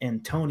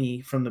 And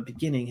Tony, from the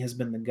beginning, has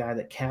been the guy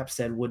that Cap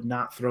said would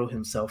not throw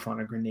himself on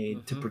a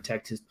grenade to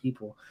protect his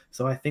people.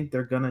 So I think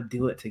they're gonna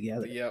do it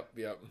together. Yep.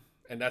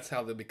 And that's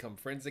how they become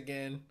friends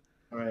again.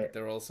 Right.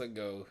 They'll also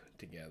go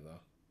together.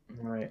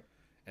 Right.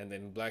 And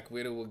then Black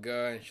Widow will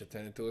go and she'll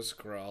turn into a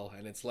Skrull.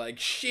 And it's like,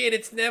 shit,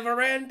 it's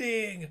never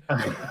ending.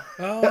 Oh,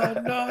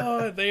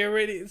 no.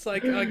 It's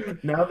like...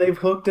 now they've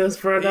hooked us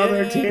for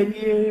another 10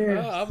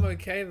 years. Oh, I'm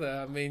okay,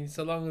 though. I mean,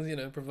 so long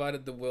as,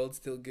 provided the world's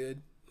still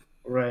good.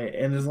 Right.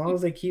 And as long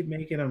as they keep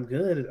making them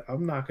good,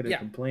 I'm not going to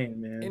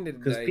complain, man.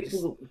 Because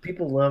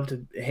people love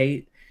to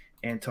hate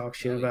and talk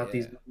shit about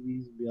these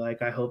movies and be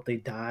like, I hope they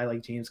die.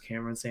 Like James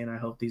Cameron saying, I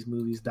hope these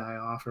movies die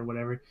off or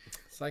whatever.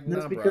 It's like, and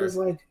that's because,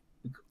 like,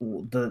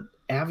 the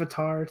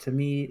Avatar to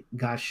me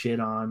got shit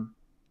on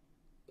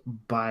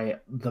by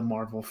the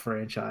Marvel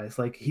franchise.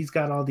 Like, he's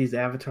got all these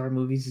Avatar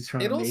movies he's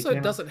trying to make. It also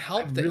doesn't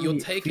help that you're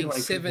taking like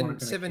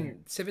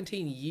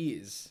 17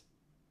 years,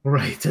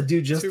 right, to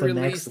do just the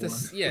next one.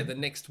 Yeah, the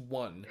next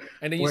one.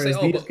 And then you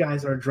say, these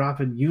guys are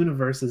dropping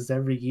universes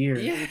every year.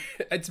 Yeah,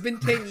 it's been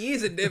 10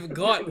 years and they've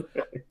got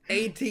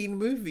 18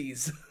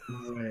 movies.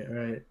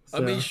 Right. So,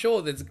 I mean,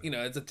 sure, there's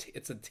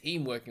it's a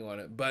team working on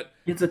it, but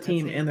it's a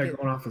team, and they're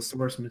going off of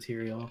source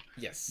material.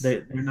 Yes,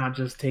 they're not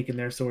just taking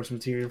their source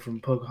material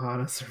from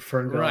Pocahontas or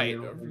Ferngully. Right,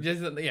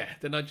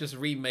 they're not just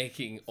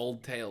remaking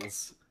old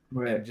tales,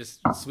 right? And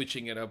just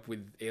switching it up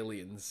with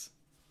aliens,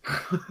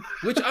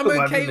 which I'm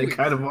okay with. They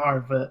kind of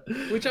are, but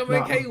which I'm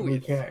okay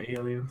with.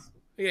 Aliens.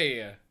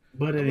 Yeah.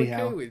 But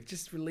anyhow, okay with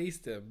just release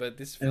them. But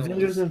this film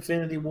Avengers: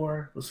 Infinity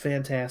War was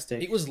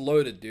fantastic. It was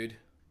loaded, dude.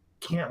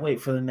 Can't wait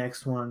for the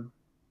next one.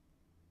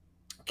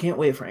 Can't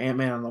wait for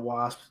Ant-Man and the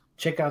Wasp.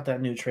 Check out that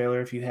new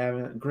trailer if you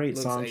haven't. Great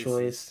song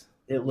choice.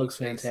 It looks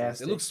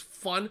fantastic. It looks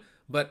fun,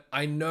 but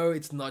I know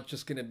it's not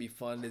just going to be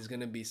fun. There's going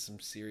to be some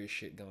serious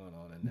shit going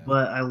on in there.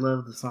 But I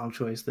love the song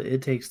choice. The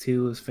It Takes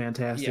Two was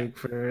fantastic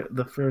for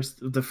the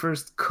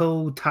first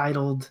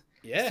co-titled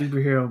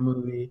superhero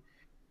movie.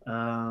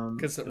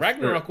 Because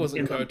Ragnarok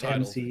wasn't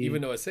co-titled,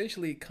 even though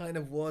essentially it kind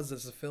of was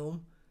as a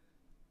film.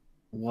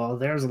 Well,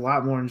 there's a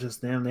lot more than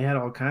just them. They had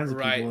all kinds of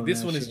people. Right.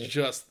 This one is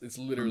it's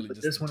literally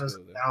just this one is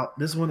out.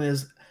 This one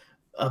is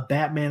a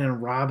Batman and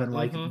Robin.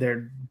 Like they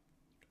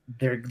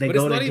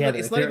go together.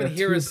 It's not even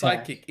hero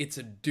sidekick. It's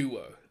a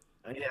duo.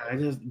 Yeah,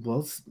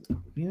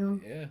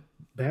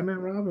 Batman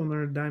and Robin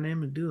are a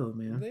dynamic duo,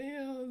 man.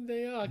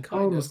 They are. I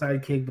call him a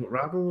sidekick, but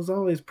Robin was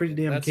always pretty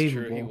damn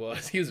capable. True, he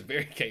was. He was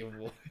very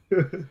capable.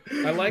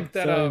 I like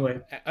that.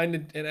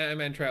 In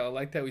Ant-Man trailer, I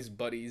liked how his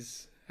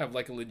buddies have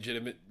like a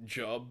legitimate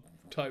job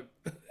type.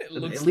 At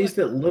least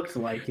it looked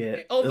like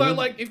it. Although,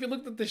 like, if you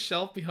looked at the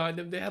shelf behind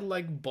him, they had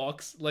like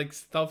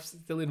stuff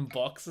still in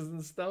boxes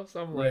and stuff.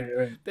 So I'm like,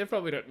 they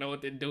probably don't know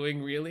what they're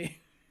doing,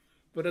 really.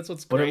 But that's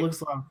what's great. But it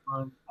looks like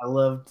fun. I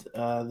loved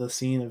the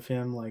scene of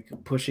him like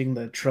pushing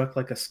the truck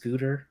like a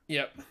scooter.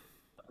 Yep.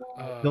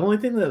 The only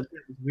thing that was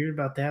weird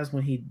about that is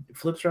when he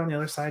flips around the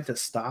other side to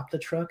stop the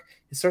truck,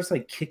 it starts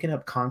like kicking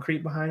up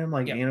concrete behind him,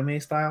 like anime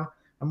style.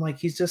 I'm like,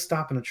 he's just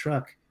stopping a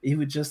truck. He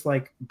would just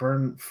like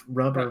burn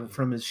rubber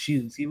from his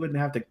shoes. He wouldn't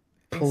have to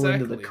pull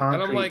into the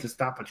concrete to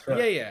stop a truck.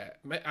 Yeah.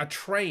 A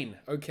train,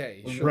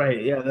 okay, sure.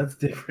 Right, yeah, that's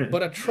different.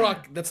 But a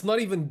truck that's not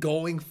even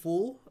going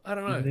full, I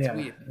don't know. It's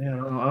weird. Yeah,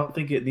 I don't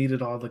think it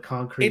needed all the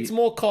concrete. It's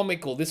more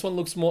comical. This one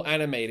looks more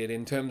animated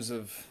in terms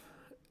of.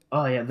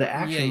 Oh yeah, the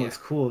action looks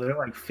cool. They're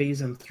like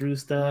phasing through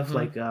stuff.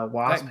 Like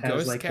Wasp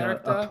has like a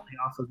play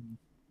off of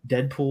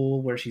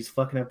Deadpool where she's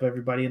fucking up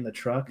everybody in the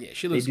truck. Yeah,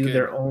 she looks good. They do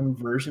their own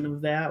version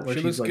of that. Where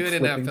she looks good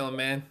in that film,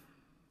 man.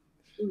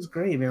 She looks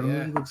great, man. The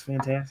movie looks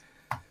fantastic.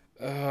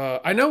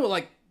 I know,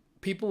 like,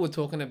 people were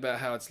talking about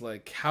how it's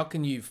like, how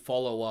can you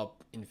follow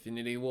up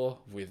Infinity War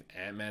with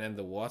Ant-Man and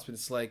the Wasp?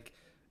 It's like,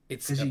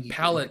 it's a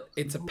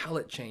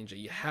palette changer.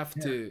 You have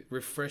to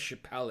refresh your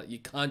palette. You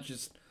can't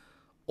just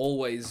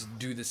always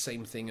do the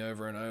same thing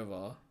over and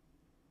over.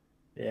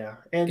 Yeah,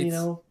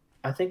 and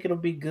I think it'll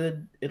be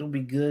good. It'll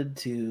be good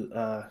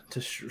to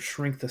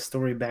shrink the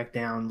story back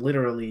down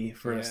literally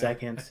for a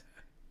second,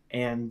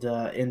 and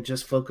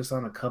just focus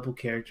on a couple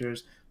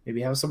characters.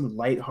 Maybe have some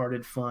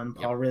lighthearted fun.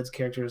 Paul Rudd's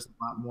character is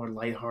a lot more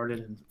lighthearted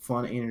and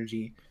fun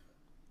energy.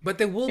 But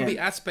there will be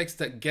aspects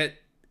that get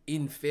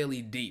in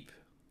fairly deep.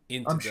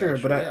 I'm sure,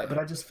 but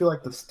I just feel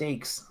like the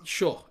stakes.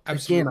 Sure,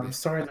 absolutely. Again, I'm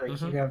sorry that I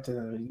keep having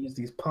to use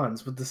these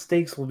puns, but the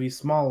stakes will be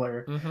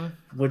smaller,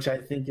 which I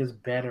think is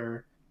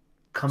better,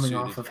 coming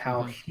off of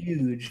how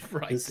huge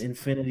this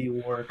Infinity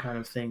War kind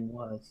of thing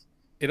was.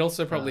 It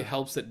also probably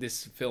helps that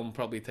this film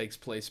probably takes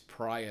place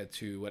prior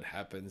to what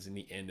happens in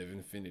the end of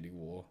Infinity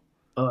War.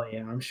 Oh yeah,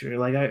 I'm sure.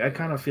 Like I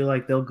kind of feel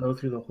like they'll go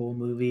through the whole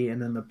movie,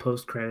 and then the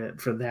post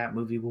credit for that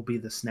movie will be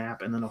the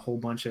snap, and then a whole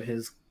bunch of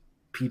his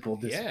people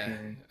Yeah,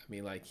 disappearing. I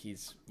mean, like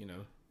he's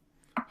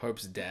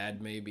Hope's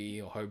dad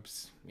maybe, or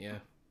Hope's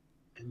And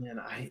then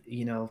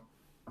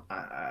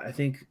I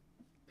think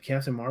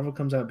Captain Marvel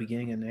comes out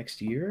beginning of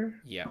next year.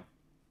 yeah.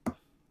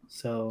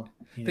 So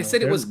They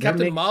said it was they're Captain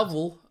making us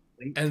Marvel,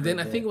 wait and for a then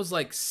I think it bit. was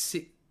like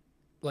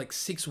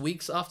 6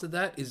 weeks after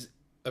that is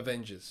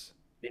Avengers.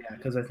 Yeah,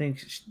 because I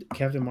think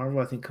Captain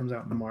Marvel comes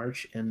out in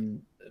March,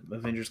 and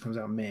Avengers comes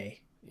out in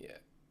May. Yeah.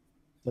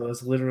 So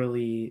it's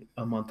literally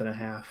a month and a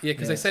half. Yeah,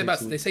 because Yeah, 6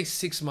 weeks. they say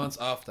 6 months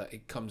after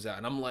it comes out,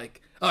 and I'm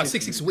like, oh,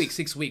 Six six weeks, weeks.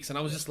 6 weeks, and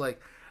I was Yeah. just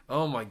like,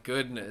 oh my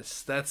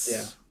goodness, Yeah.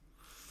 that's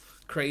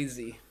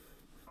crazy.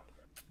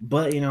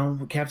 But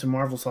Captain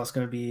Marvel sauce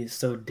going to be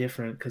so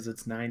different because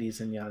it's '90s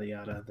and yada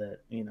yada that.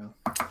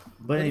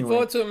 But Looking anyway,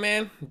 forward to it,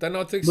 man. Don't know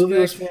what to movie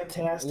was expect. It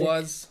fantastic.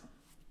 was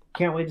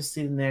Can't wait to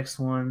see the next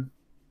one.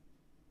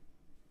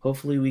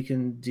 Hopefully, we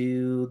can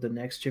do the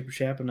next Chip or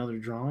Chap another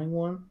drawing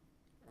one.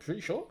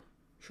 pretty sure,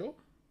 sure.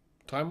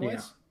 Time Yeah,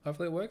 wise,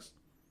 hopefully it works.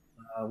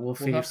 we'll We'll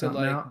figure have to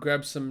something like out.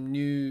 grab some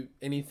new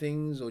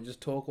anythings or just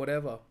talk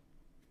whatever.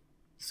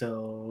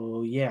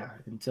 So yeah,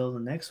 until the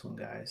next one,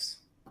 guys.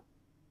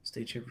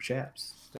 Stay Chip or Chaps.